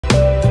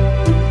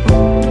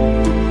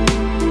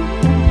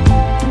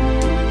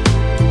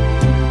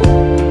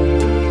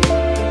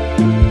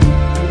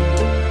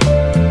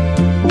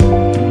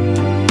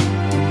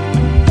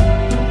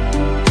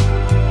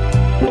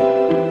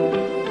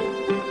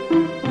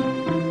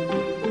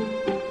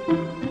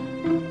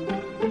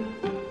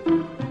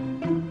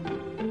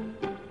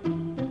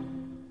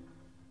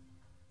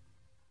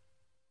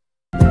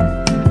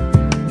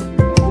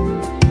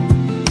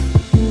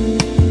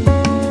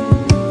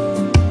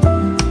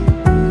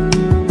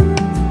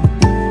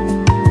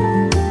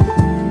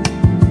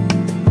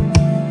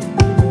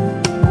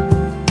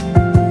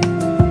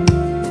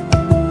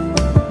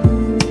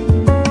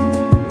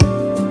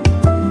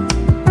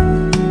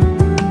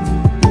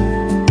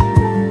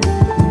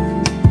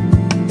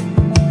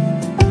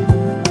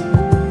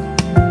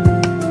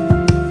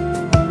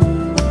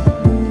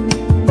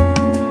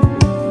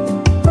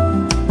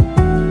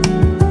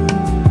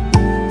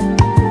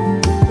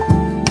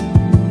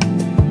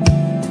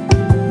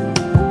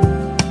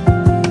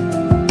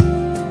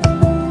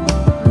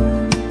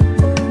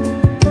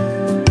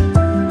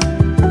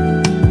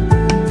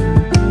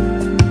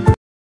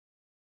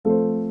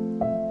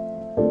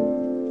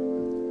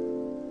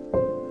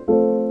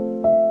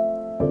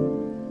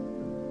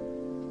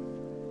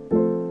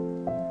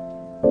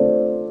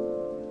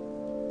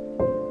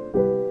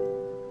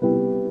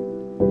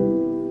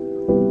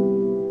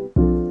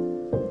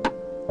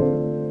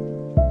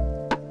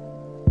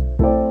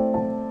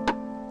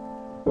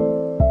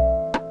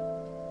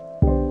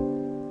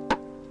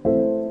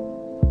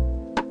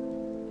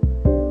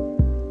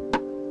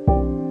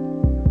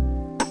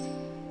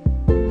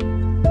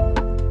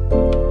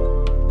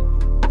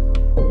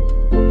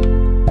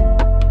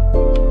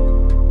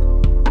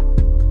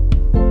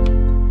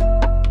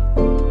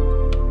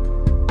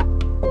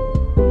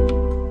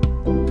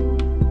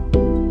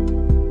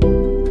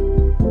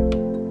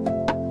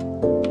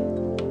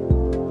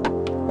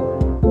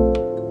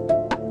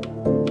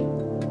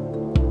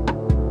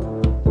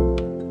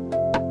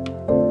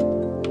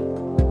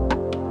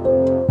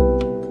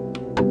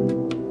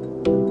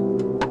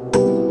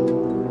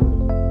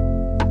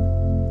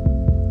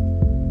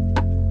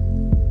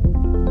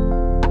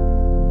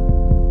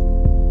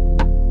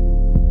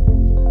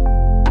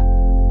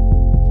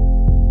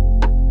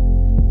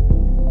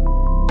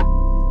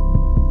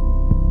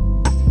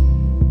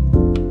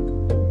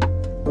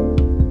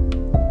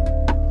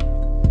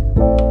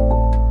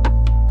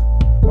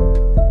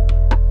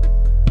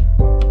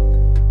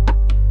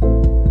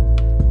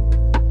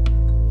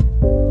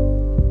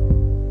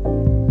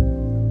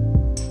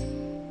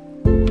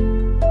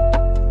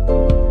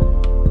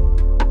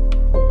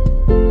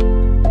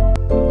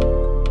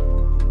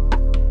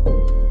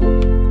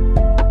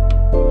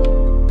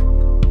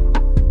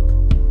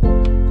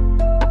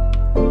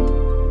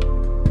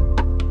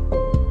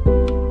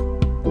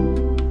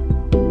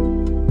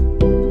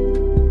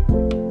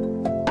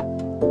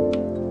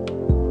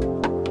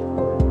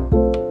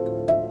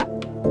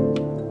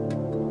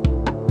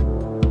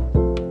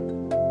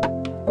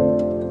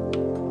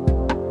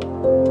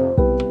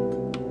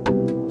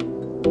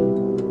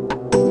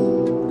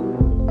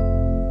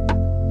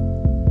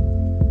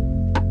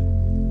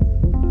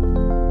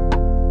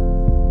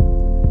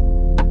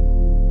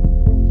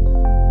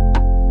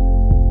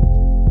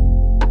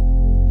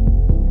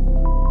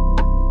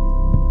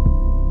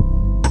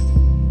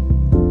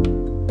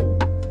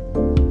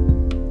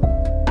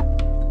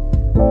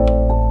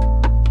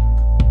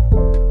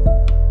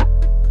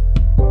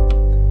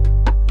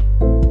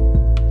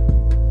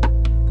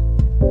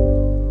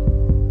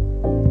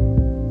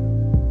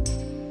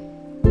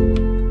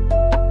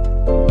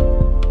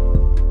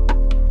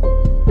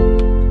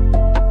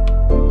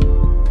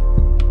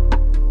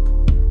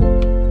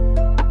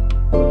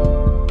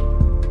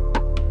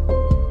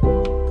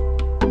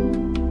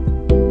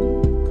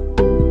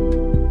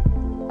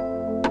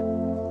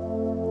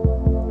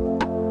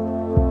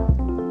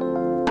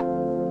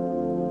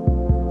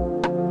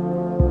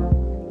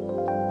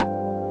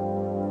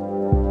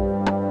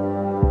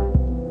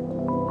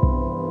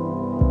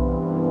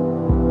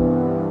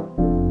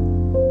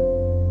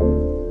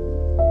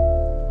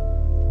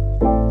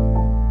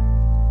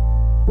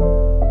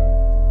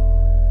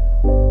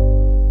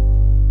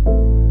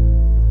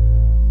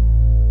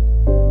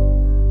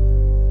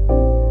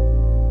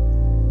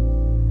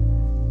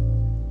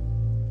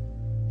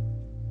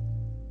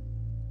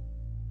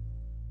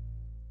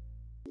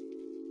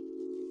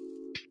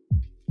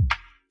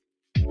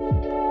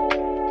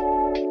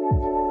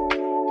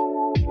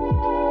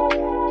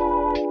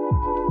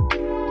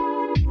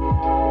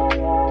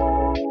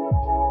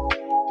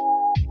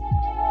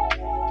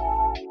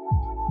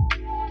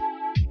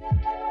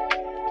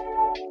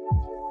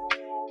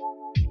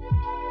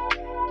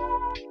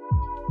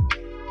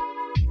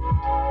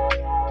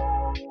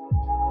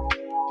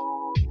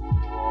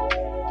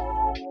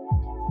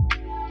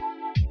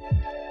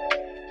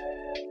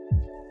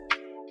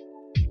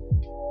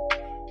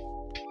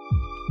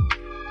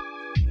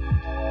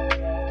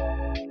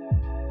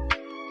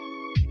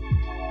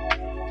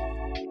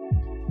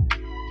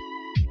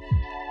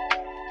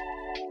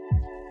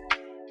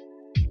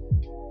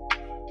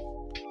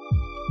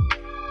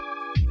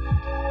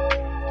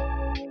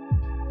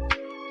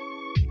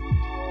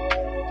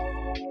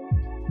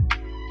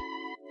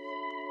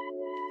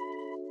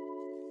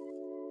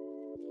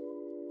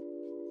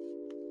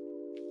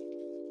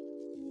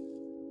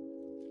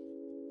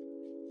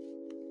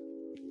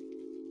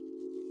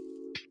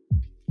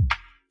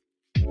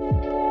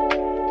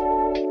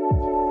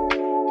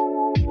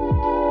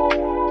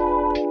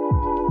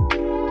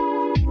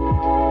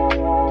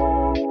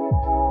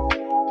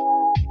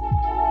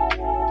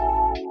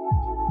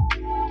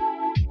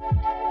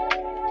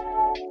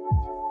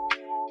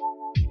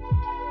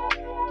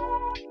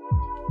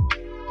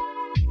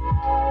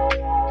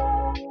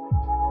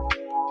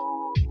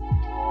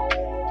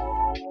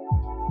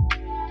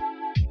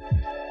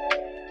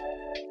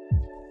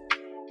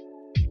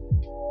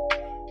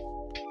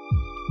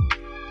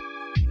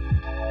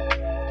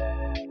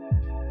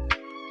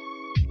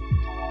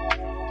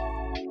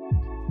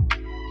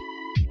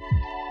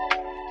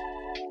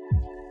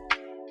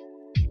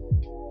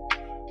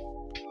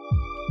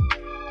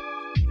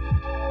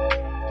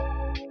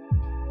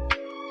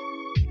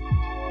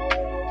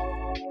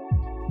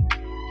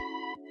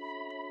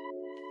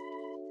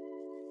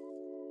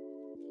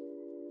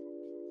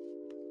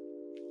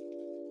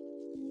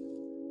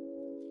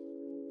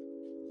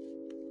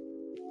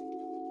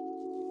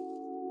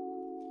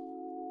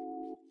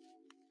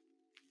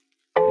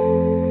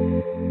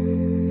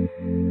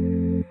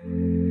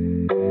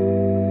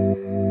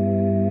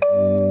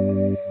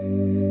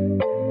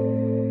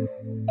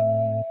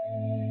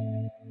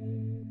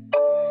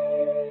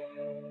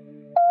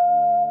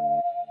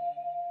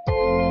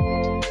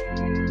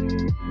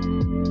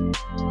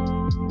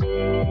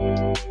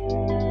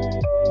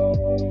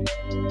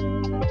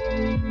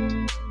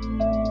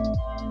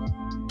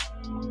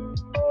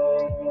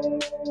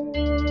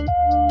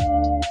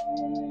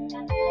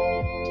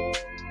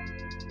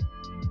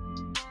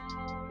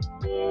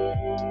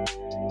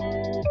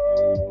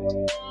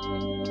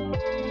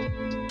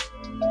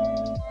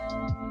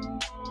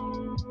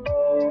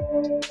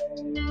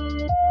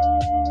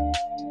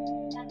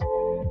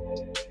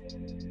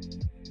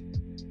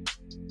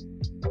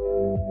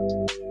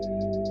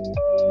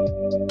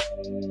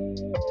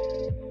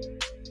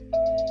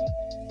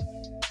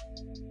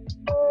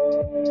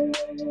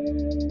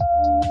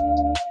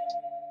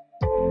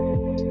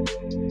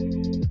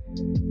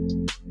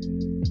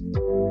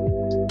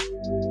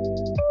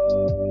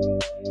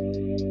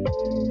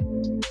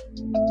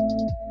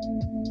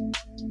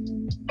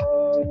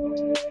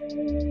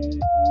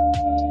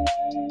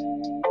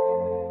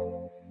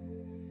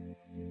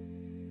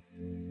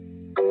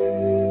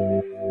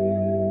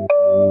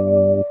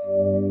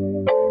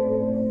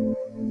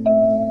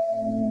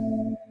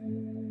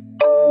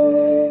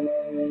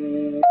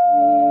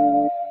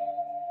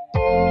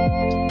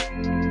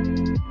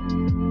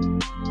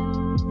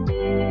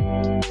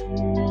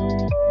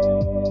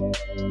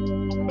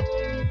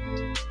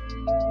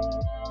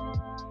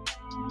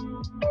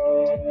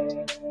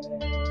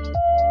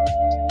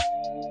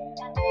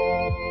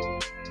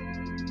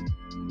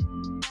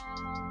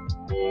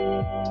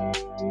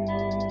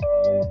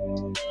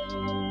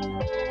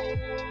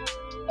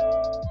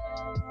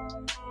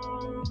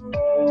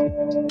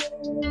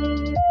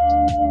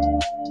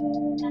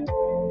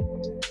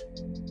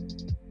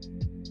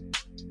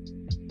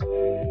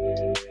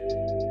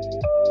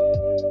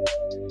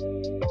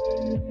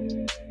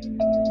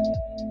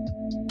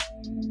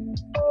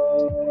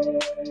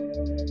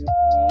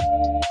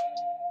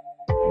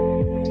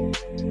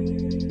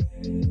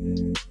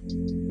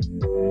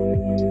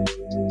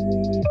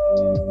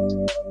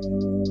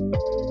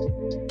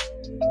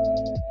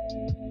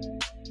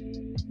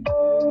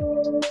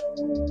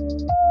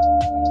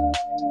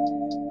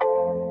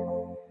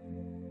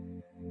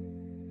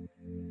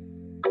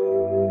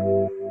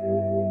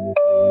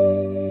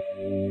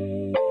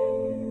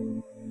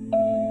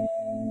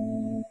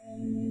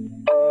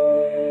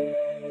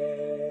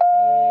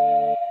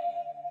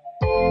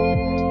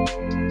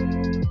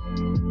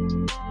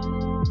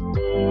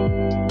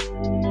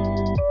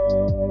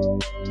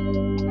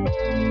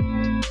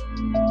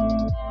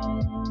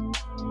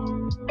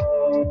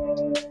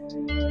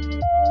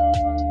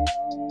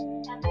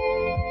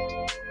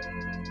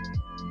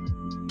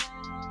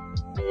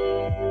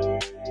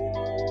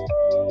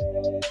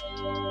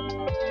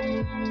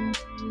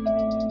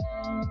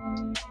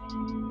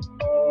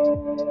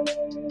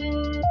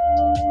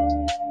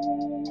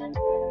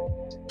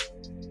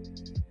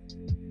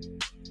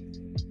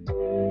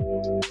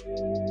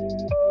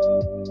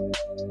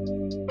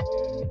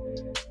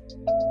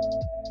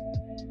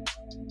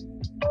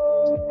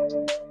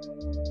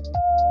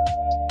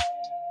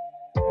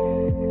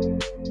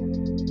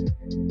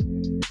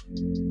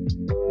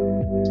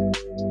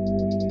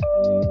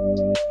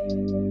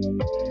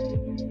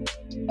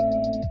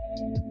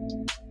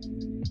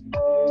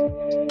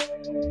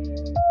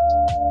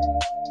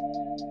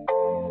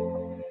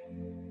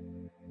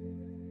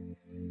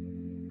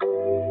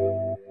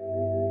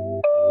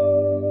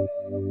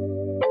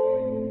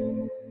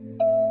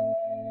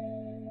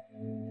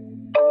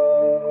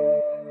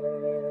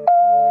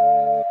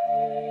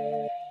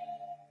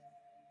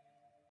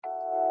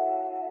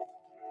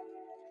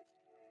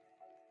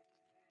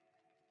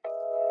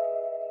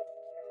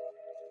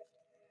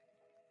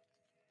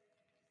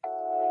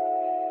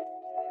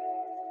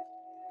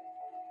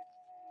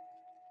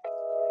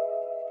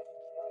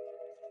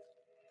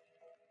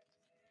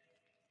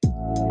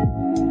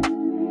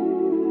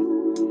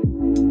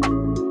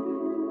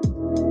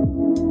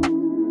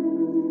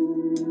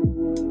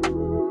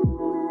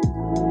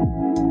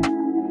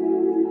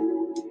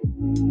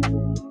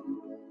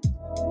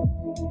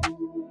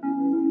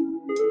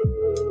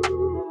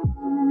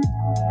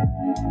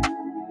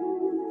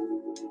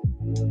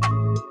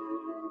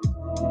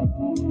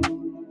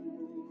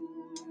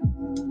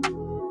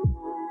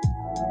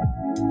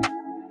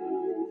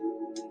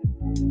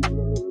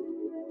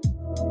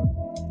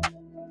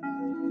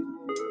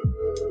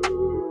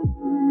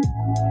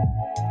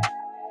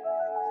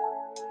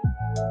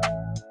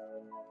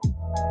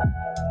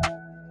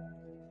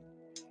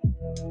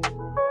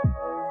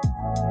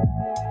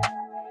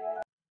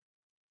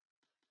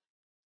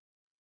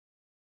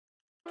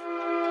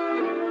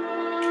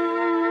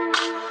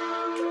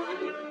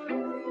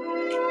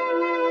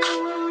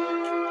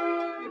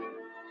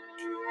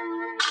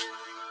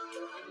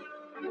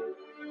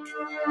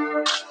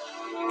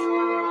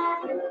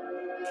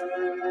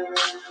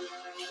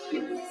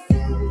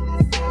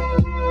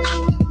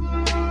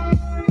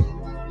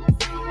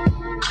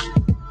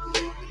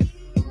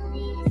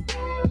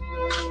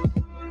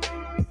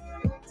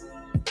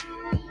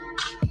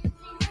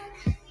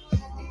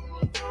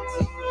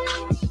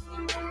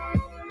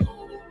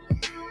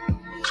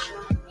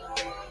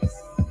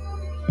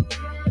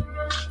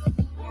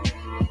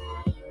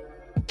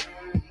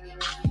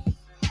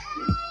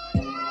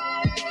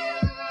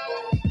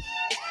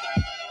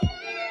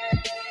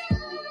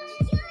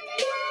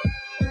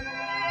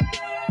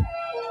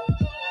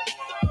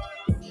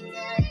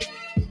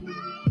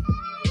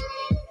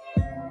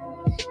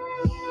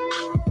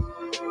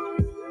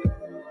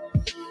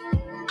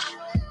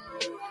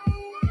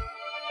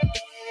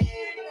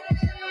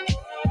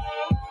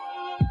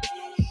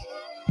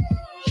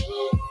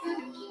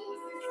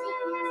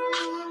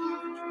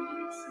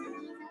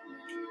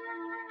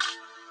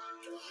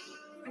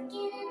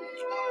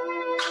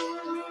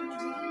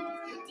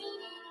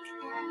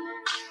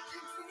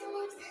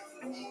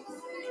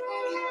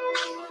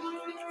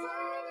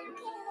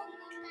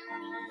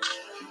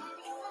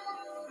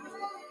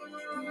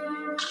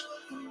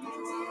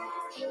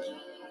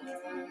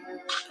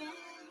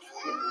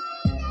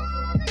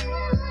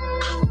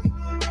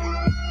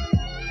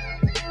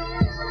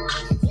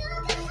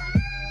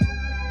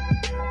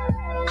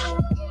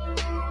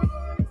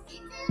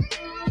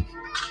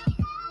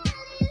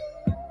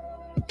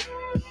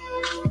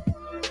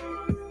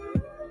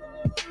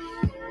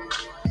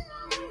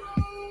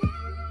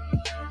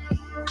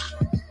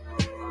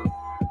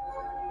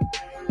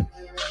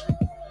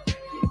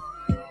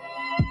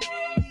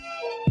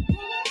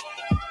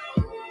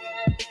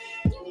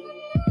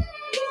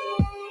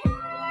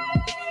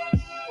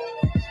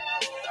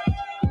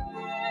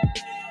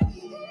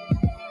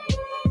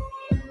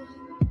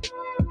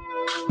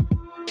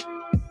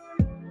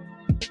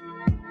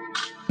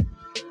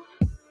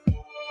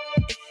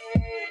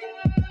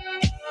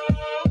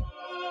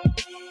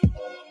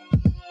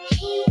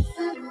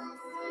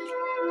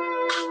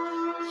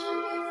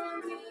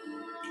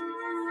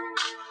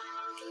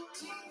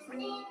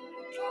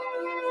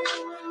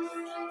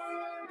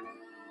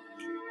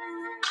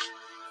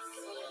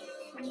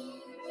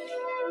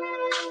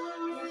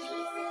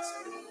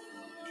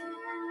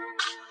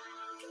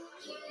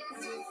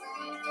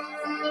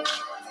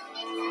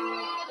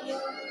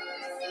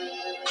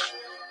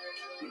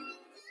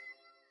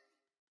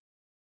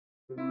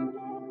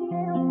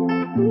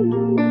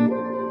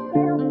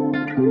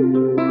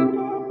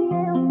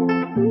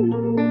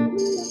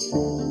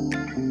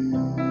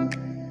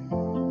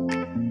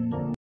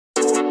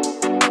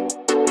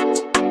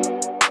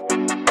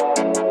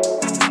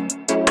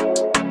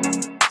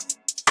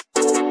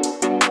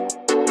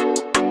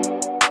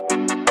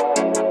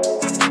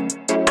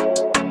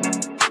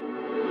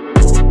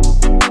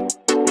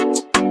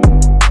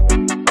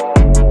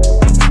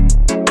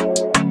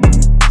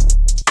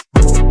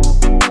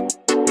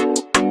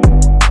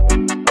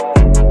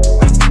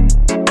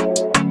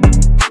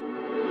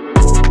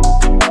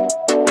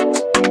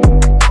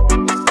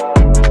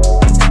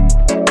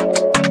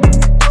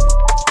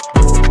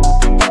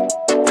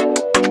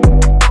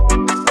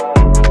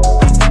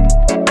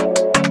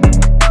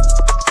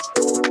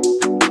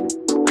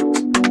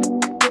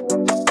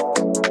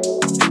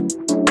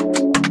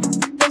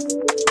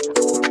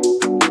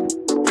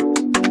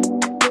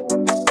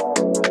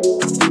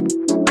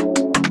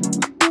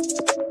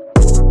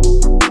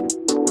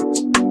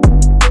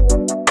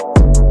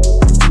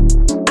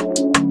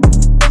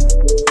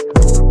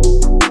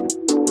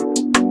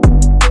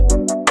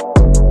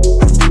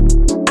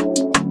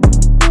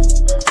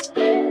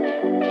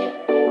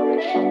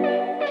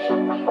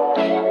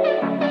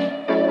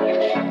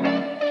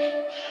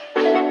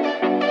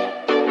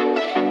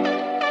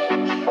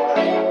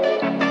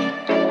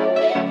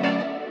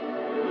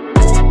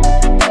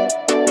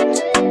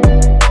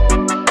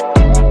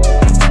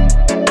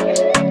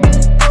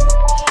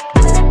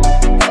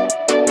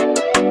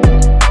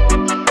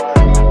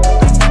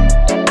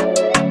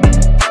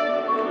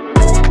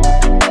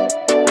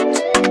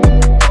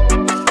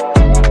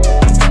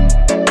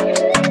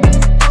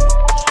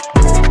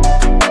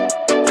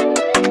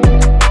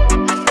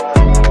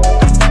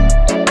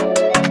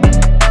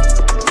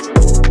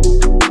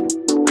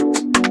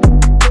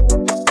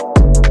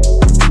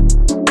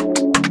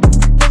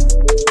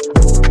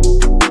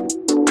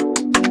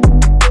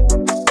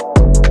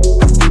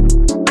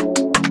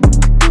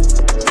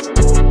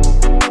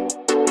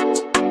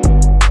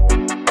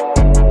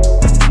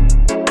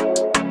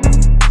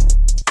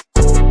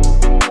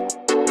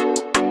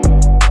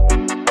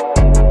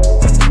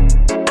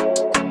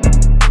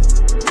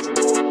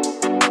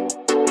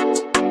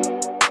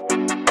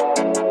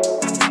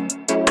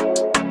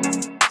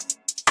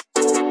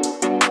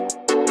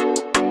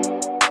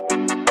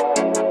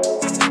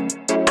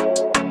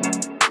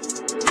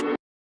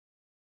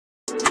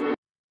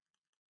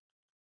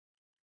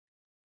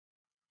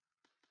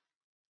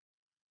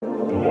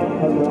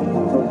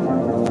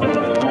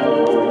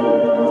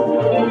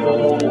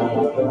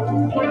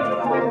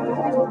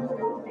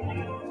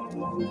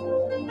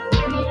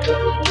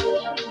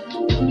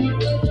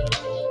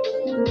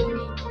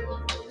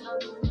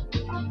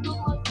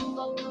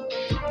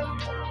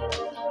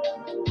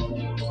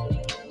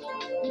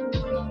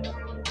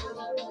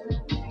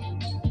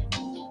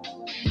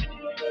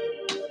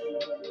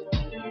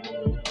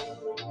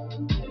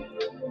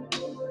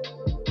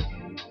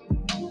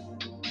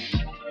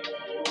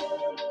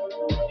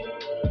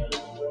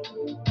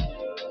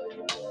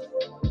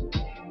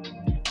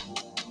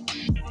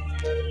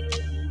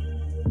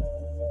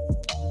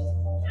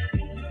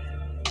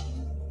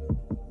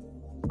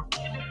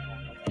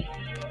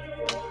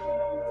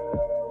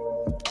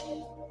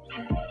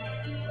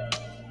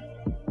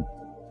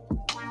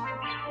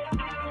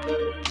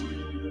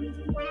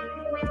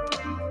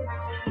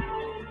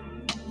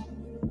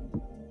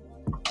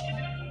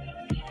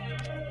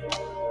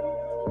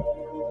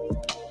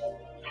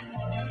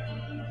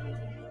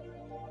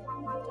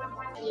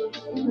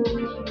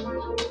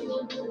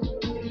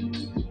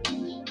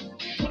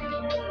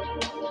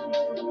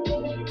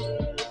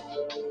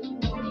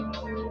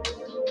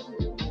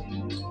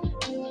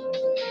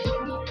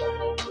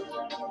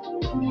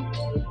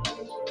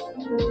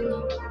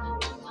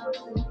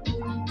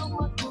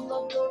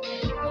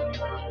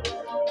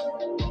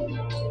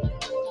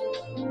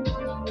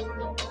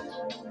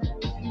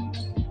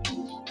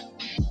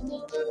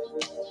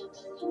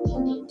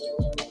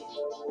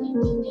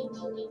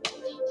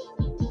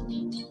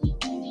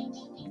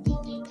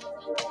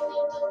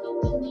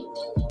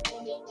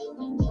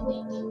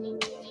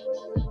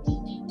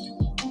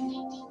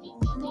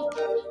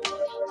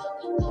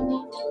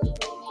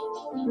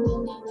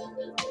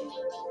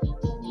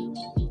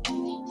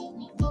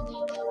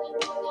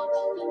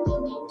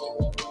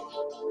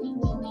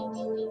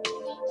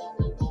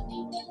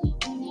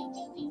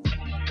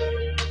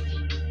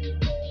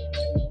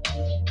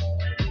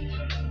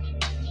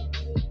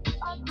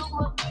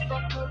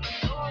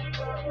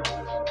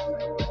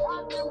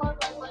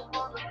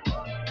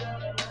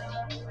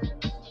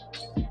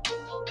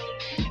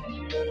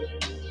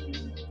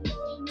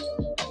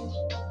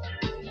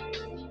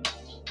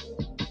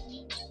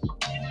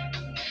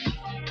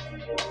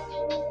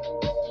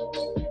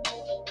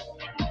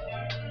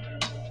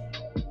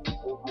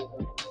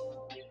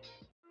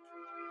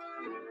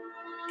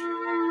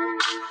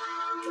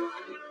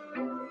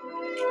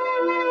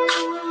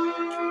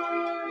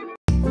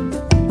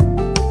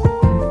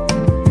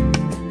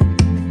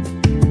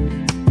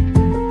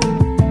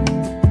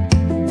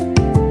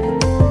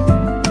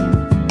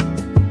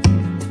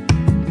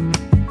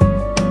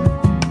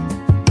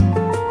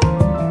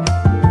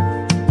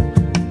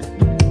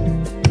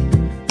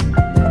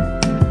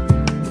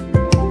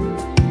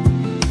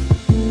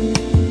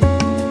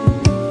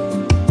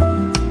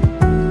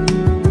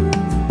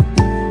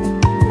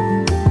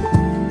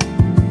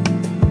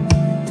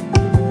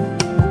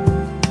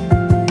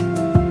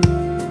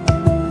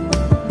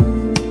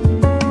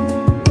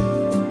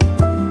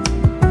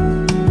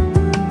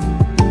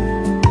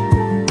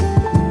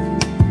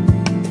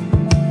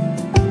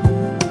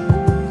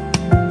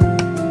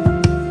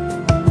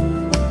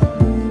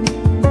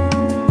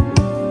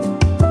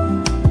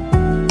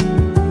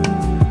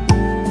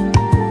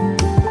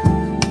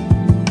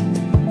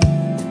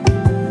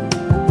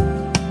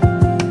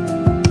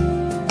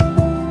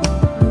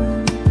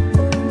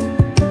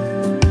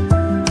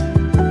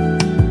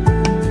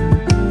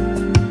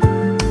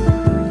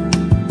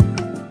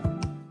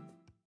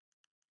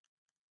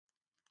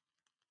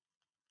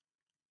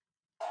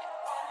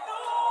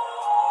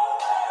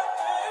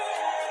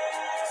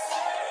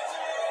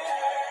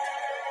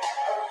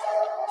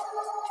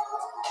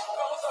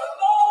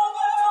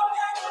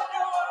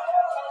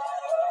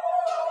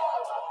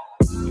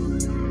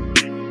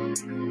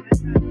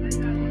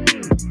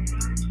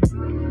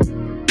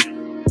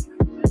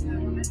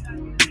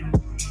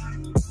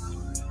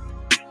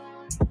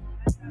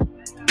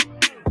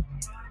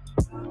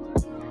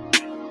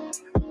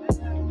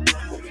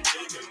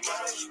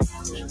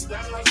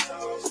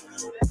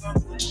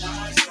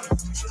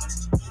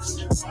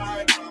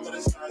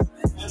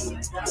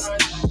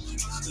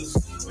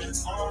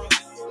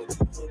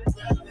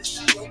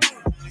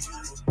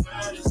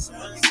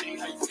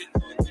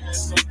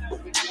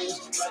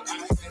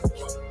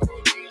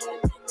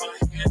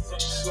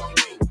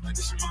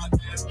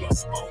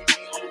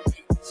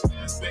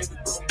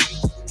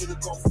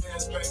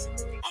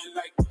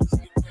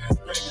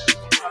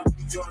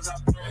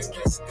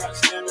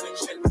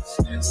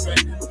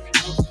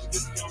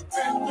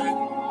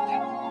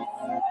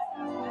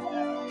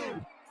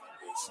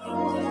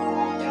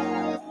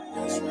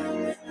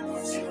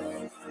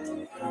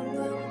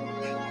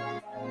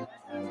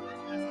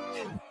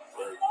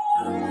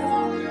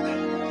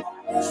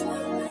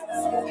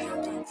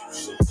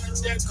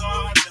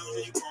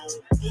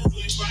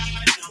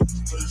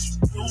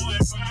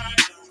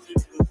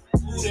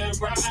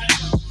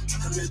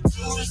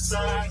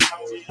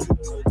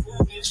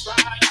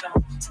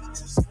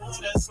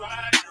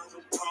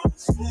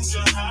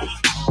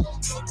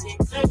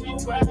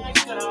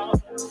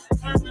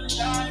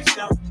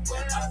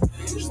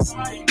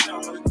quiet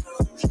now,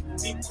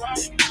 be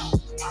quiet now.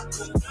 I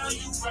could love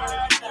you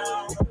right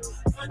now,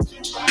 touch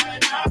you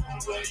right now,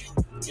 where you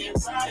get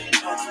right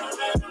now.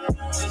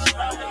 Just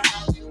right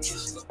now,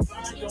 just look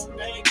by your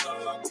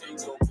makeup,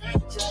 take your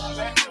bedroom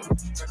back up.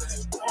 Gotta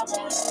have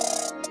hormones,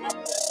 my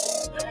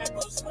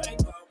neighbors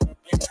wake up.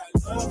 Ain't got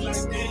love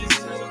like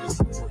this,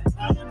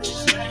 I'm a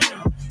bitch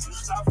later. You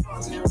stop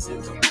fucking with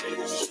the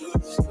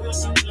bitch, put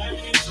some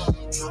legs on.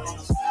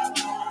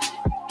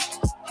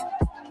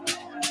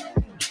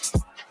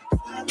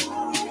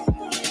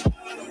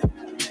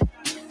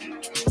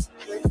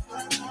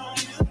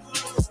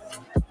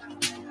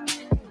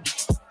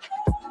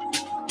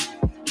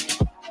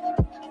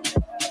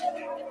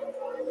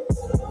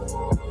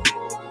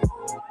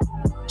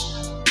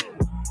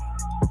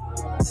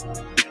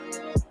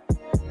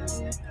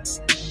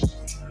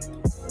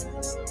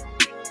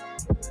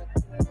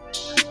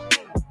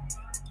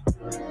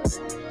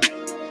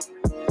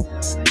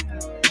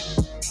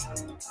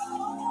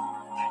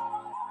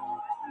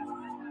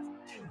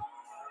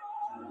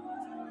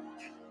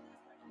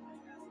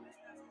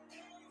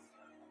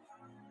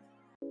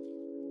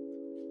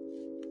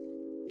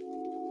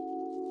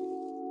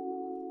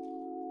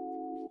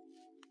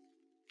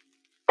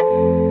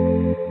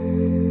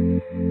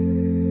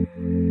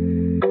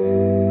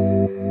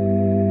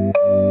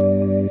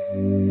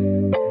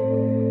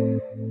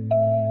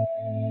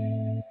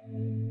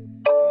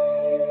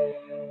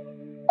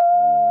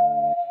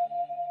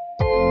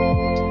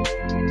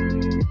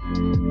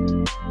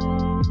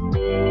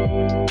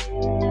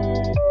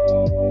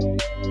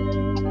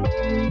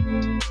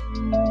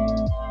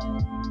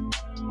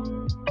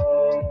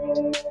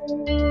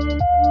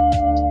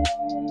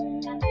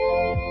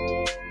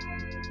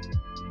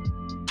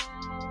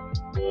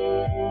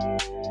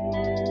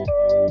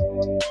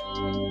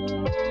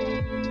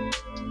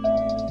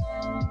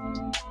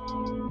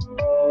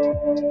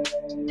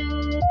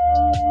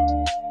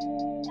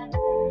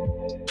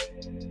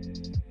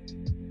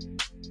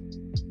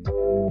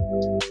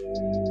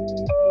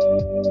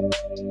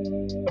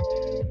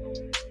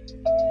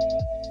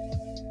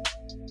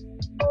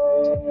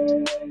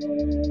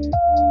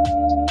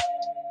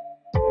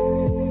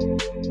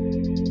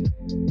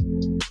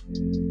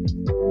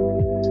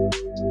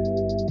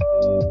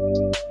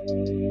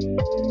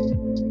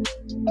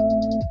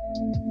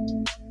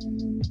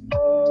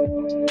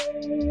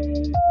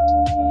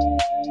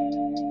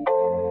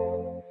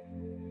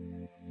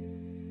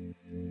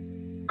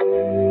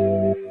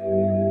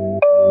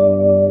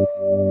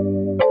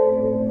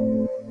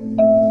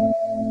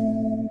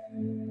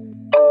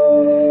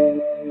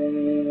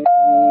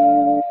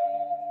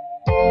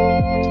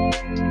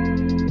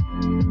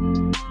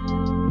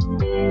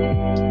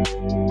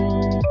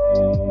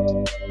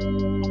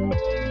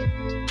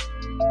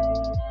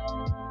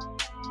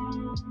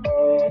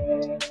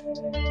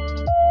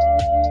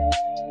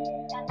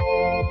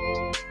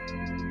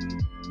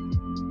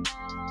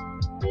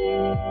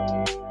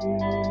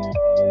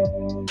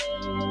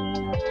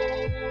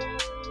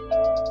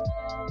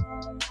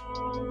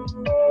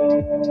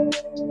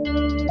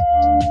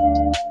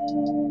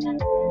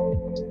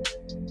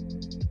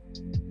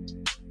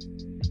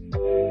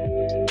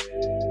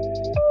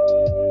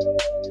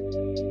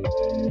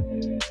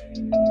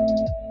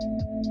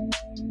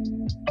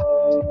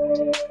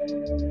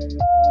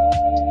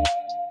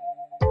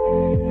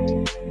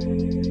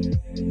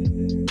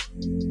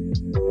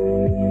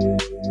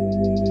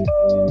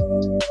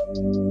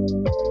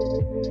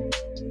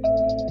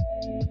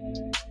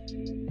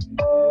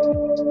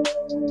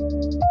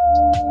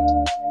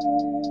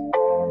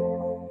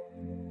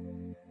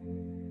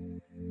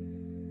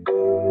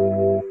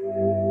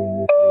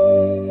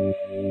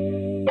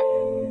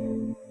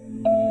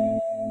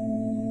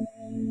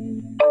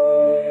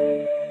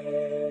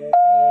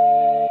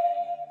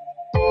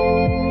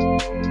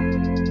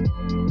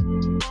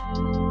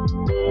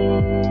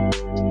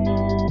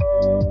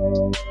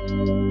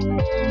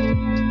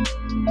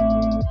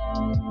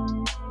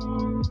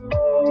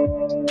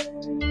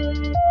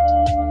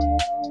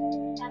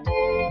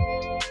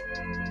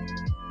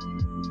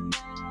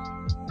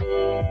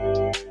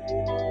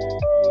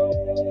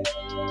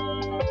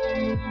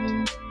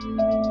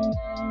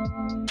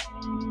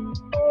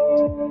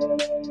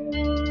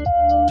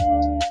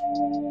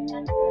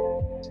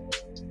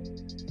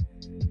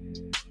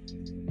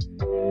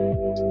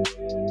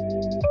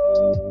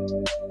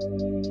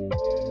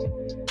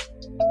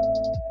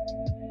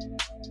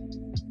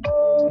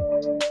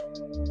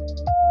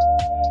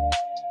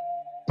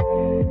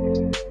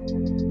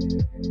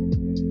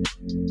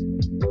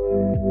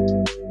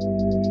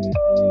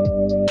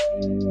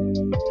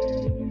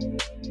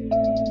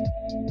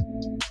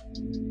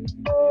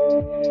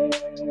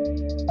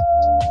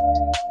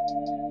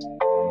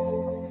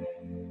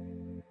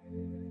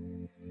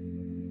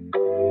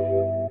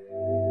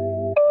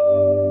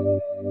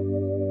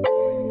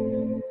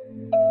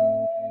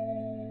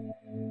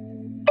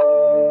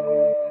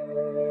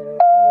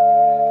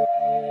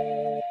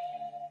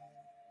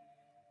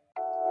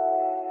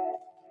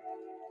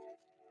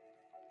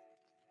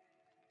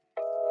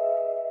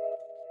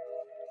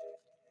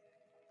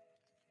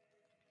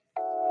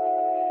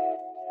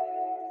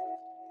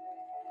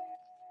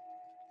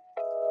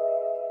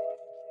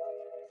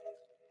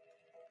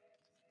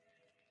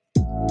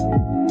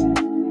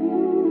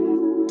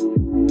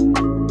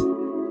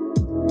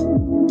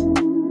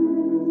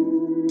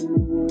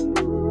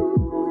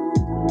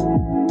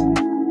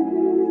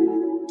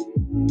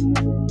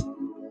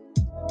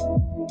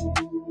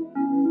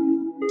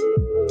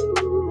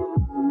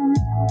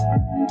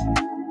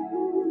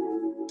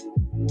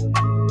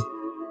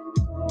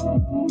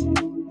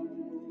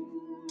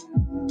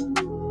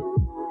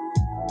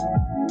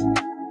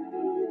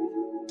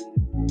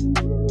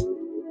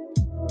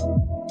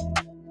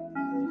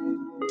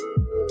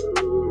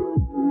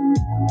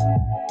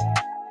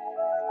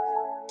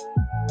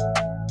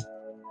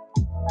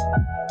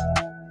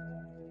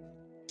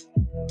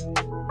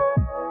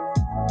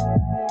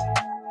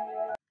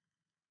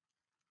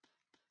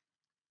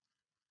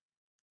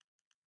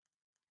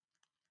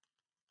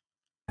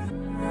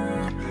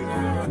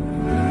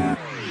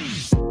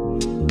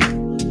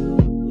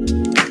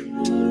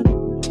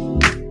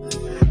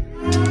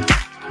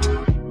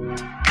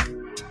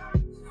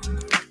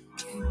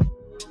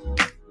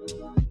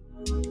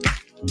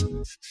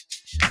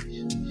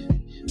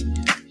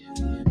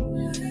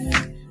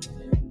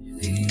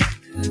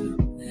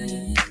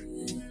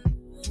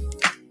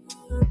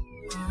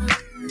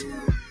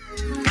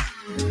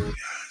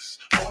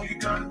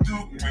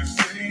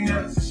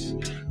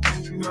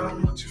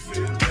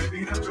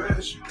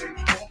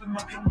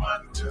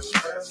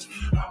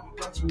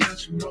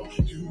 you know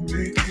you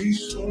make me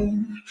so.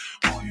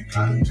 All you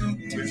gotta do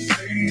is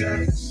say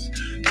yes.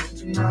 Don't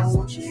deny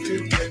what you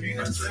feel, baby,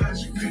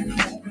 unless you can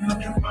open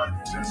up your mind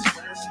and just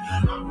rest.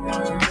 I'm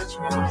about to let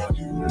you know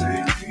you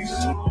make me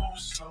so.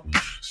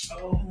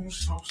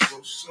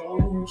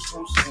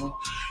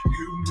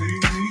 You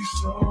make me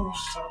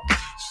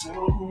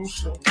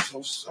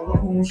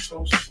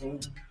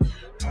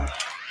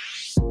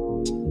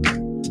so.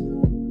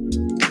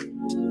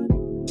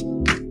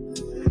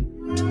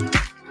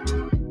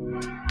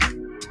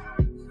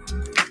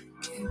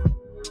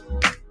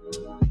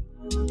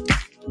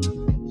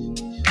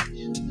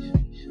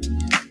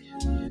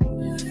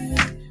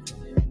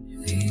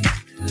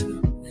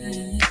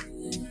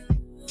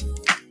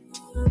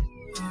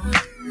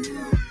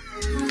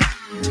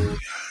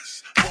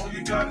 All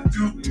you gotta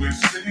do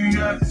is say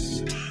yes.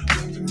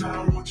 Don't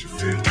deny what you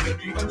feel,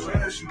 baby,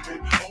 undress you,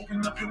 baby.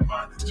 Open up your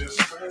mind and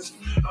just rest.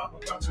 I'm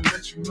about to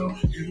let you know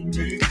you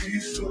make me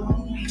so.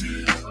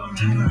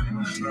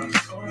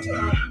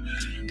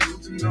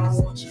 Don't deny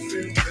what you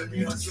feel,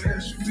 baby,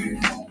 undress you, baby.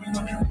 Open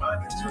up your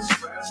mind and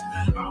just rest.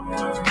 I'm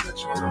about to let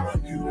you know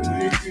you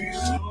make me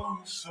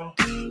so.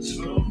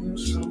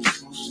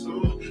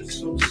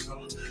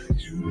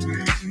 You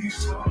make me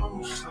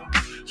so.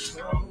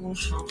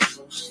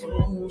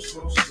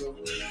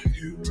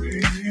 You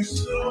make me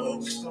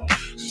so.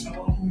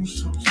 You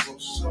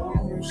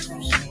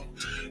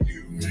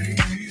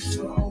make me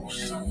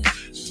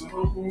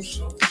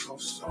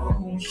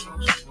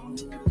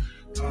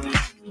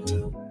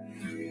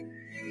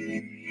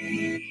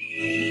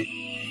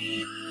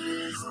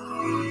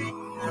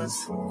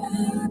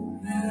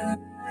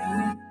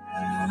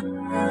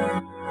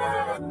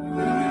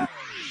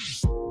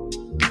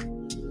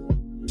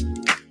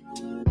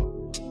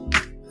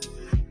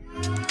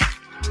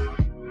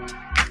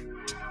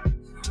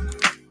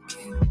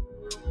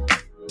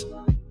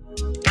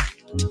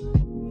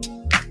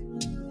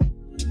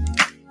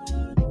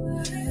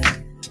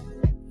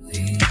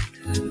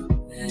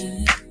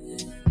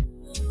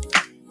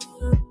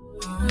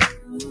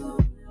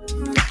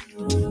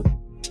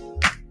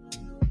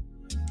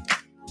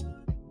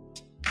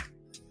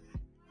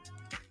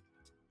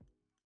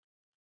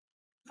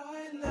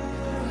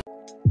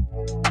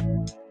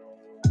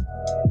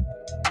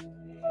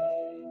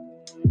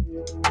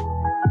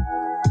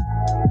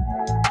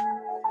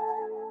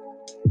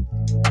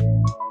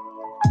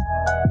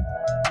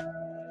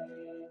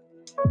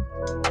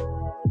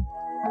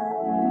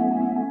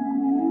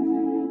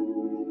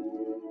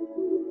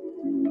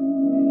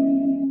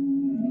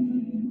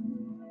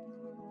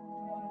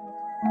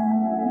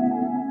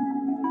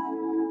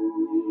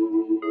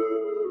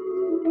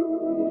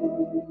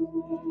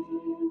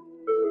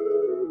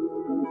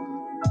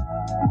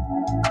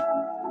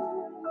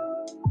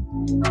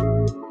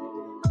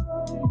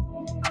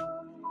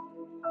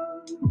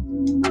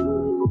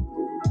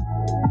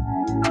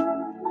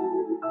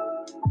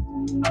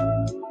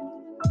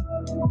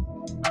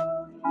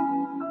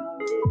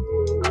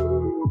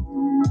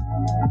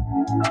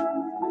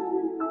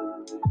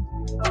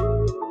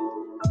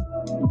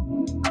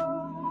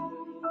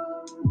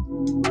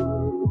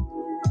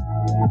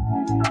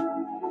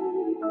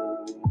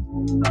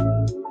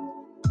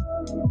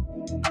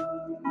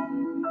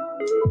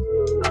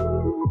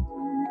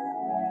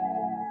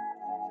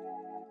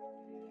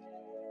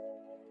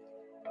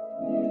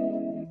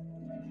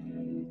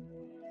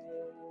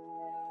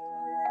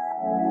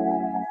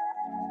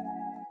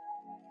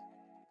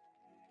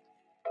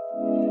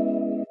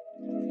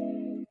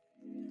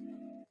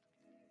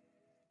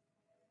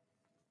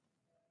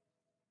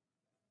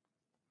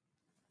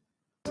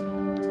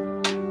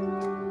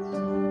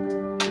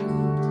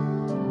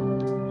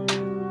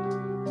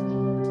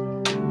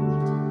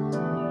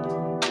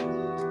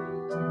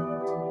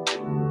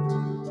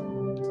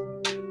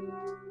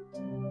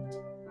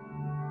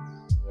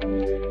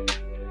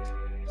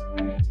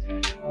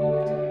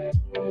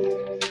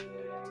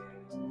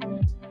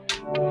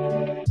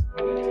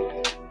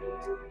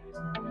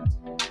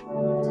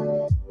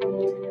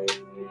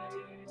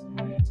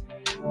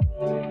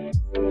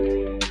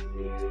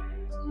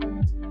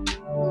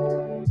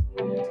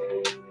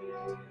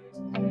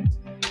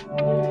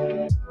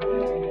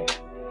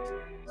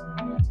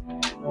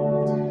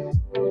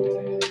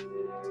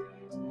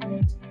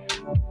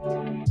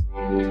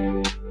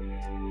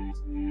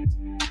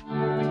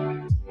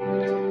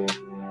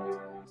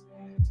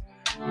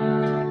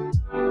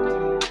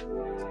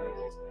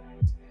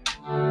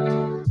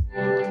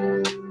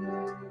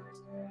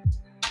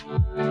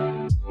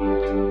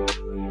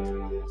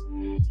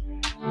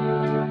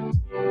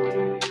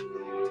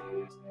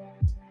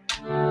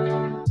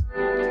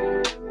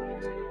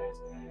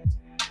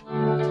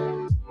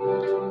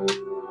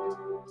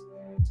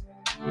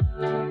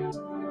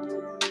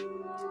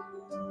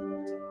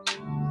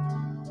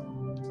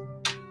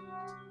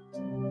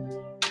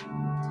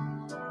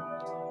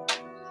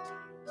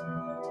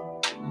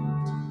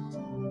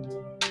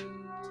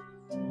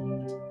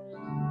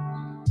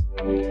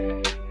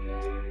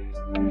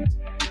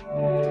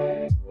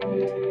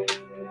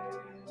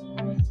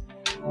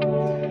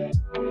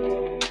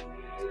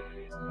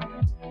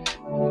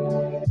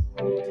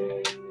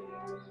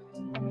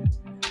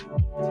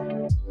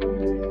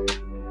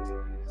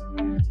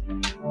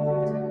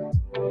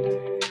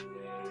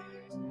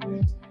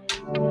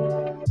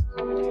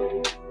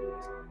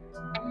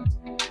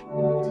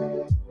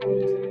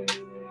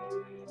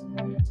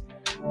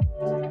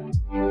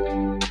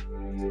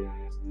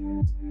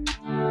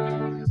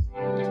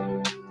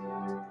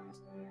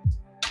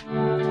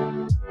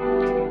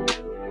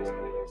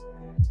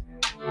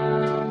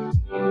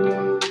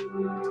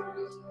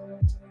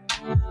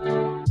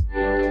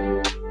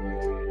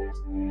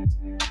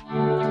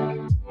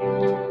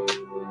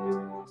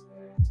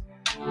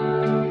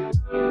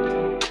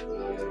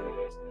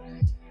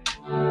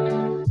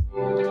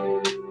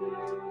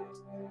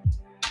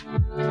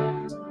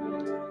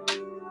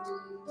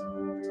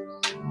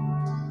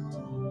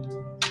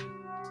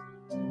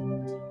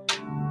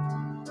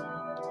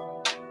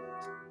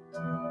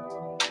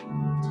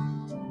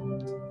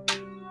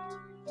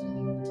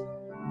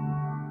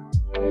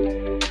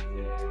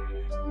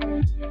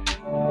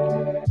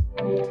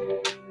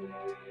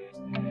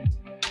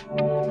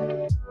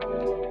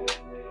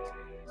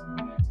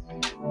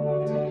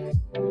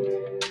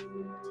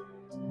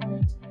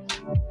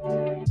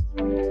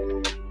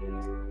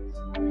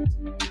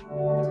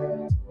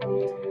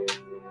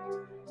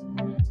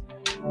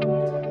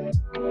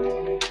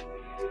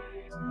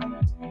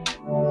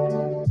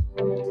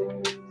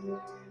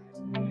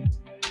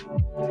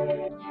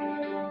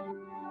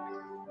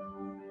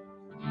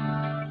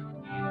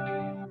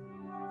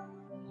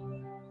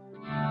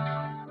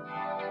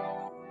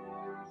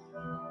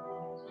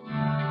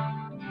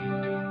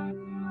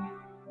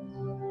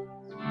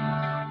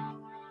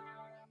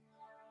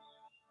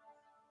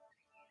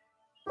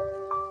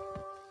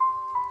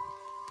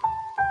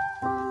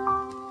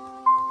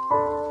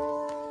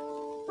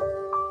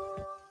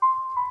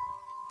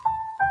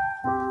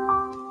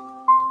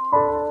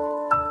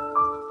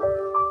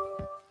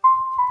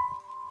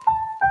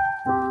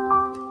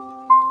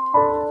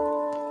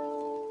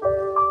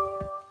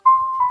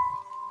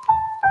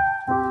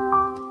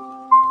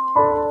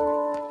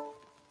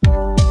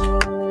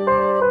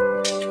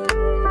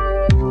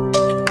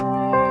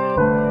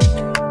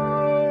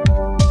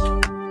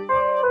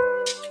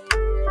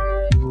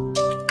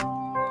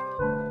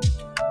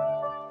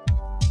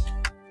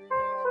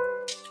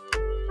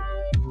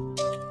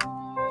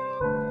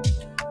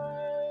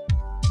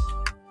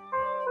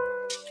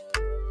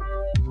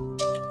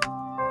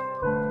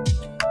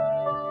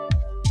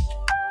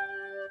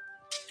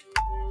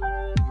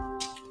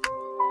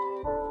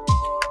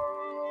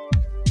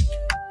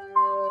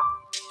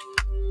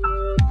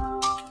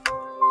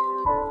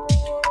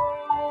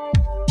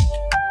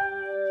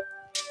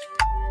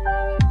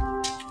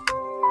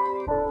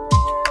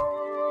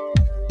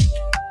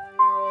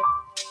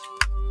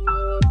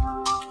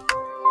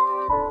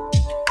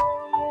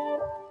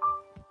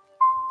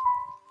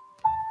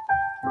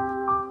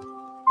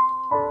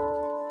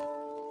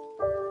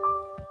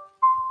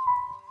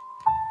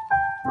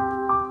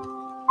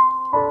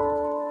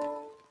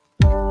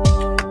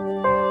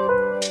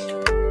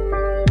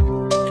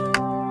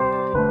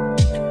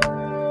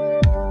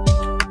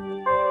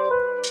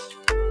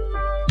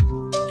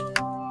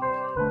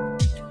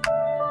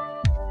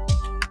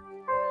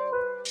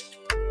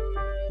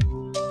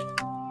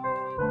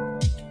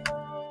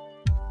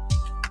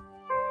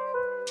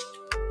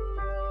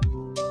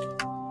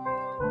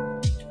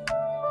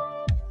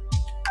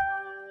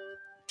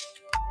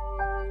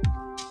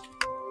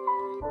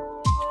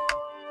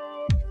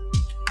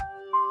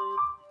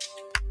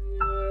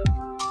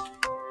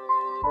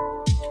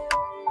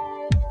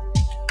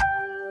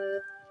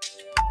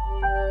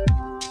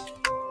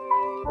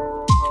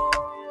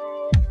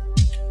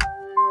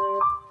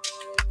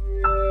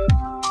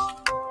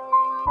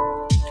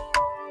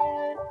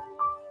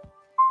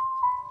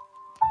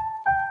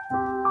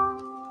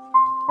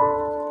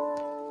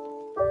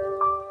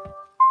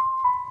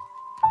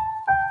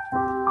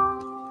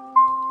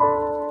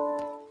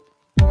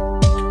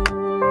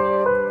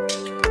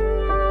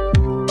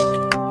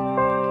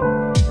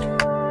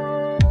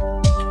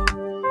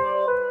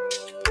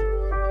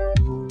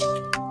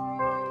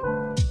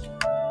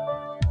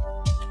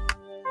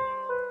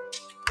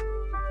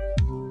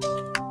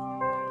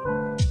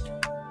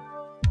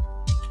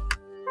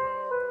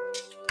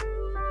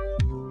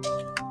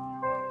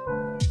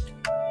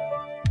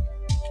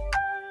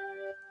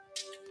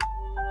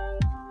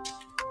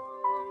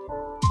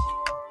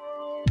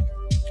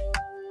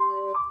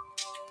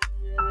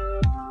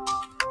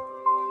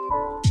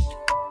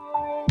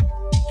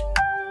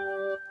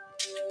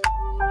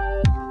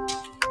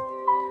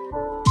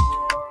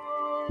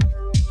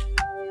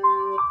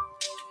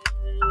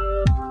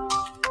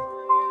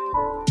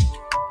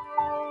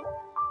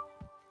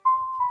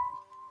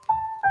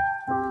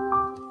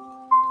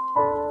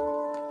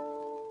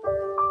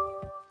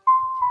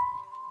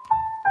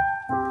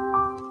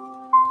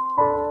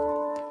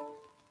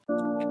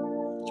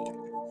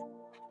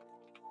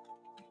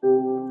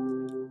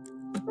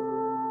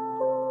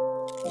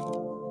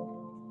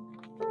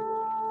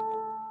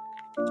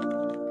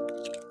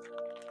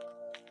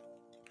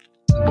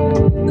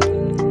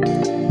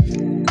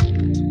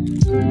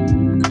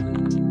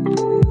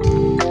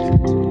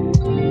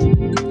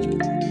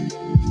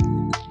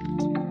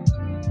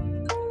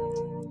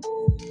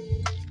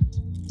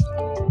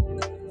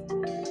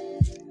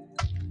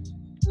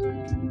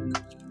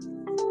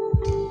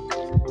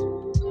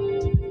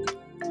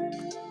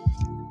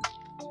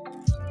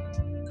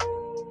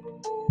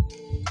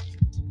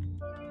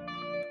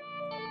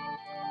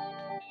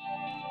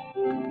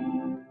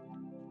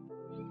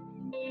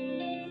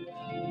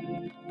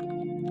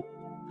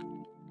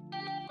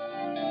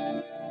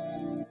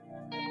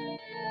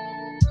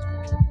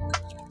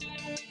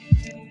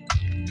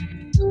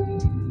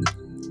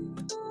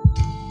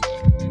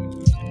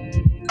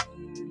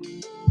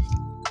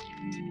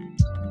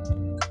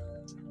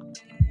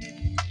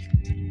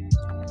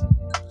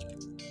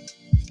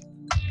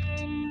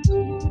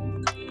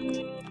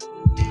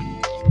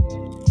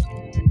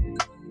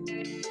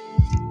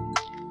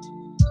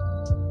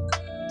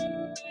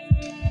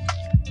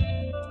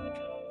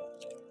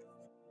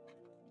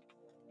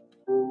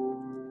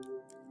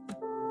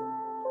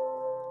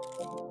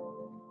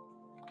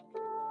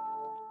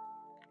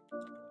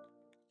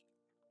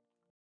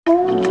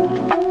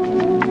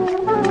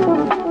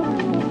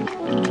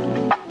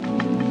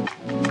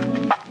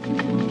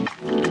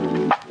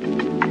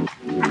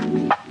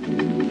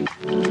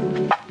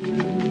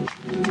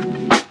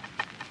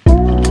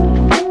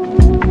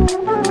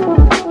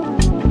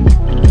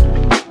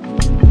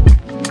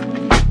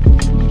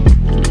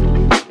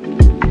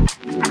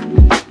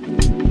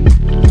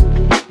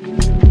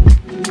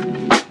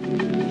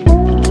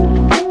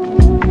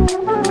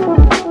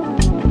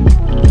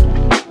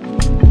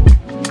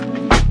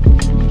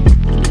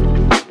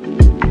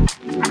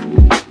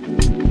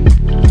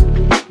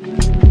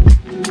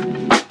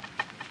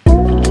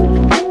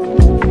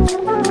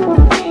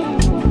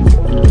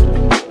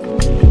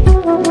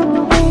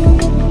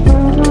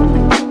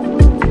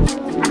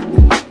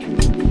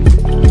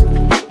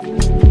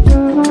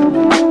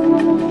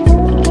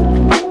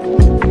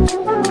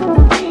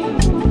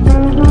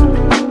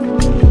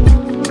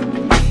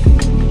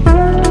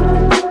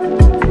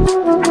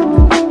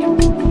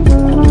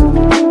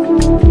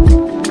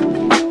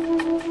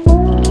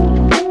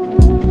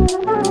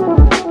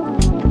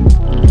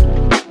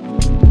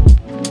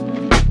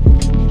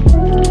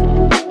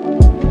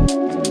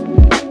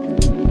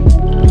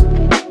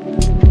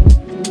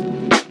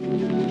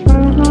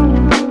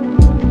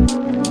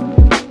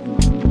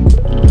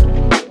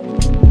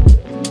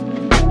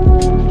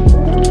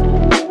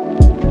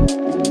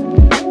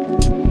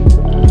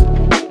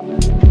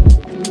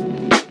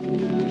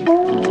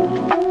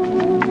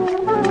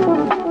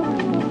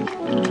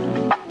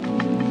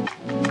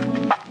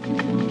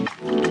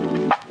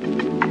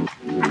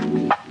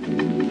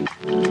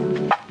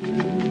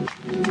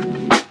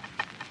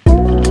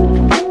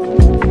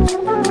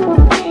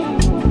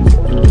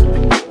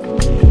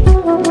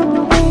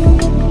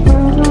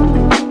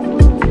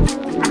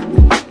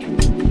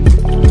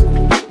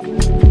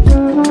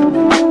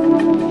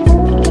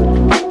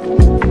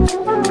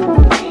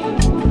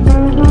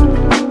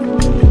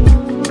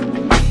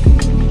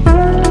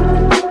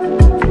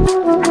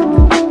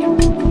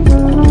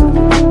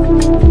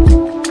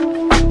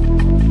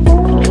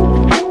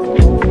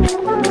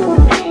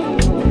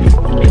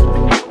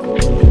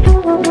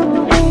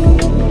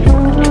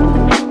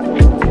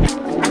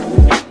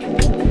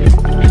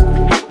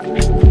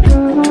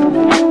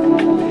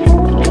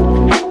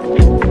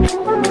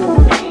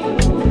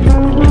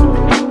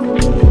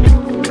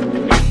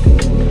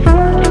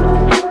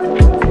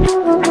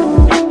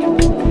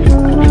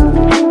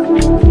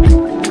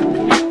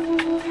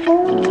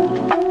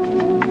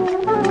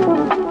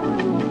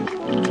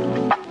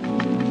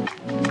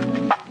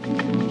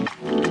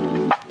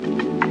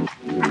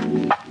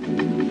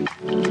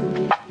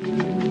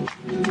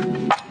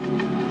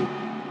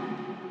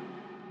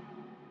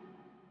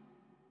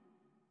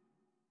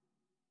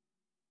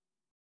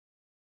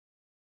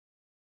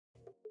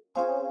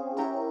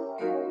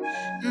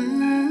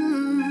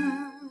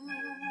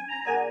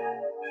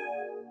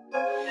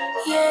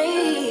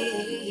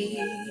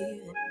yeah.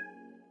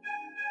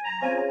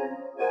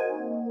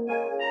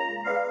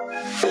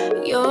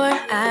 Your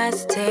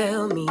eyes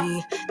tell me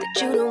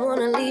that you don't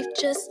wanna leave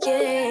just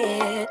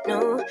yet.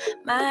 No,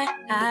 my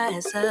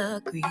eyes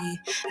agree.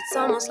 It's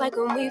almost like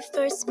when we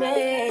first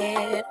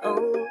met.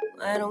 Oh,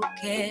 I don't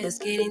care, it's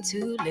getting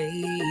too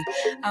late.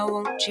 I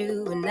want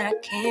you and I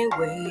can't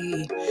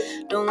wait.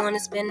 Don't wanna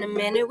spend a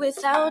minute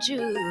without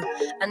you.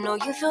 I know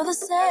you feel the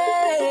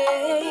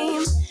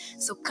same.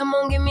 So come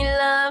on, give me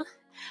love.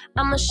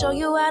 I'ma show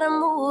you how to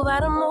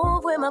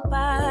move with my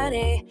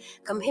body.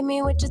 Come hit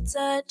me with your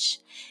touch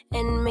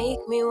and make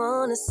me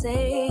wanna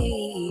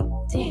say,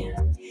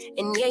 damn.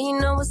 And yeah, you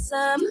know what's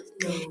up.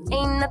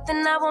 Ain't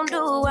nothing I won't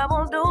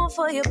do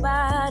for your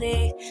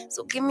body.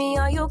 So give me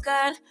all you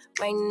got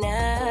right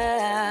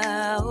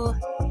now.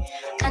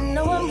 I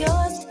know I'm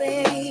yours,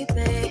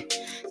 baby.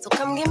 So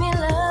come give me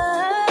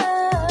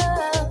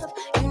love.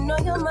 You know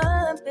you're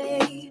mine,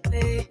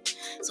 baby.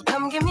 So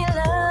come give me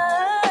love.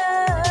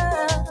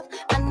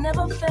 I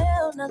never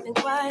felt nothing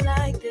quite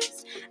like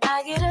this.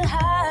 I get a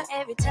high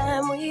every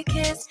time we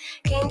kiss.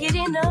 Can't get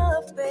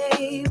enough,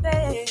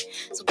 baby.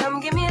 So come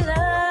give me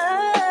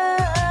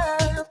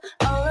love.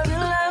 All of your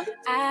love,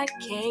 I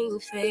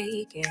can't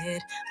fake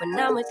it. When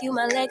I'm with you,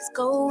 my legs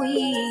go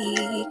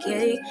weak.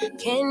 Yeah.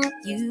 Can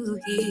you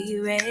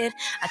hear it?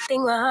 I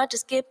think my heart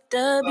just skipped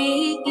a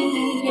beat.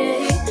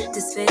 Yeah.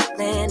 This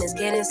feeling is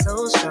getting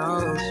so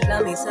strong.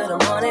 Love me till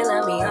the morning,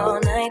 love me all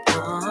night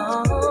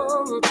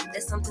long.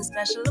 There's something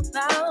special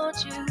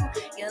about you.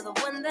 You're the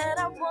one that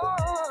I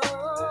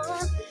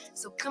want.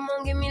 So come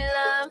on, give me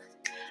love.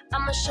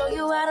 I'ma show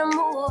you how to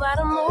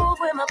move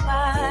with my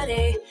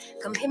body.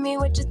 Come hit me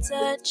with your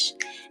touch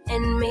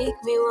and make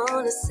me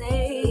wanna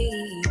say,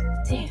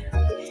 damn.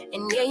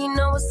 And yeah, you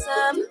know what's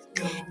up.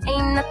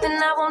 Ain't nothing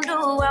I won't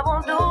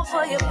do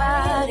for your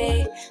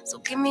body. So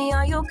give me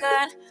all you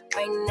got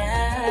right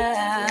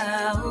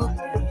now.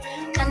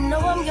 I know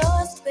I'm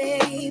yours,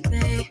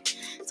 baby.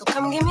 So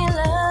come give me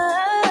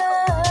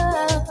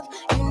love.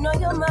 You know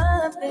you're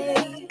mine,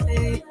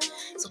 baby.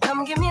 So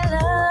come give me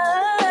love.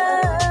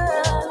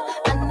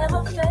 I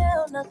never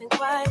felt nothing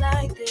quite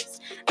like this.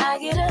 I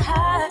get a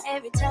high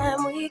every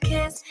time we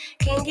kiss.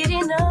 Can't get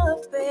enough,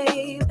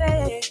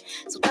 baby.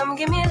 So come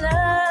give me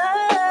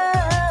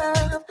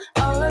love.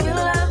 All of your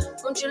love.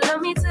 Won't you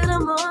love me till the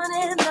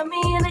morning? Love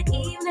me in the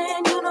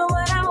evening. You know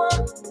what I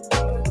want.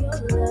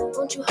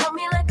 Won't you hold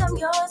me like I'm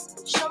yours?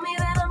 Show me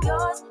that I'm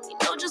yours. You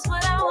know just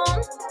what I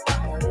want.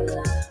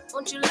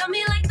 Won't you love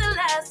me like the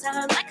last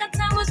time? Like our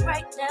time was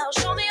right now.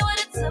 Show me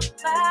what it's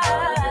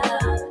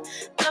about.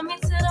 Love me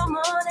till the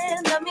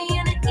morning. Love me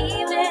in the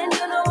evening.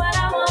 You know what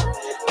I want.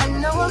 I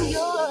know I'm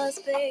yours,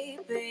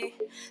 baby.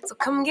 So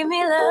come give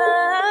me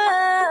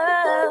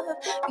love.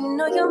 You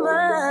know you're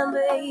mine,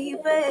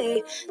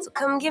 baby. So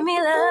come give me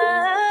love.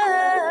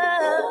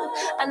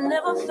 I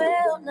never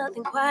felt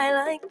nothing quite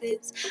like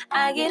this.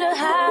 I get a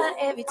high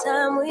every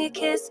time we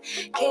kiss.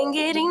 Can't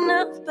get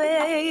enough,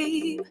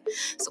 babe.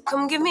 So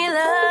come give me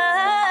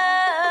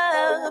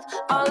love.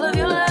 All of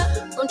your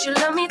love. Won't you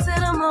love me till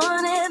the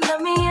morning?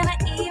 Love me in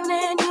the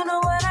evening. You know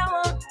what I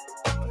want.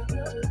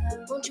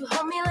 Won't you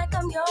hold me like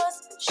I'm yours?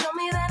 Show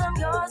me that I'm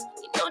yours.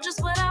 You know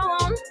just what I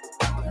want.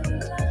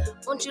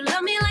 Won't you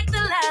love me like the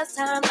last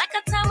time? Like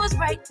our time was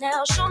right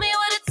now. Show me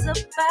what it's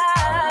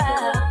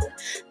about.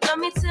 Love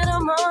me till the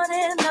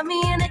morning. Love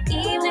me in the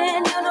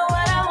evening. You know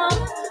what I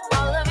want.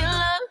 All of your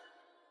love.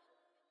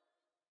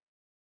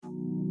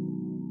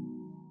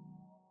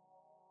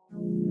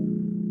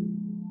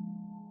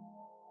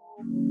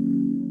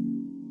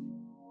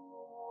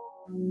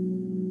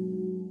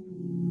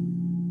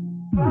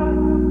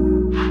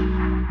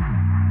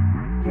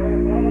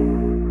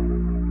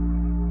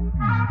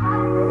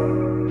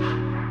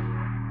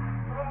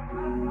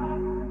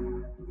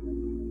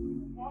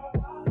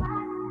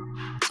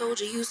 Told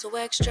you so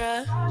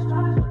extra,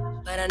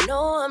 but I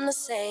know I'm the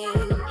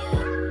same.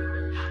 Yeah.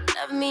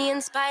 Love me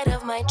in spite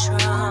of my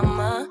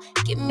trauma.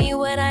 Give me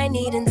what I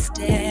need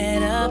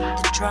instead of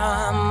the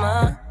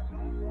drama.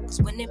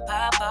 Cause when it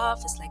pop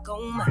off, it's like,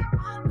 oh my,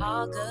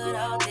 all good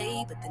all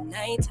day, but the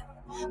night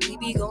we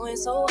be going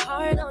so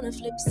hard on the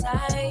flip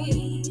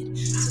side.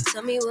 So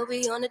tell me what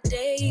we on a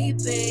day,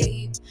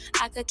 babe.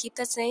 I could keep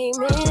that same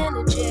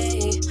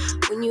energy.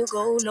 When you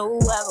go low,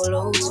 I go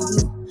low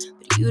too.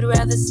 But you'd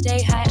rather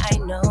stay high, I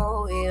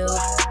know you.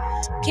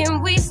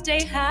 Can we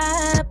stay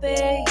high,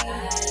 babe?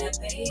 I'd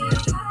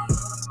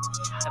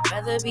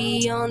rather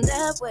be on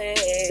that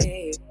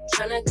way.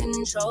 Tryna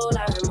control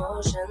our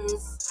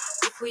emotions.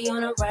 If we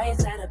on the right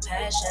side of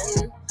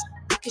passion,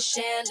 we could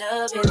share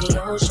love in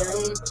the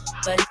ocean.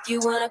 But if you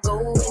wanna go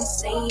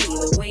insane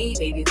either way,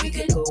 baby, we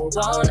could go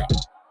all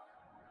night.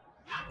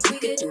 We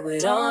could do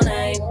it all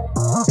night.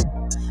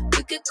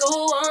 We could go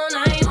all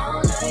night,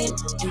 all night.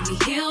 Do we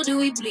heal, do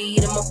we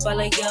bleed? I'ma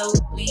follow your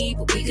lead,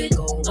 but we could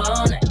go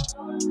all night.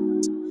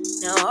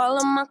 Now all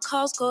of my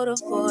calls go to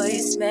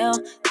voicemail.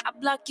 I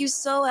block you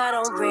so I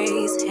don't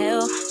raise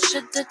hell.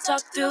 Should've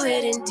talked through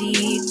it in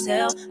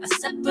detail. Our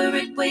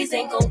separate ways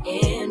ain't gon'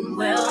 end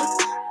well.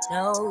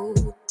 snow.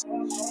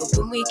 But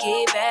when we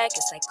get back,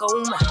 it's like,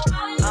 oh my,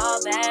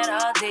 all bad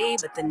all day,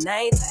 but the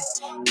nights,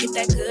 get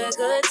that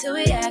good till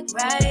we act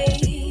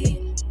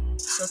right.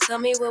 So tell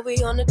me what we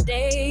on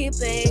today,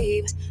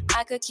 babe.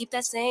 I could keep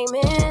that same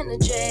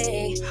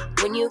energy.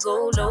 When you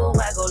go low,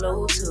 I go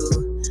low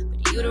too.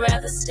 But you'd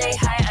rather stay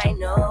high, I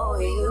know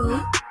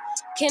you.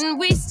 Can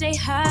we stay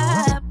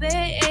high,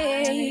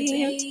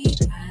 babe?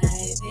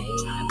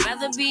 I'd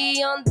rather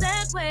be on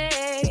that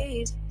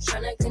wave,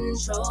 tryna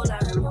control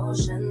our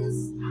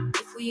emotions.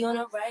 If we on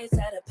the right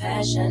side of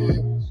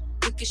passion,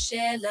 we could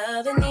share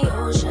love in the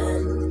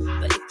ocean.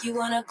 But if you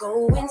wanna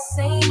go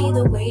insane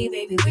either way,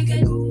 baby, we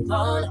could go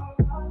on.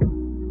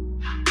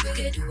 We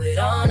could do it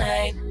all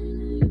night.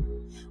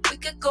 We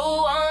could go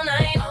all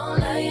night, all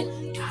night.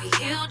 Do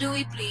we heal, do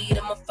we bleed?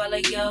 I'ma follow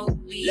your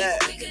lead.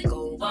 Look. We could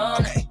go all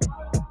night.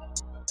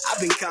 I've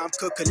been calm,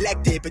 cool,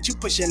 collected, but you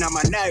pushing on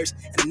my nerves.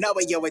 And I'm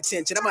knowing your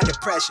attention, I'm under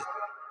pressure.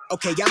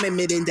 Okay, I'm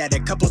admitting that a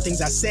couple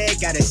things I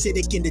said got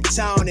acidic in the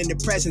tone. In the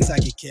presence, I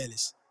get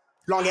careless.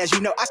 Long as you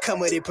know I come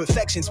with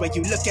imperfections. When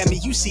you look at me,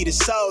 you see the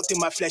soul through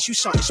my flesh. You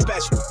something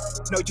special.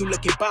 Know you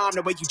looking bomb,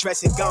 the way you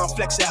dress it, gone,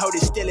 flex it, hold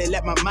it still and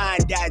let my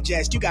mind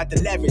digest. You got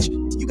the leverage.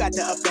 You got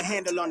the upper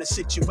handle on the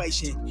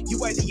situation. You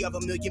worthy of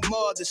a million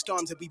more of the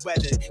storms that we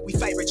weathered. We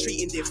fight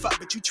retreating, then fuck,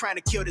 but you trying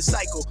to kill the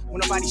cycle.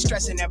 When nobody's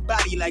stressing that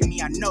body like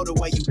me, I know the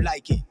way you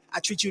like it. I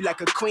treat you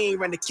like a queen,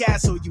 run the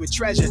castle, you a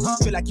treasure.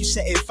 Feel like you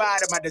setting fire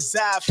to my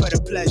desire for the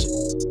pleasure.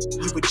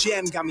 You a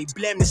gem, got me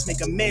blameless,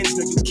 make amends,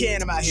 know you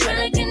can, I'm out here.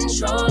 Trying to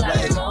control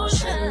our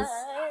emotions.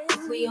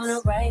 If we on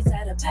the right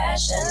side of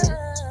passion,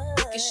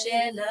 we can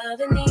share love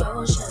in the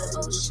ocean.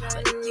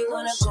 But if you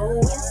wanna go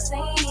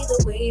insane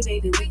either way,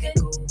 baby, we could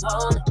go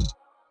on.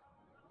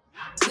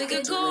 We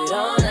could go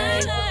all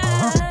night.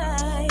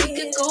 We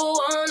could go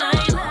all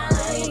night.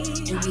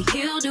 Do we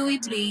heal, do we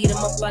bleed?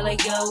 I'ma follow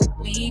your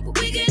lead, but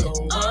we could go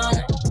all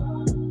night.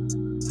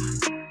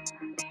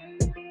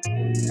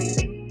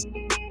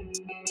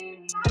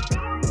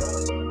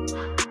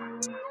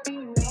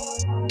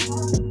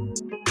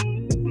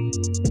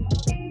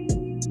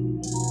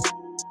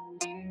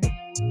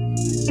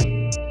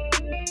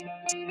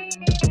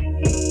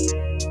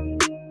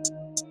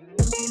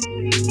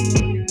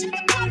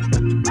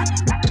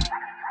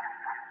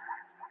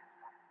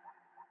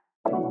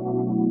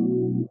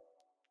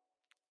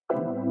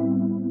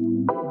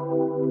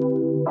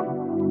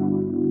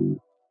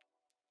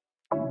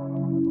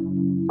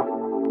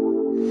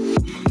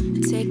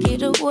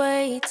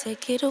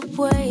 Take it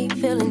away,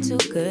 feeling too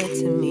good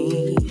to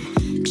me.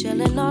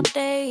 Chilling all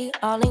day,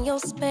 all in your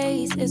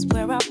space is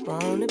where I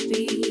wanna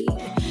be.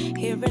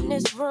 Here in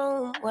this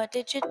room, what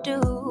did you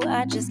do?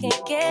 I just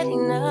can't get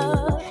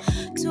enough.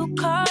 Too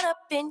caught up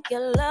in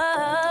your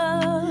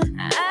love.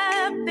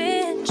 I've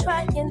been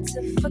trying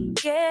to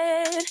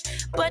forget,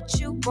 but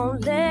you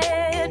won't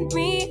let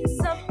me.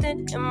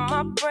 Something in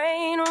my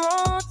brain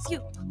wants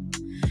you.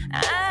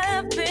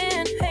 I've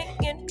been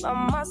hanging by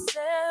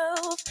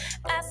myself,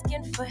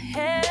 asking for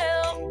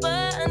help,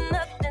 but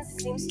nothing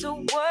seems to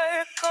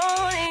work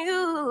on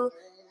you.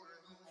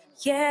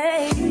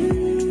 Yeah,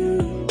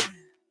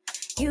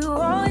 you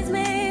always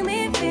make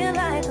me feel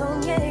like,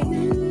 oh yeah,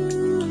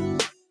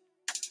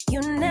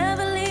 you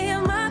never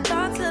leave my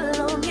thoughts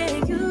alone, yeah,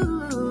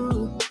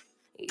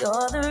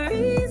 you're the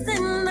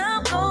reason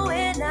I'm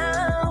going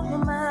out my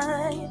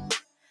mind.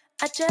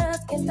 I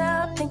just can't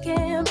stop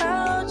thinking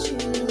about you.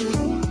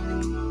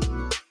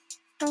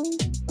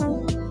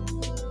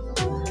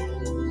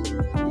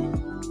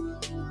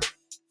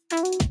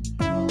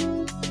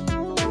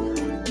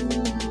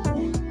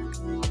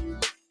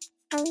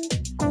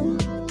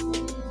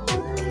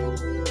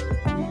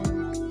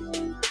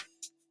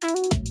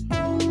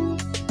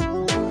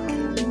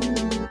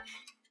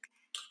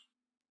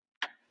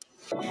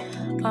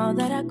 All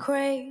that I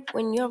crave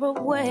when you're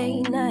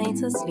away,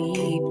 nights are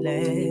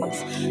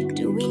sleepless.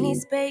 Do we need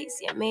space?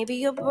 Yeah,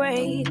 maybe a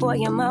break. Boy,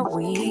 you're my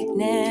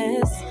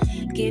weakness.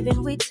 Give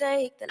and we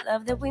take, the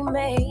love that we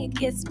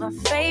make, it's my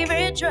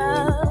favorite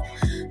drug.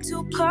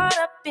 Too caught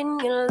up in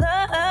your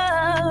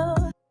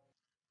love.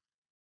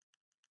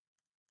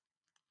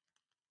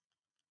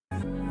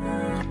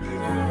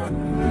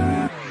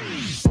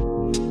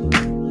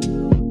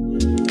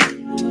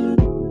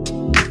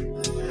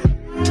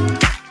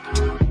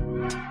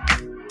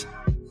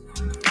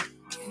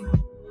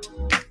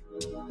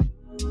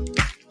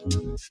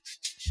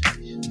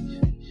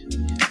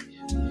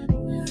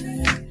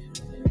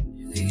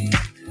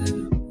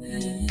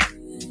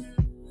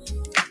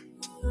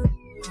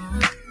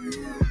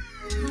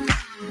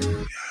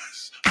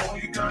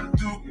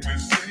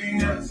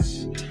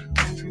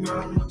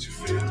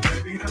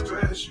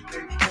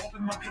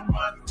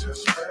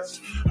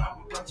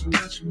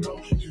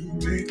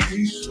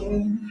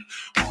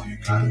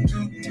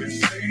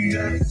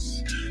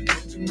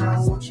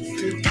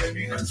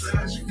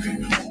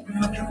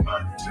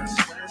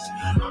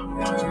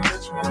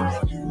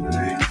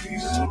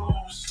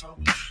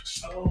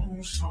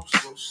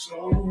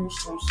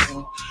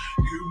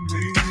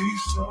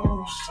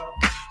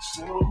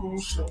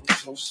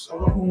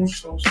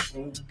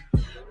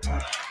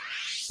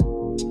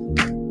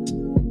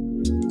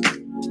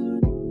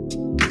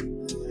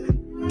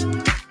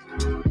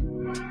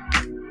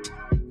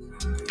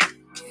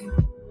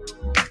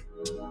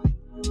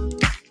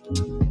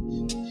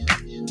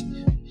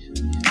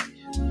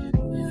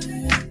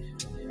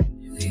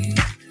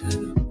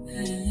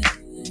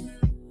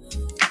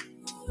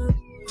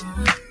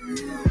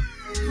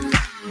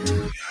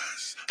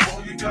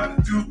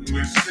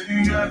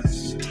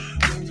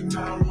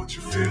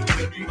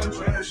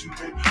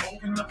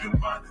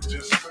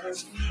 just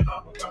fast. I'm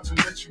about to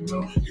let you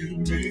know you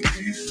make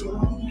me so.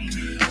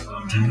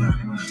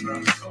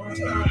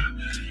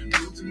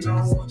 Good to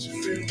know what you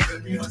feel,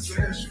 baby. I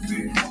said you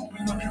feel.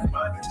 Open up your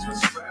mind and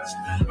just fast.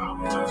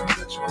 I'm about to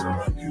let you know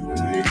you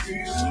make me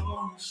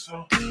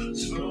so.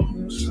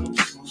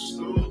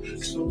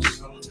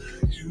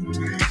 You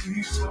make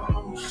me so.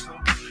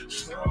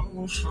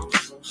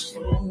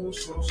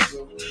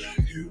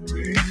 You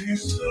make me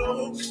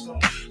so.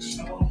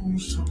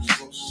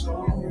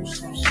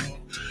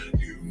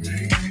 You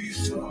make me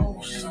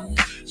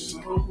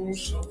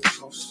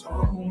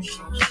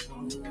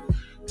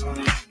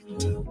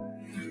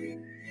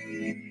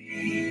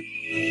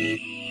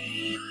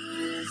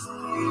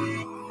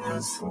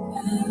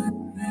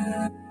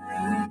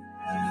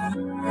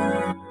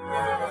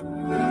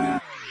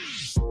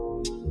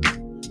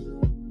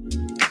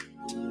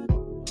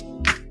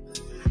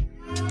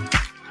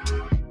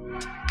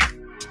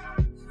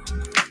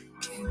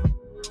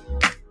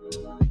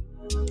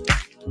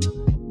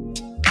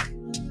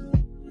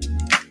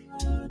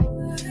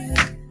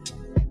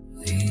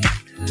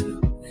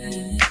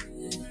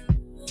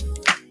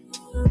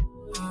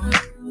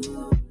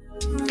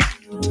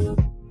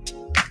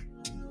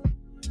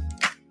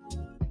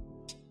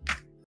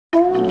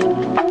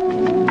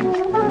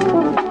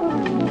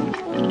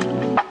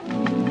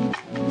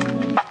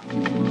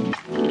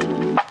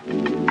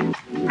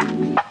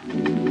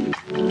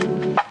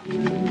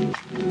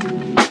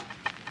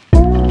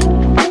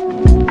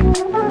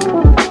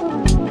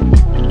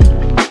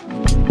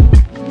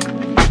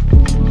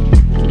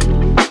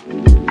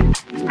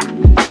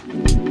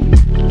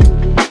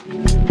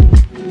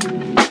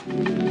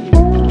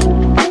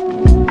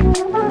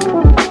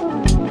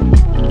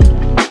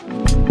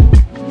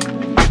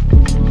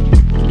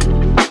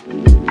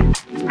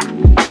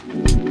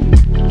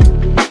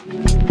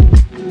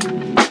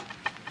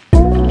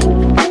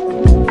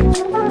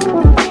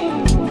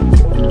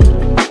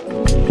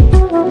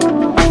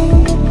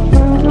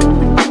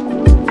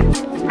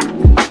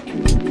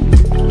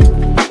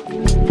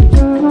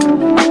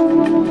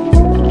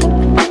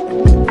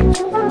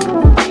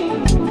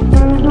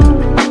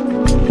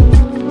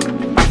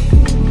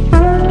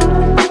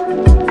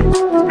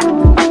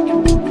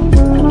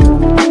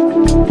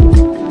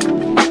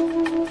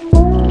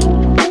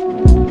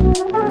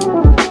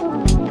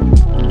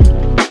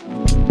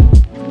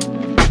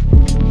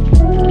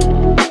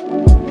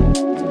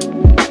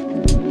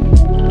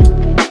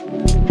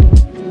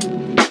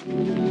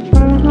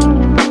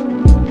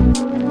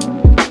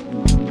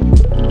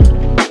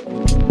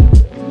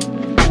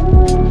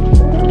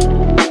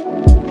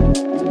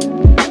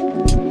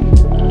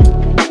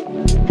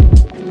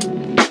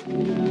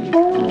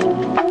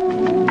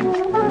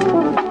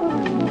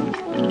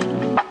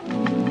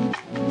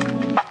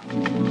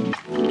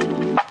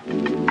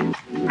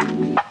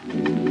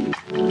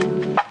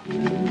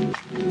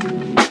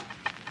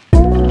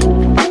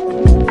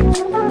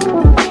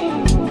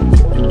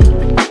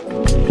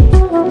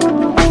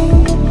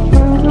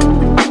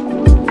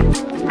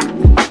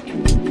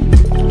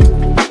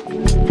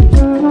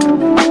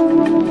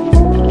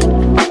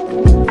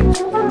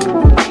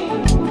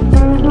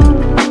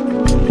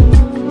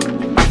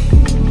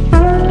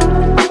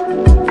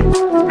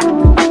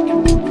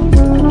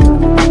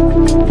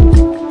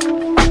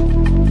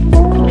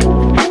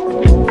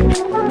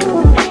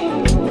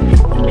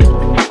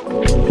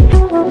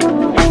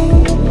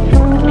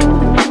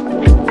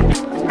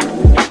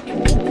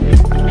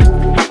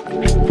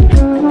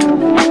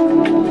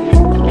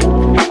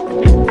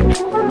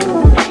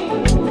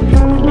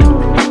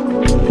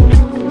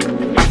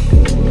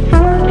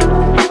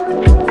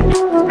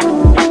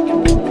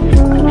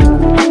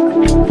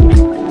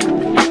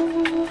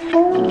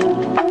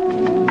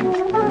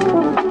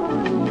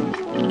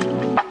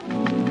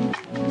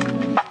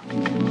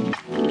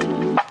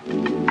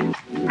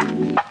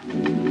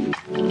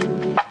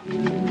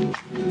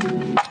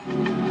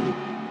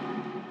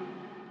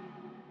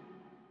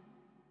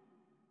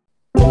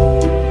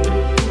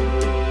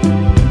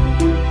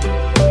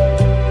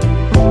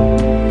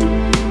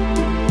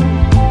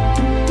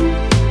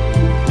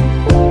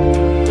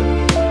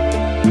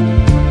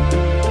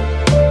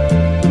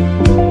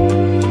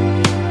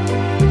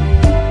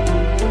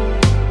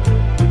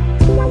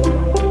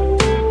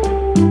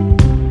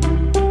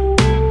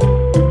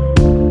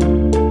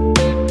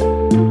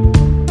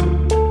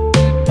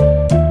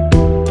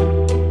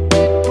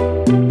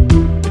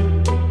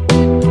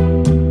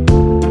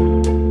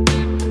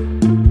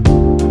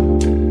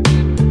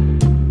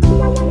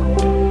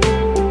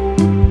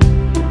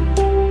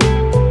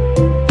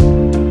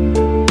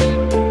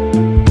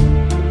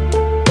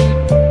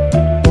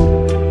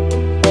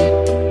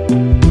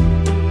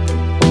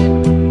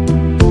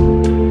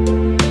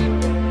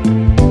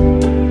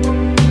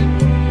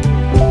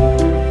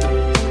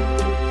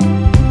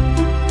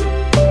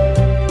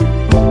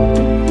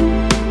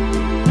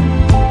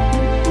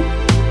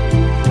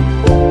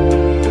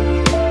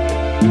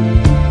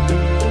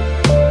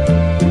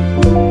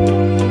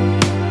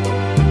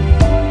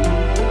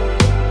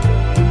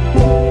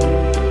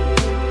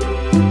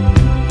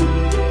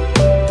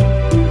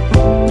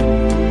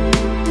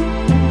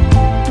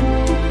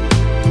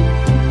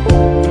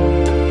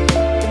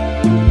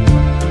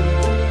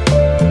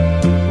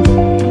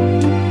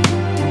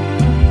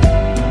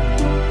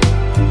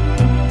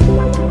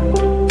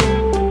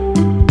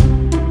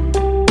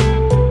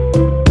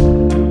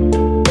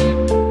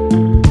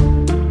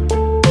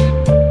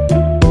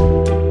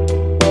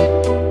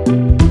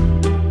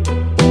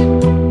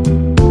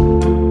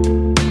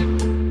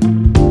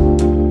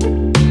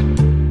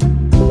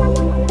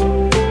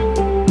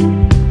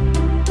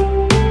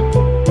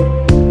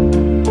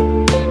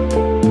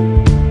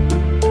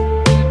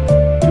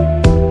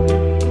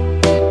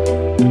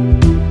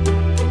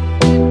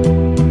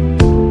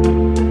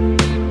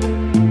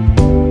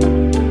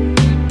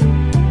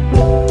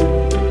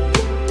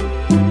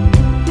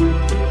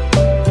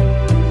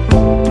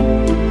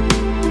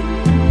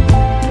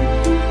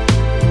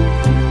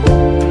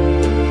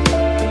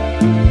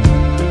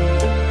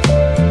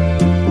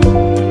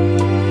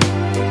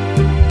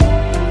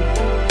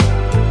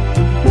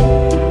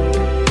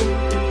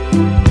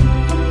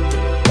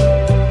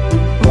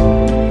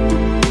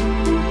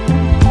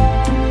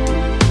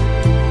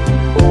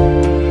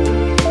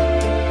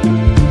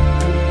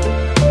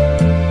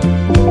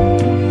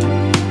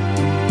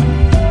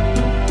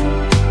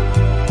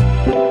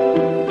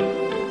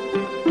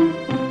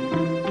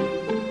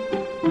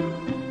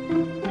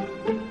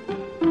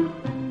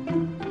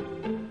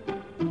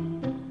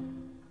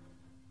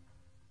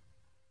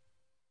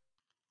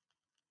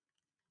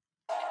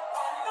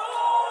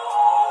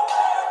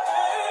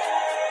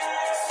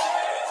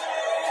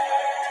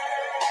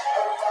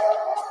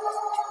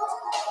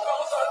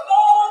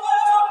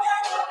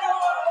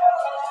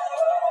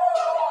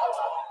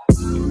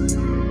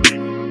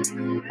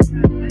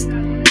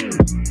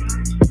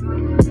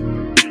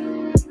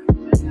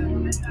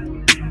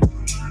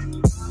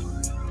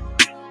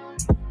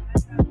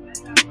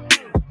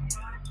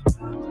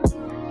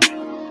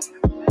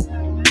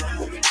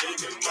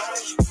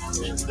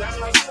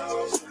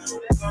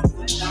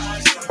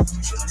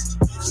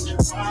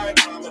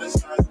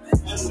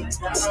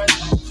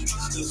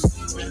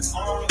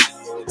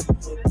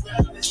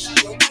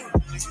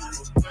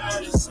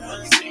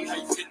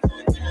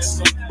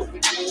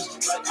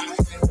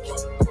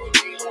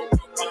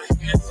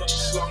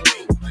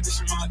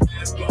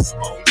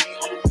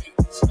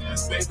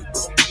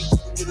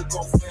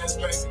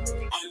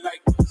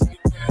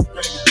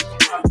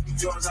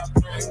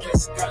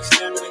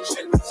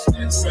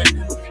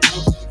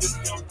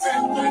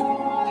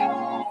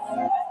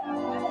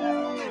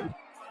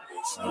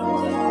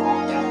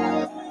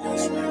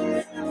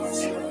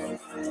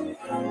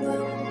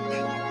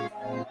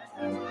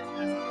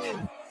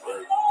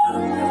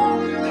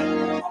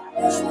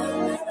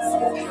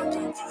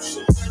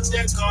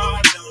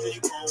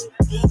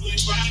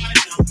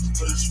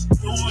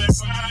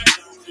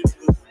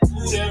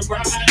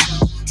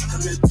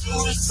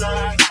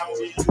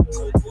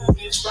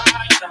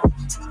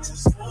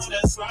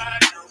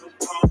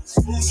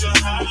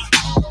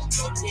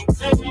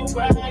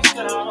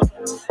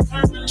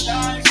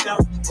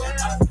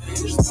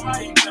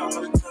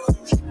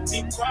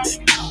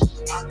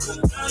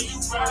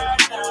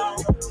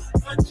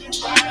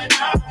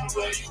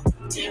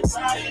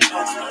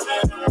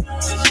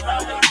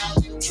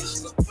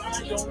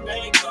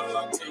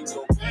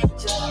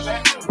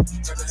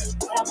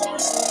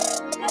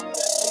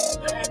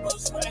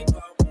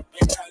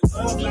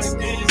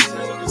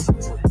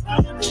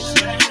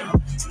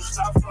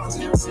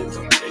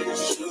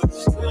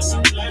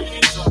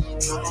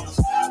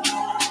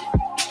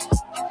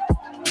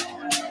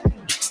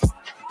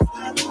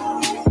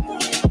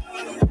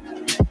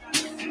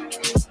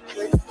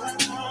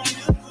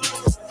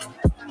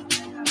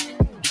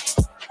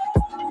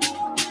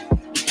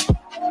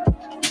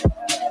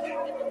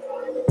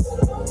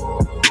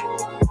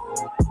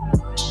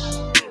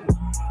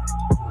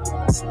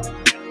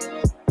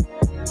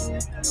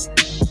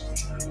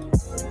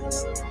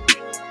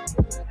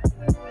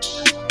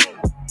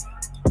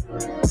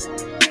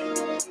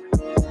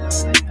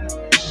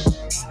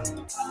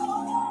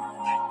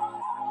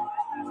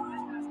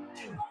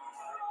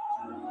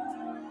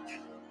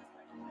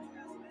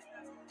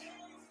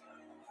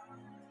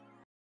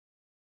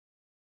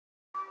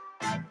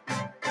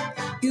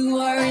You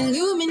are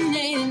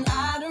illuminating.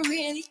 I don't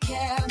really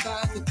care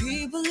about the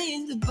people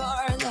in the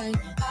bar line.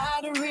 I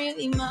don't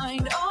really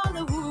mind all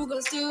the who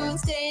goes doing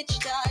stage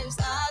dives.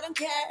 I don't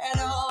care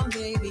at all,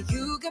 baby.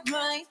 You got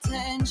my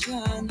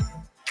attention,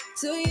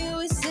 so you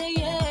were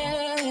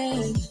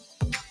saying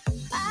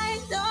I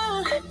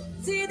don't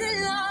see the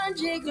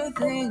logic of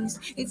things.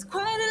 It's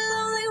quite a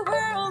lonely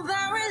world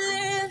that we're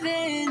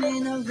living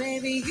in. Oh,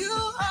 baby, you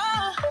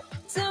are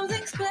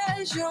something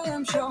special,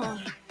 I'm sure.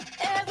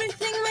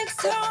 Everything makes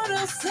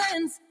total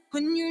sense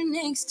when you're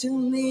next to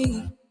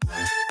me.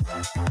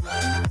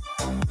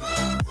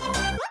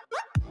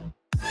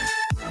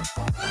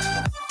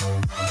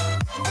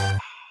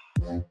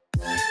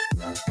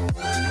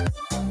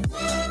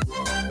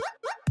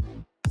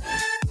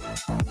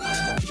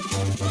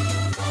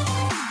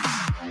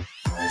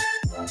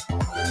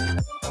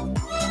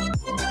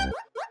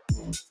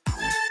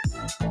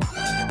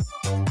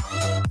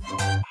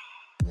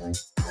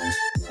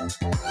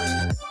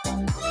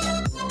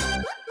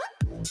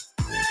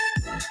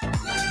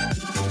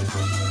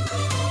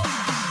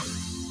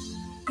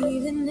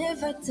 Even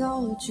if I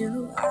told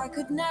you I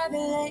could never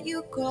let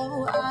you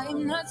go,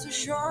 I'm not so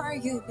sure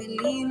you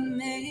believe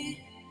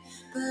me.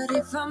 But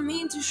if I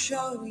mean to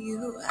show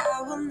you,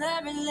 I will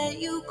never let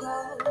you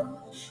go.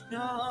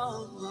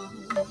 No,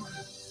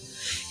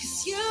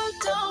 'cause you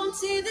don't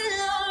see the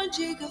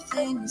logic of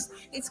things.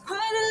 It's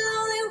quite a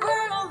lonely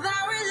world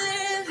that we're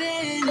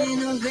living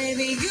in. Oh,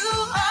 baby, you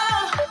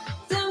are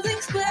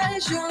something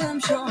special, I'm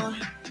sure.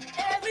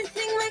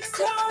 Everything makes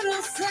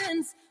total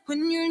sense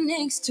when you're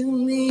next to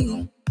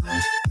me.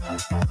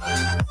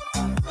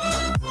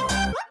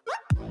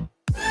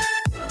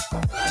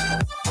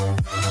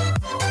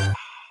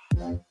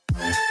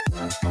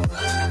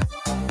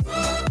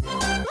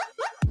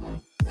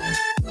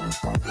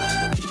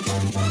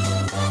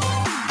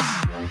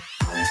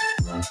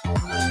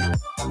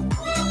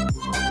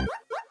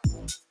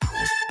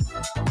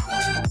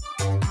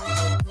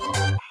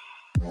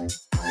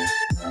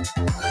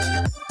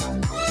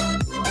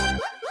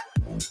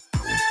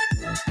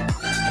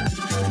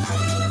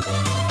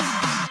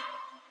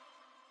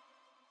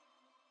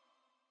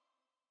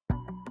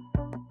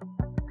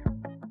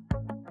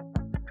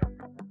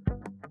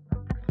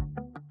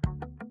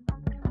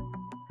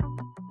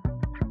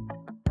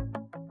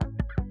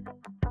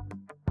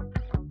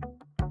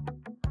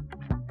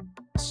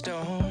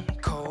 Stone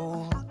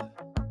cold,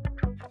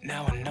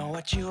 now I know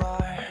what you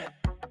are.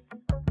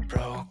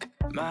 Broke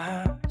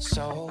my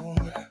soul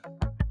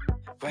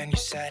when you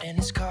sat in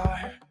his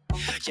car.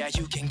 Yeah,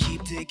 you can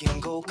keep digging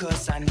gold,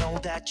 cause I know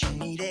that you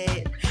need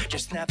it.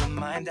 Just never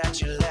mind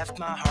that you left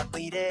my heart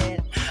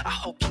bleeding. I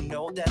hope you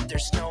know that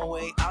there's no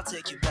way I'll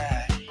take you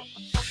back.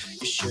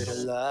 You should've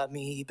loved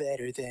me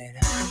better than.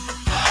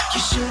 You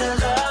should've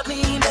loved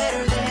me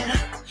better than.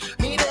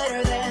 Me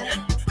better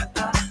than.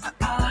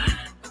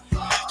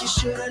 You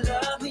should've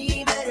loved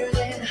me better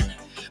than.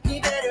 Me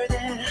better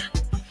than.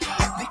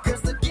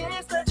 Because the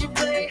games that you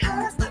play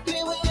has left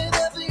me with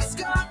a big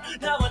scar.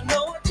 Now I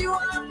know what you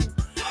want.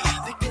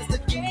 Because the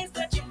games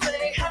that you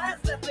play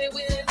has left me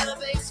with a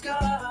big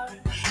scar.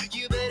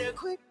 You better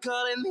quit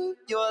calling me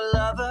your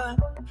lover.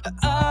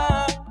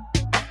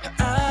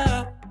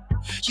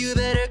 You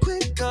better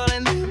quit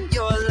calling me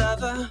your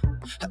lover.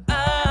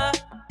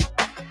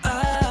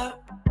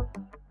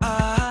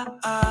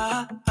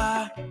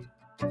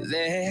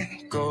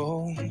 Let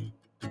go,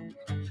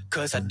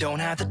 cause I don't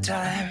have the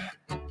time.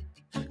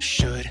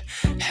 Should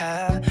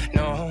have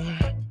known.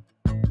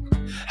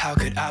 How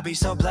could I be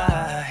so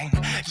blind?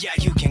 Yeah,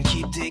 you can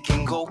keep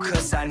digging gold,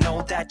 cause I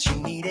know that you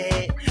need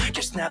it.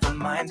 Just never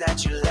mind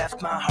that you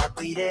left my heart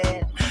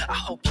bleeding. I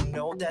hope you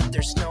know that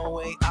there's no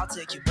way I'll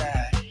take you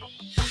back.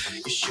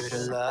 You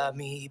should've loved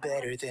me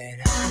better than.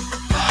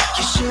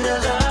 You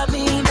should've loved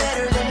me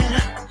better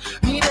than.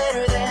 Me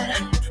better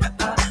than.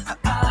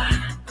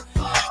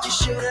 You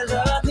should've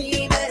loved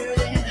me better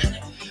than.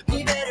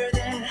 Me better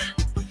than.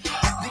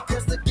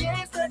 Because the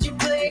games that you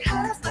play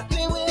has left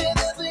me with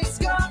a big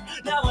scar.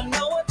 Now I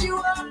know what you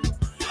want.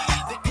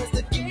 Because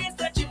the games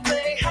that you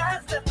play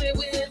has left me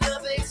with a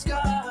big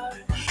scar.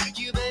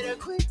 You better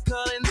quit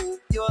calling me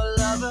your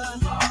lover.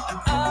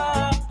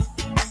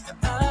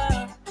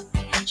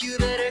 You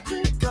better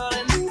quit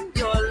calling me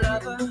your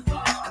lover.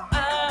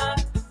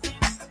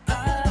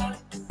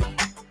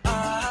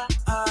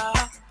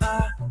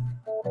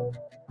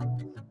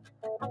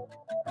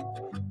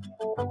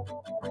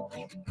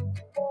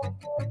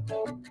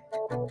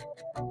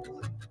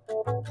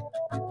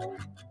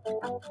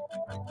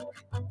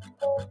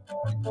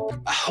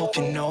 I hope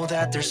you know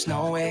that there's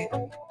no way.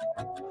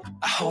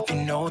 I hope you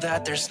know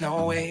that there's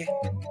no way.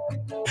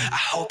 I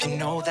hope you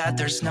know that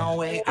there's no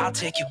way I'll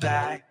take you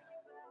back.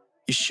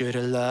 You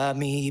should've loved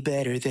me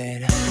better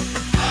than.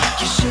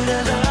 You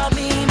should've loved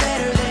me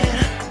better than.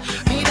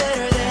 Me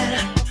better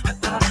than.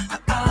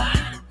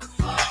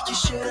 You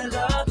should've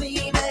loved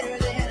me better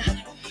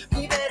than.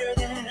 Me better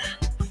than.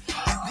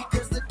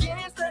 Because the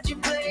games that you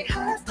play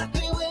has left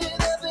me with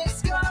a big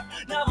scar.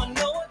 Now I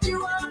know what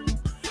you want.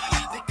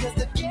 Because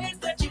the games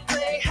that you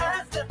play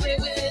has left me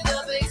with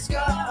a big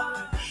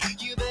scar.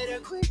 You better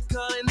quit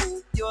calling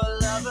me your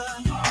lover.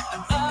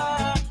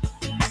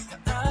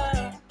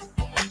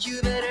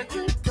 You better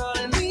quit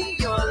calling me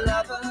your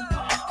lover.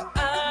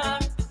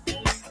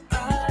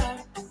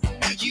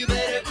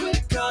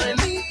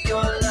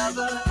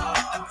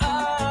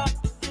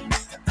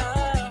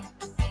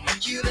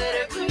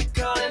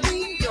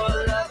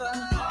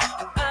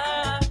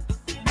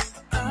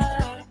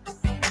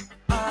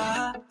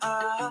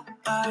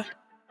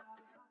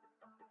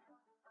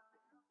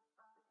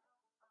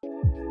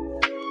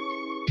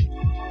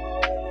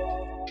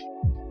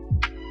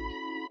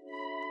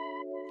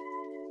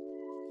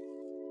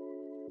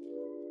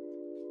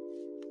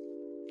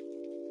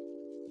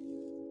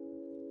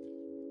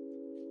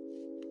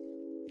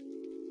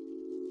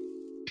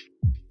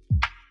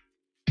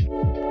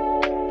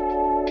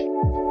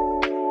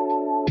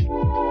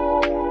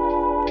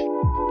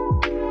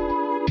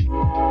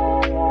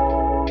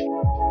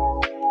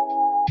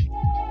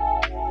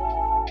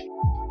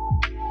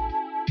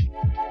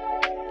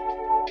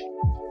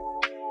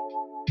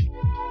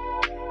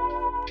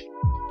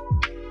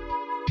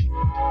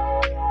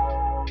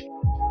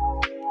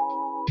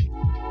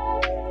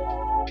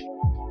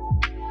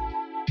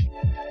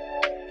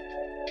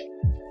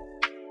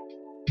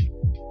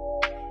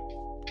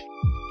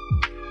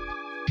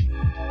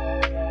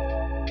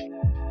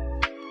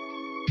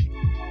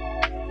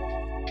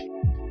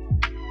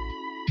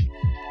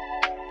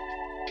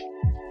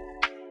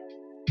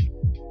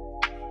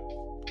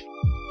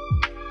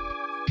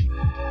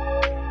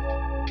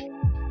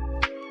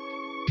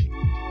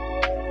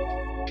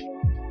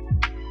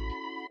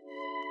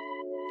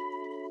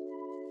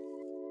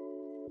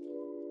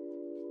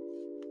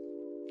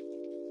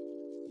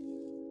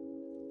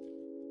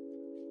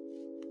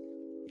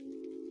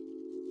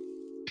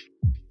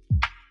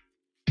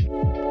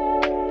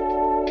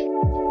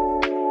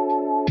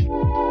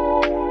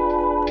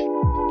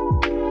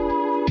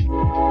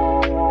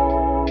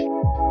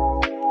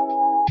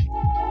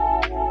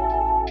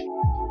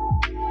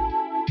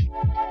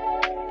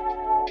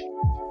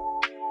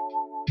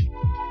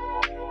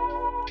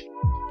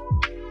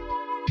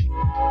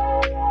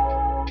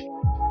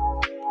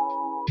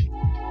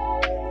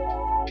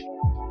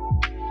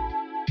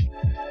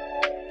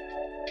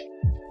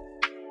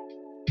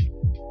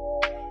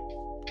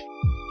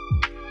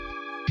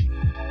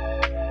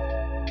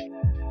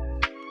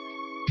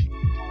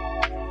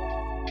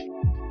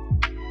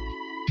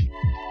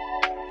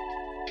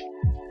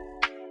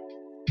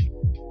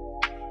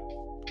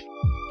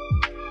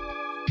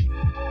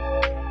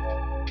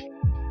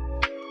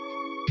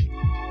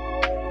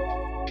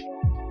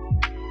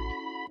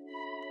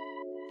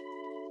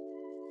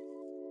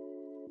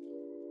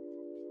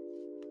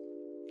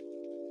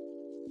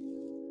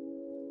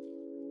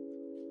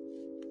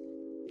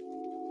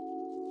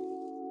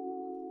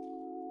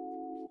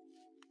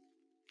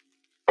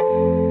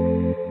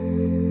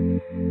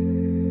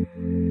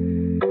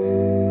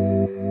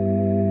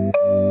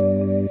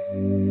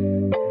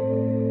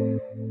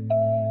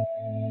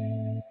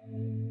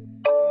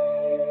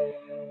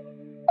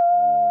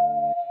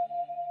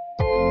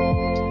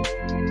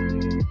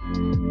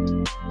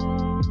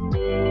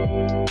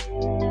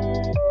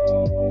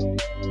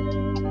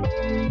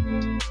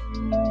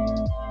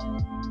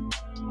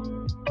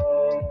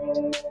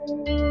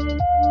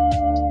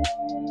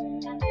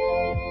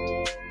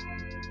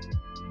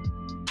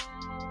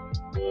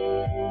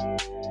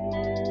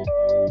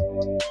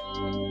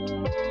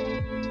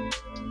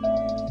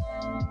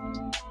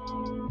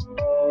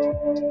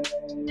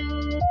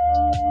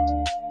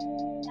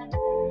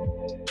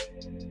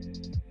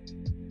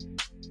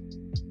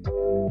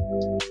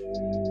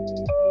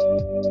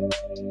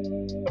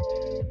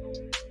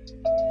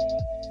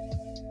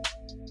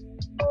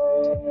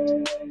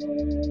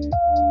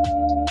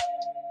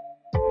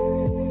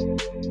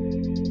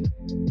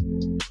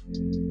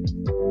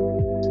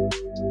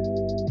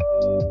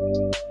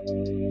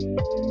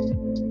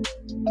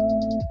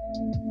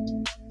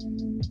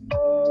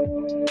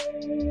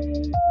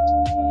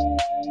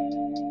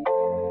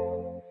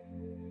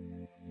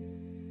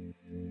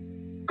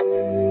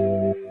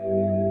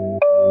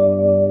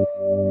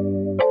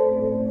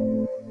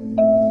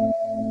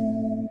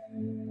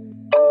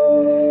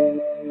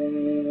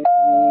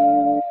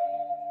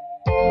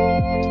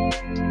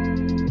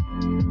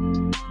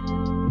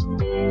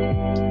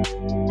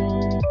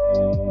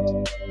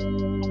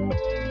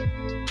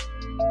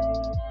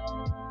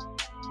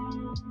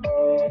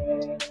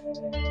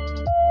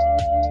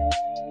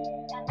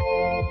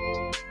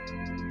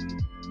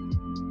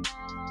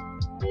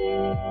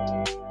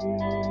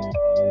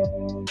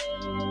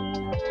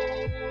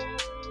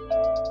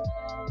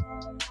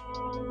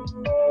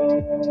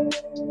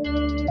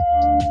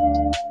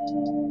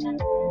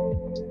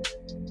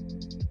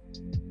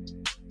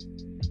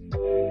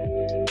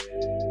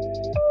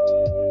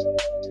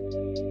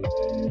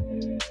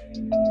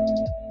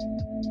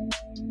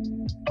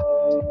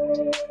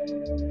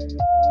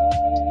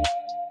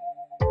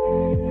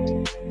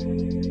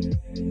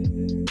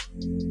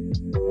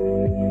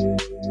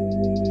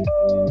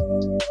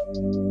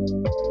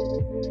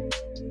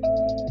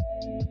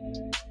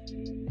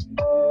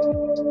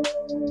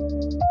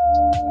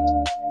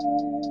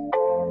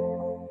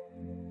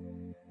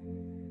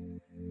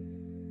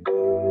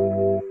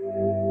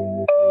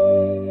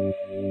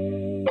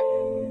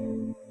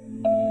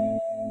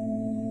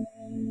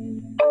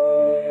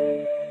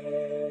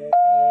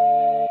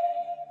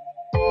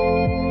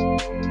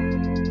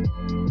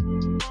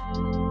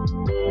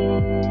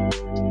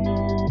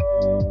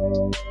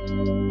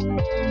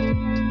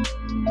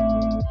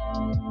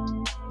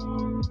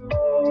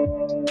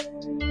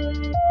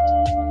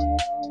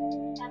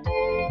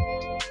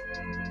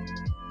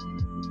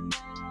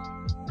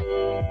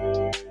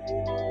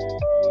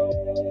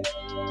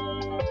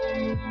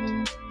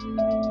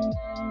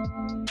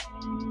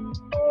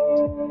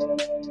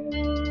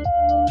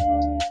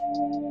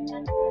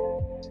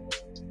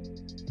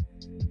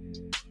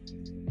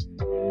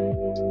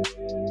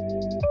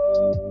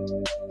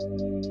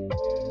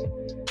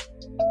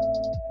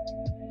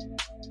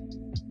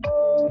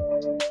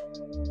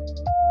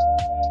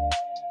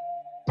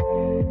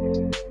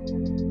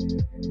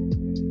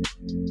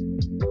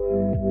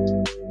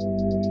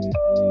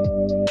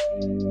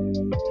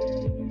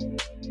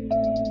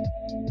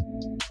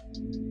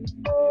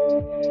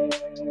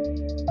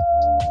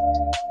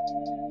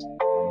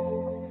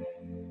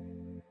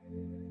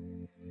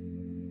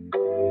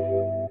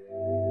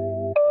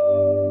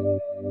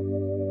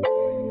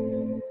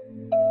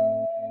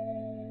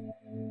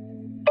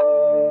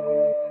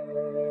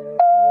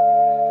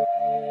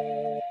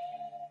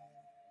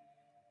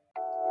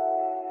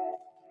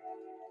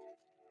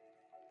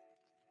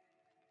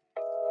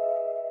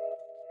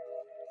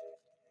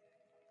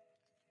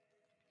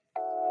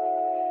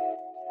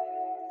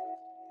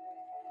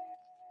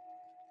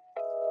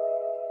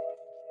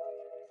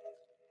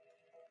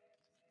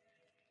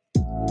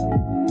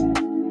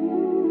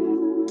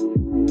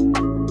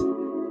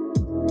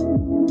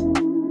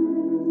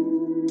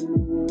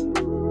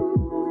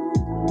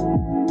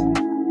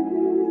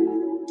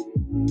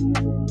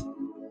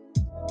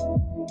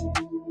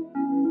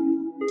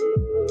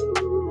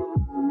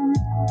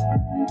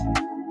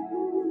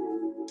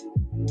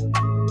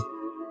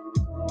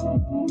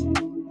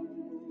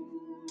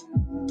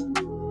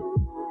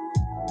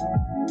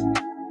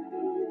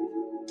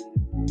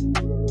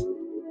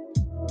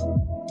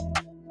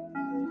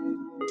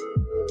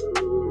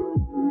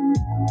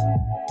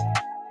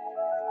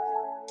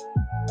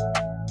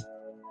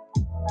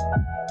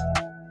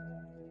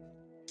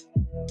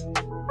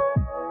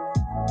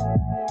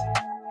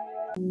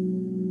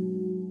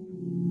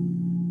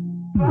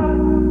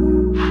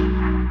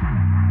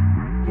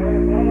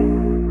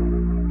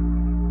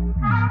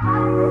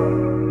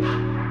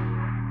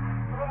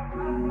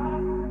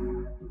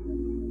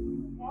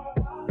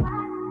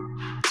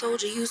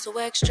 told you you so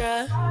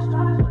extra,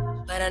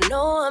 but I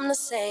know I'm the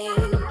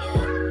same.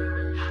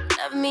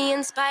 Love me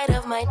in spite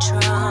of my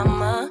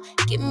trauma.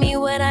 Give me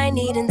what I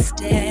need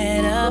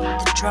instead of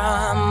the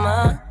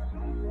drama.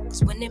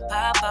 Cause when it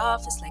pop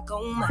off, it's like,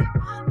 oh my,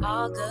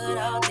 all good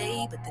all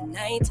day, but the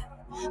night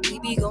we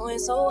be going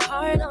so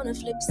hard on the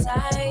flip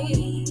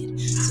side.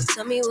 So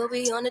tell me what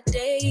we on a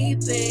day,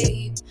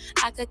 babe.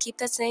 I could keep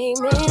that same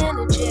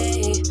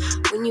energy.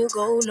 When you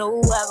go low,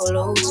 I go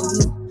low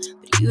too.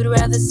 But you'd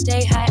rather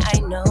stay high, I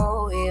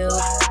know you.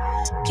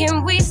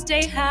 Can we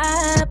stay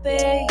high,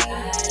 babe?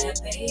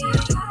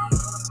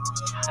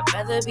 I'd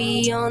rather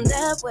be on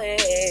that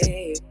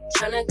way.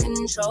 Tryna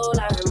control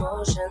our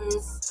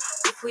emotions.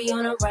 If we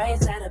on the right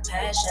side of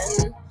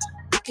passion,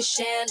 we could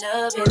share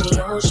love in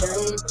the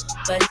ocean.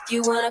 But if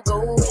you wanna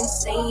go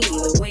insane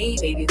either way,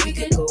 baby, we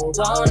could go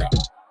all night.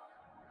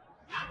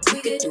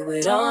 We could do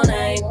it all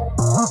night.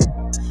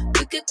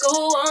 We could go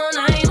all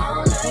night,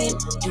 all night.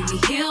 Do we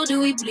heal, do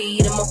we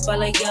bleed? I'ma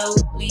follow your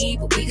lead,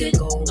 but we could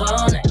go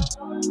all night.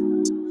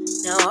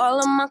 Now all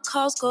of my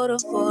calls go to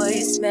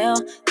voicemail.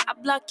 I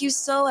block you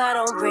so I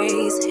don't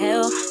raise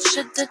hell.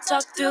 Should've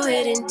talked through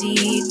it in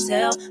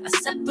detail. Our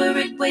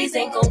separate ways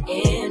ain't gon'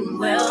 end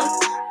well,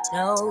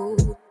 no.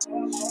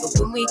 But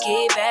when we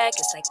get back,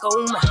 it's like,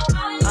 oh my,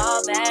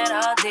 all bad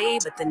all day,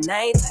 but the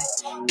night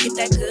I get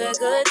that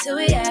good till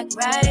we act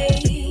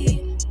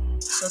right.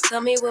 So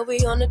tell me what we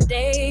on a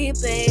day,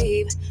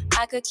 babe.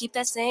 I could keep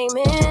that same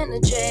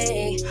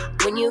energy.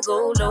 When you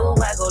go low,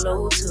 I go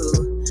low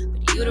too.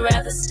 But you'd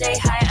rather stay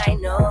high, I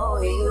know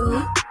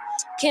you.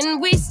 Can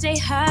we stay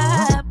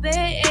high,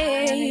 babe?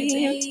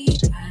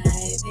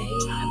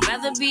 I'd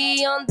rather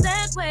be on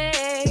that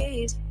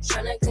wave.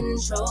 Tryna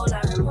control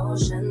our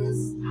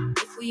emotions.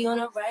 If we on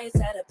the right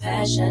side of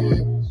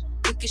passion,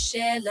 we could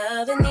share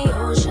love in the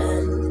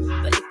ocean.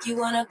 But if you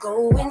wanna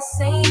go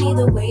insane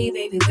either way,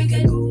 baby, we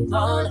could go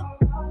all night.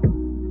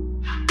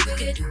 We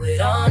could do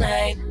it all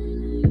night.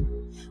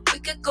 We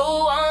could go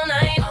all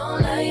night, all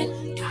night.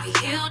 Do we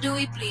heal, do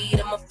we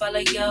bleed? I'ma follow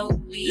your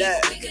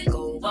lead. We could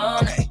go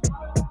all night.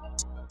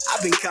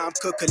 I've been calm,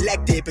 cool,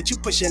 collected, but you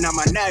pushing on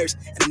my nerves.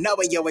 And I'm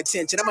knowing your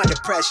attention, I'm under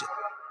pressure.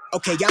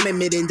 Okay, I'm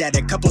admitting that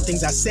a couple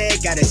things I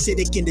said got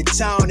acidic in the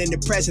tone. In the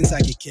presence,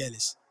 I get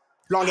careless.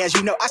 Long as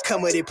you know I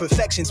come with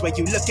imperfections. When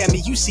you look at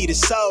me, you see the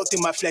soul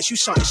through my flesh. You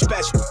something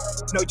special.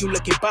 Know you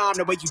looking bomb,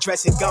 the way you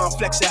dress it, gone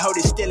flex it, hold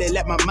it still and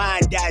let my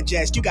mind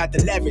digest. You got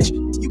the leverage,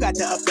 you got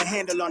the upper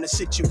handle on the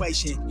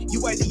situation.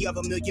 You worthy of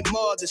a million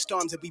more of the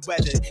storms that we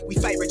weathered. We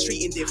fight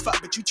retreating, then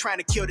fuck, but you trying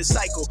to kill the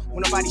cycle.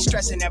 When nobody's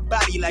stressing that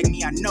body like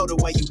me, I know the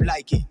way you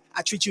like it.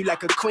 I treat you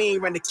like a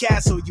queen, run the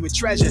castle, you a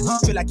treasure.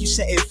 Feel like you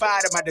setting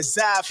fire to my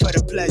desire for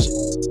the pleasure.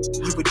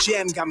 You a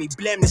gem, got me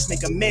blem, let's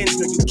make amends.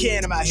 Know you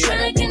can, I'm out here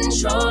trying to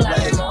control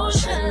our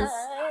emotions.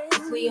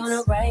 If we on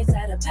the right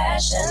side of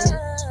passion,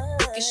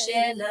 we can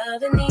share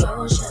love in the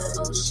ocean.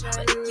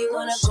 But if you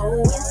wanna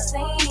go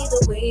insane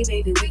either way,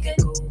 baby, we could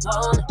go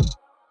all night.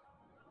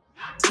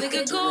 We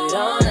could go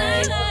all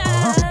night.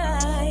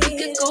 We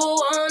could go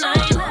all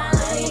night.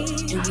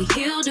 Do we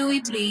heal, do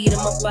we bleed?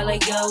 I'ma follow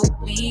your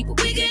lead,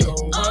 but we could go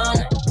all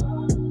night.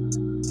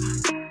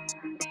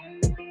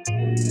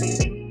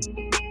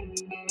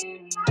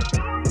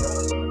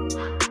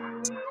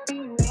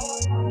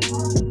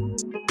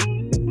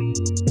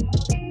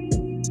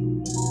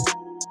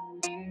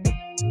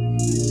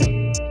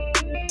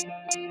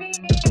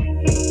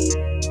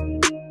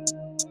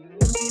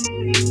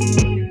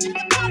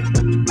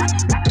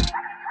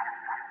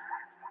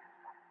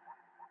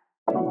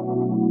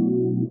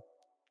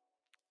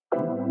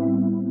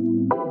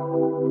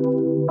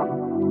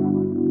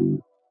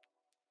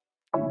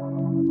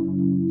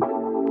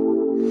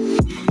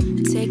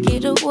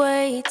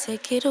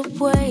 Take it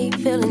away,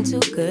 feeling too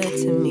good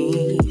to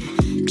me.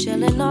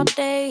 Chilling all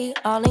day,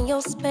 all in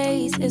your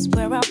space is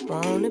where I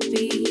wanna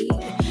be.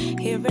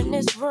 Here in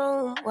this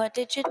room, what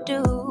did you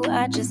do?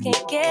 I just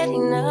can't get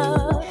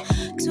enough.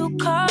 Too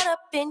caught up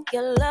in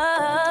your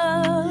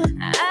love.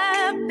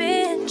 I've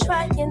been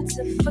trying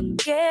to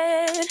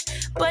forget,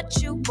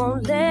 but you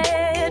won't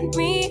let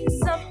me.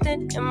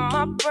 Something in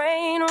my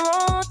brain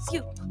wants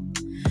you.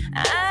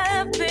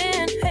 I've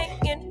been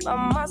hanging by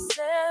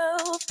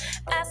myself,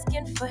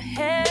 asking for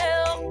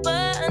help,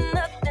 but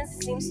nothing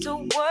seems to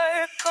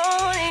work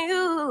on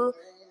you.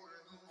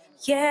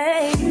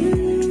 Yeah,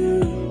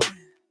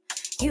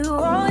 you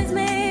always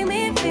make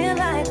me feel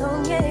like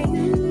home. Yeah,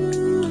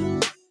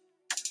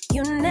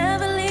 you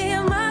never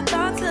leave my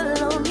thoughts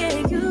alone.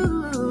 Yeah,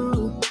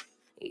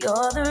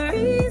 you're the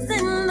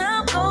reason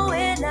I'm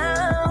going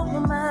out my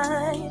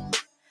mind.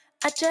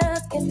 I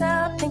just can't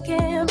stop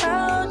thinking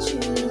about you.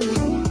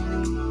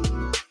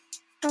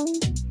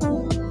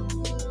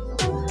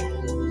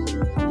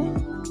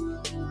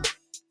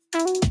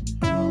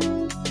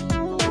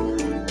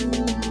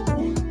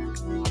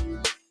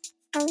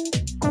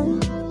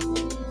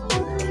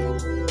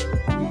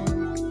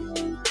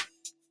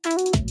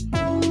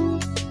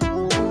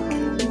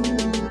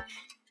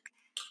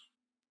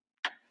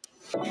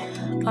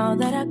 All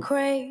that I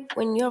crave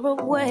when you're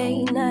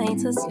away,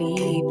 nights are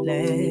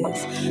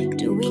sleepless.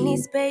 Do we need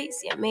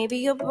space? Yeah,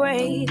 maybe a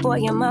break. Boy,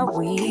 you're my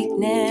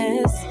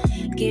weakness.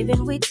 Give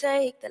and we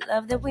take, the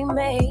love that we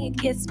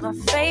make, it's my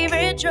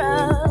favorite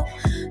drug.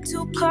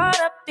 Too caught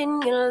up in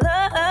your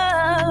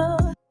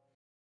love.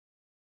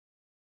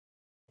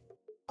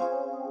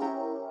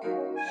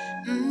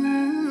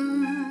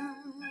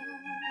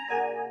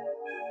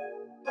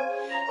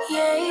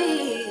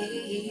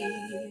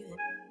 Yeah.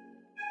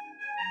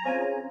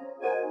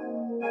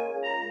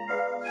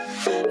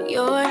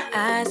 Your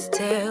eyes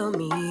tell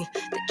me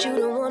that you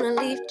don't wanna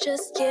leave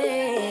just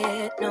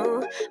yet.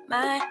 No,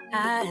 my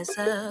eyes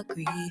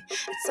agree.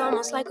 It's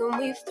almost like when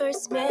we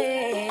first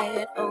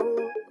met.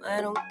 Oh,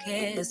 I don't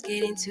care, it's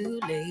getting too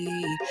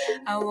late.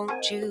 I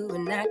want you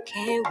and I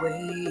can't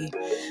wait.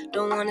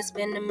 Don't wanna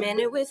spend a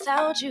minute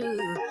without you.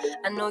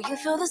 I know you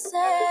feel the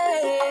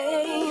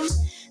same.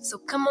 So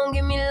come on,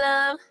 give me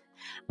love.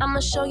 I'ma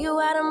show you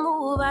how to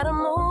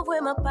move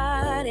with my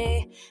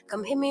body.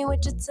 Come hit me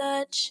with your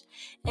touch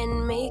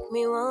and make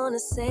me wanna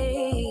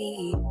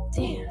say,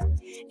 damn.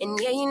 And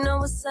yeah, you know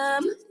what's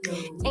up.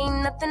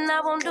 Ain't nothing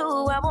I won't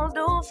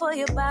do for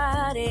your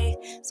body.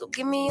 So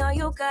give me all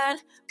you got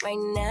right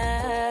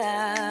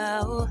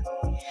now.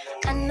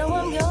 I know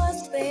I'm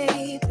yours,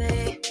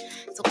 baby.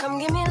 So come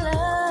give me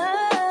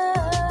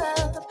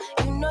love.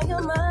 You know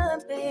you're mine,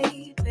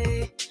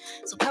 baby.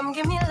 So come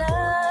give me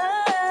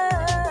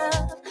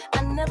love.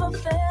 I never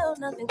felt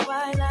nothing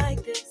quite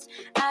like this.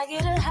 I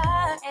get a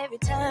high every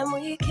time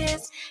we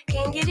kiss.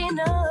 Can't get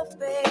enough,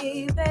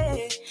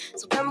 baby.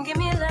 So come give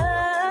me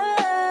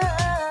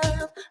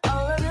love.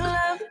 All of your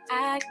love,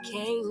 I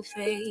can't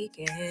fake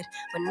it.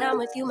 When I'm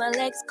with you, my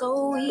legs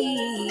go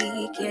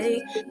weak.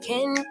 Yeah.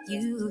 Can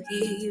you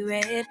hear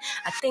it?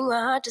 I think my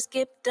heart just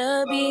skipped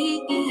a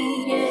beat.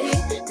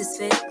 Yeah. This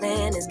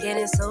feeling is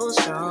getting so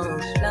strong.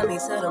 Love me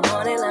till the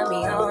morning, love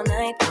me all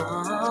night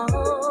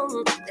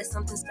long. There's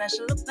something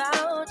special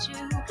about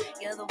you.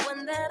 You're the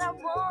one that I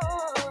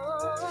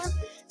want.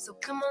 So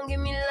come on, give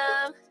me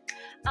love.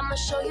 I'ma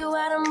show you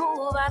how to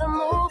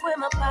move with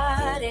my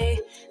body.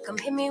 Come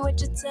hit me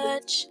with your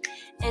touch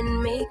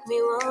and make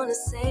me wanna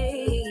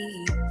say,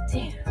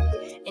 damn.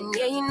 And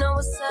yeah, you know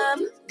what's up.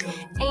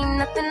 Ain't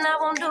nothing I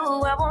won't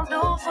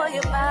do for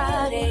your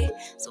body.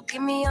 So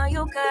give me all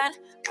you got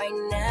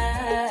right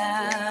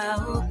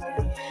now.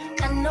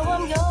 I know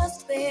I'm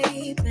yours,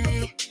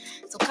 baby.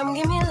 So come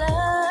give me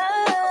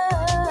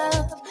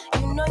love.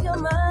 You know you're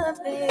mine,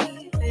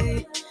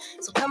 baby.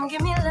 So come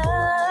give me love.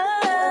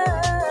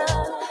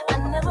 I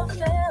never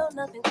felt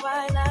nothing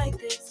quite like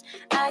this.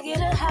 I get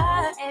a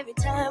high every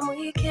time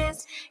we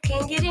kiss.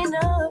 Can't get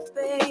enough,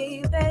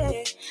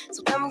 baby.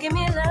 So come give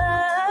me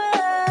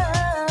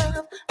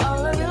love.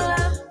 All of your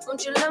love.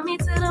 Won't you love me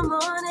till the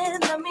morning?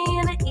 Love me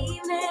in the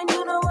evening.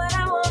 You know what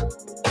I want.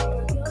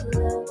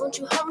 Won't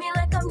you hold me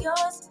like I'm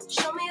yours?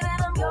 Show me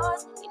that I'm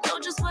yours. You know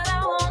just what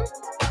I want.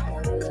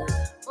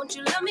 Won't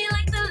you love me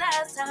like the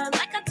last time?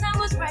 Like our time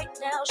was right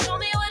now. Show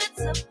me what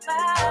it's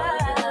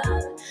about.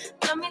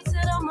 Love me till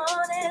the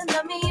morning.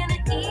 Love me in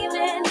the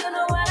evening. You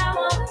know what I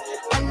want.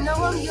 I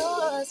know I'm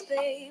yours,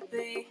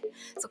 baby.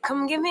 So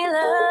come give me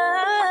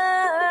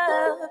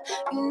love.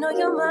 You know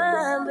you're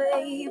mine,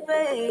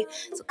 baby.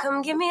 So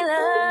come give me love.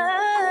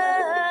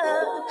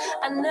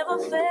 I never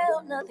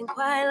felt nothing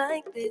quite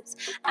like this.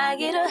 I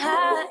get a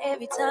high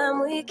every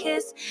time we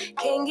kiss.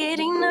 Can't get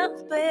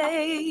enough,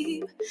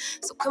 babe.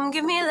 So come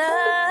give me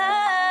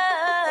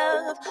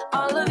love.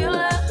 All of your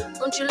love.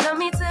 Won't you love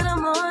me till the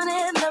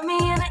morning? Love me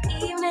in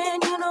the evening.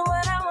 You know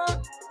what I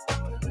want.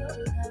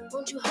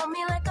 Won't you hold me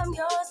like I'm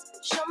yours?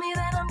 Show me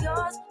that I'm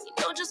yours. You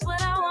know just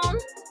what I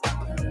want.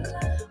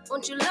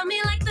 Won't you love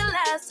me like the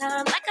last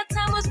time? Like our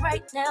time was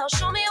right now.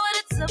 Show me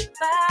what it's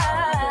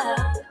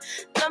about.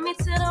 Love me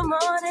till the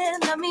morning.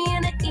 Love me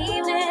in the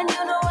evening.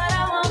 You know what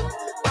I want.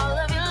 All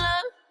of your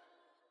love.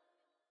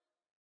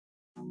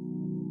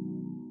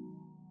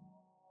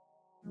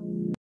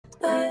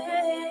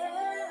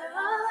 Where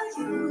are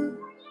you?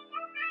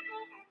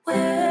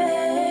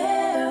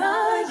 Where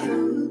are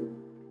you?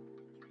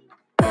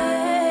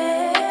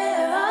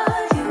 Where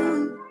are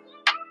you?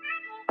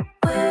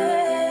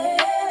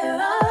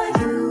 Where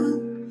are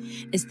you?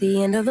 It's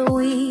the end of the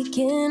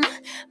weekend,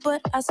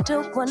 but I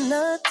still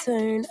wanna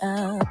turn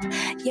up.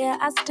 Yeah,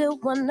 I still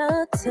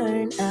wanna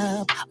turn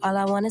up. All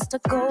I want is to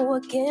go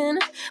again,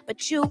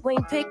 but you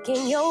ain't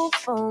picking your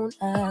phone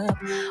up.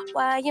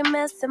 Why you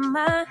messing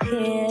my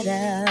head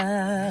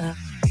up?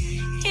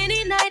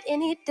 Any night,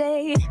 any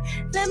day,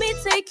 let me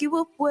take you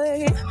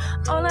away.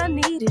 All I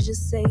need is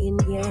just saying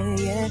yeah,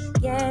 yeah,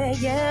 yeah,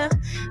 yeah.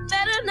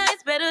 Better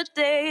nights, better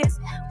days,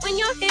 when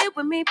you're here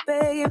with me,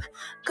 babe.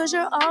 Cause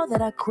you're all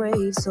that I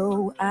crave,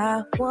 so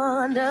I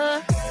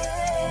wonder,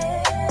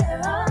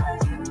 where are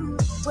you?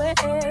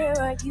 Where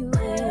are you?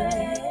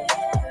 Where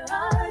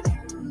are you?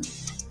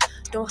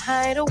 Don't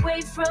hide away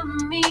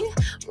from me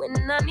when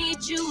I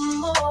need you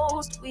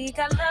most. We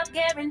got love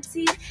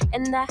guaranteed,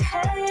 and I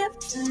have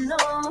to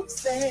know,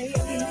 say,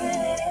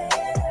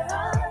 where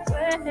are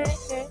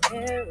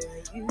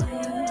you?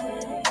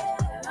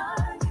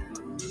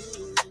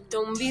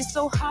 Don't be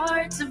so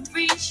hard to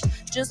reach.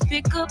 Just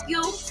pick up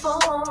your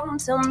phone.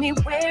 Tell me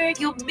where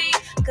you'll be,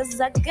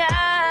 cause I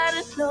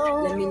gotta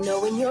know. Let me know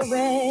when you're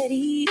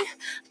ready,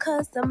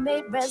 cause I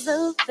made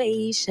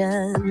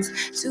reservations.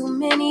 Too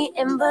many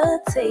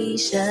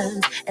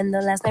invitations, and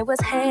the last night was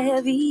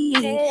heavy.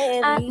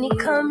 I need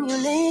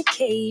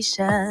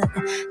communication.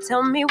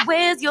 Tell me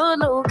where's your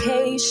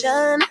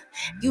location.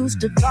 Used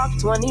to talk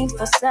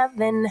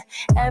 24/7,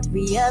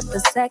 every other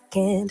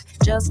second,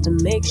 just to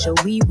make sure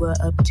we were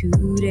up to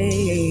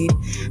date.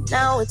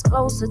 Now it's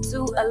closer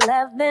to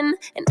 11,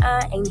 and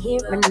I ain't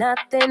hearing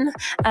nothing.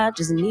 I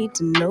just need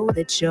to know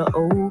that you're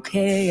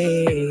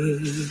okay.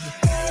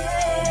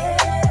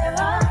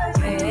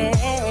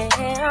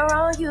 Where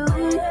are you?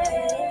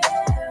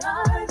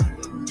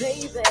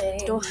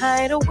 Baby, don't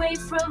hide away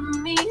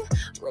from me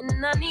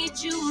when I need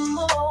you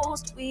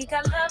most. We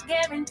got love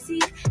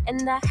guaranteed,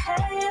 and I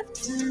have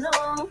to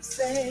know.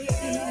 Say,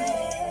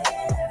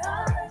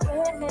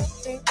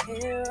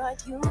 where are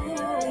you?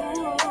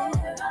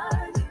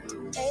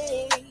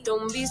 Hey,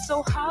 don't be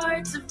so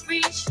hard to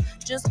reach.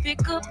 Just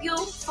pick up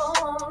your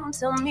phone.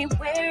 Tell me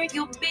where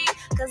you'll be,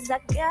 cause I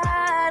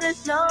gotta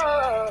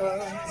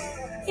know.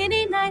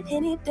 Any night,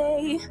 any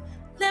day,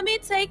 let me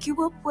take you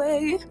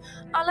away.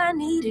 All I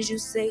need is you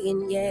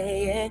saying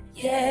yeah,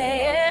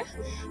 yeah.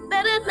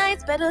 Better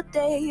nights, better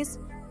days,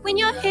 when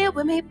you're here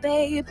with me,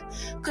 babe,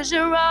 cause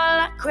you're all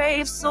I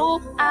crave. So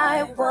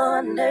I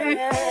wonder,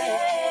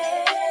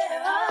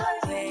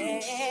 where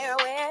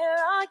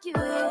are you?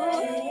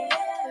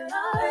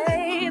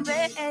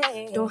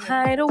 Baby, don't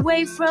hide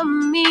away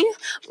from me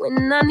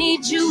when I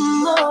need you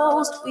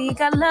most. We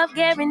got love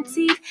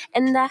guaranteed,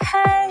 and I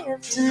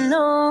have to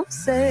know.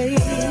 Say,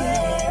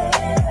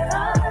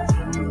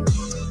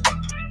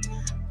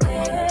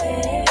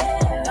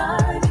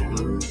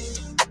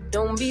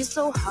 don't be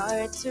so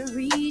hard to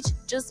reach.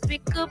 Just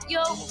pick up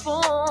your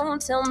phone.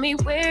 Tell me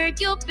where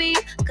you'll be,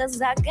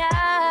 cause I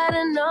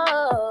gotta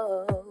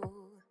know.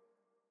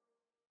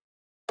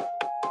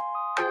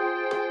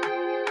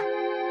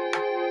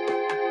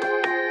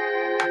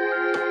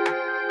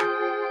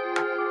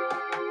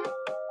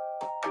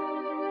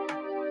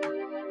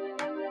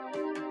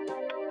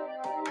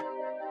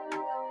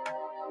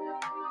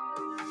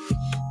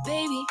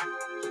 Baby,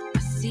 I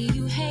see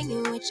you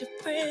hanging with your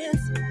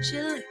friends,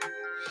 chilling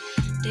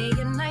day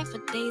and night for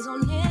days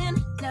on end.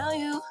 Now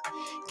you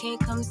can't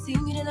come see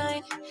me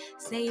tonight.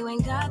 Say you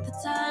ain't got the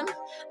time.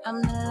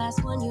 I'm the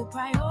last one you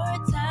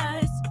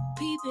prioritize.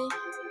 Peeping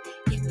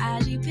your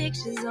IG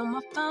pictures on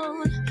my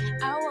phone.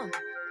 I won't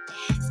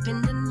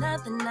spend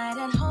another night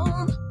at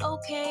home.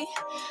 Okay,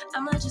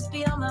 I'ma just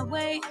be on my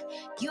way.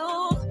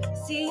 You'll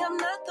see I'm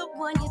not the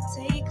one you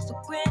take for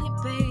granted,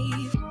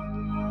 babe.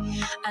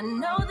 I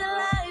know that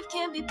life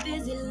can be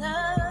busy,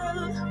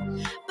 love,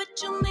 but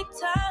you make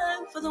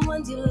time for the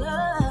ones you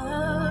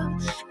love.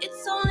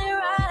 It's only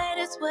right,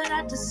 it's what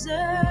I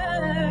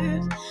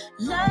deserve.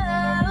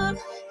 Love,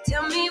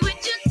 tell me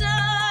what you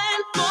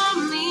done for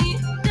me,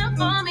 done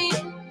for me,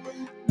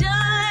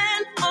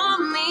 done for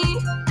me,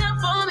 done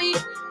for me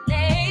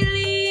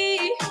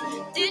lately.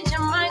 Did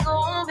your mind go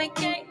on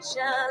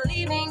vacation,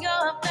 leaving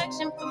your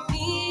affection for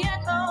me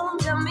at home?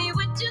 Tell me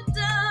what you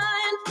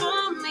done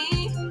for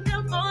me,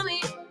 done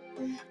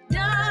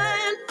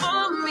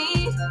for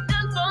me,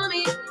 done for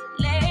me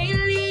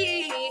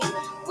lately.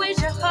 Where's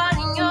your heart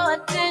and your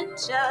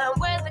attention?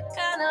 Where's the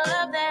kind of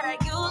love that I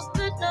used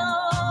to know?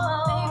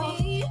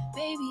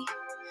 Baby,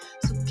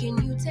 so can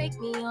you take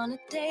me on a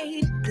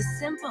date? The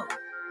simple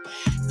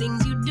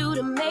things you do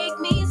to make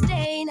me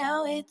stay.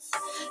 Now it's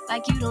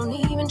like you don't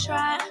even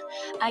try.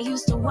 I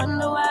used to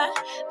wonder why,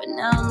 but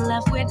now I'm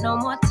left with no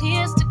more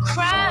tears to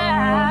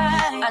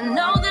cry. I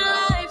know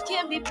that life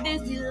can be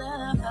busy,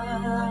 love,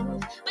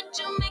 but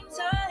you make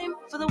time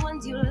for the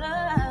ones you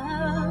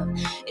love.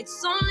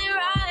 It's only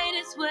right,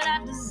 it's what I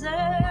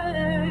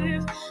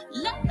deserve.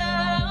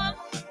 Love,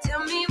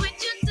 tell me what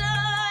you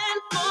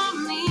done for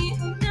me,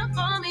 done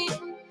for me,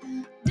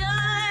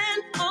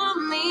 done for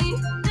me,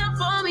 done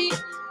for me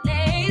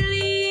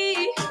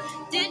lately.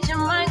 Did your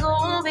mind go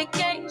on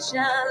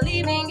vacation,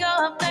 leaving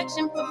your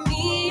affection for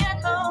me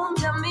at home?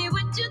 Tell me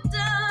what you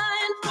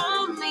done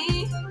for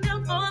me,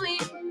 done for me,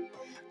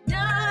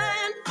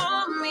 done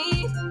for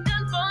me,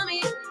 done for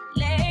me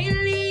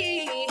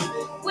lately.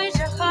 Where's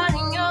your heart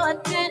and your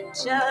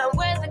attention?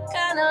 Where's the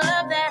kind of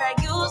love that I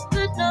used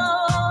to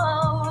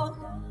know?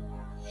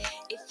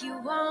 If you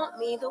want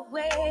me the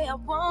way I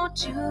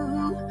want you,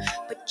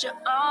 but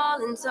you're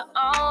all into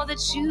all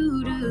that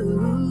you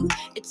do,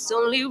 it's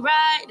only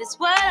right, it's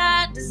what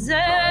I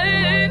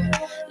deserve.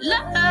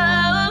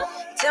 Love,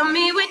 tell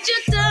me what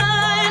you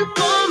done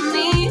for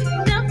me,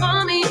 done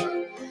for me,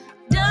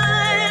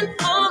 done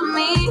for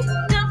me,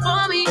 done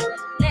for me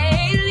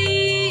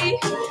lately.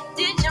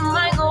 Did your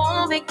mind go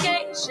on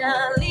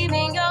vacation,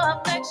 leaving your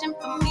affection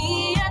for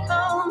me at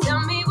home? Tell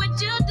me what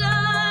you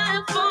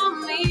done for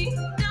me,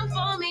 done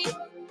for me,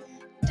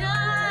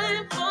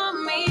 done for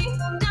me,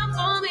 done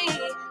for me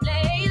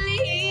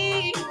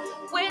lately.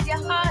 Where's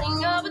your heart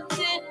and your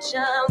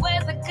attention?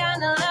 Where's the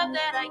kind of love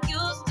that I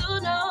used to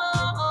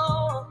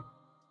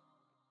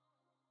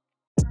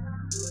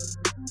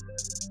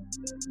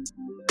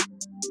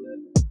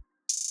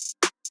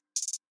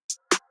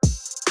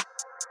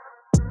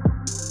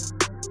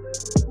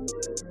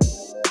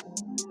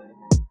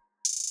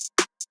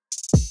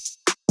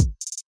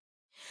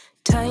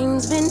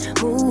Time's been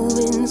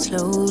moving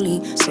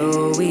slowly,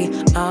 so we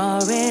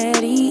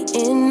already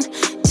in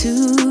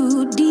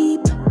too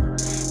deep.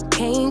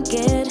 Can't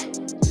get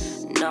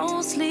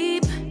no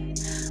sleep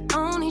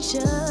on each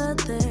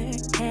other,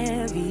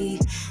 heavy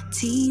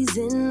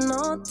teasing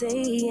all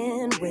day,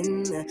 and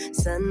when the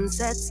sun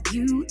sets,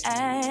 you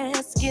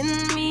asking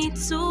me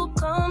to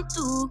come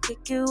through,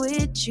 kick it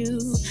with you.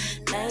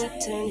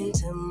 Night turn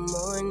into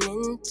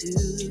morning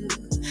dew,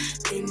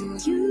 then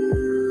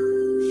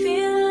you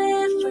feel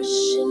it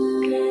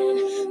rushing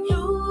and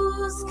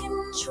lose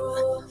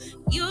control.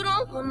 You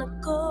don't wanna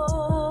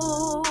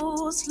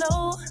go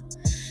slow,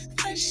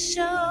 for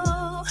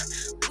sure.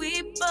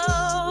 We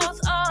both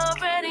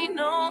already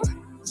know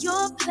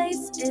your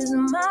place is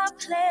my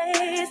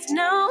place.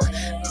 No,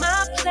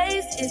 my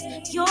place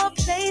is your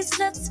place.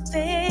 Let's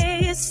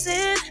face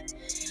it,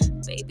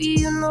 baby,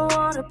 you know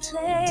all the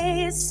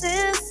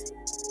places.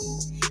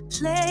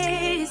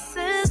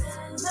 Places.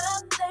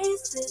 My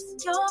place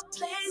is your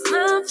place.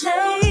 My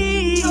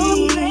place.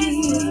 Your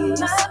place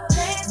is my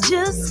place.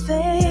 Just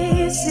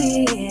face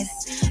it.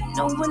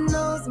 No one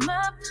knows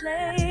my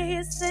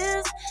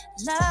places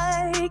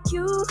like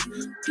you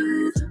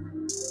do.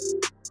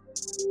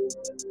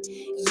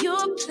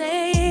 Your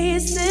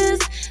places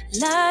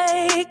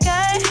like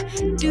I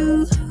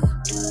do.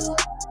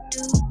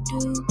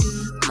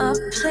 My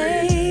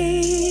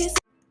place.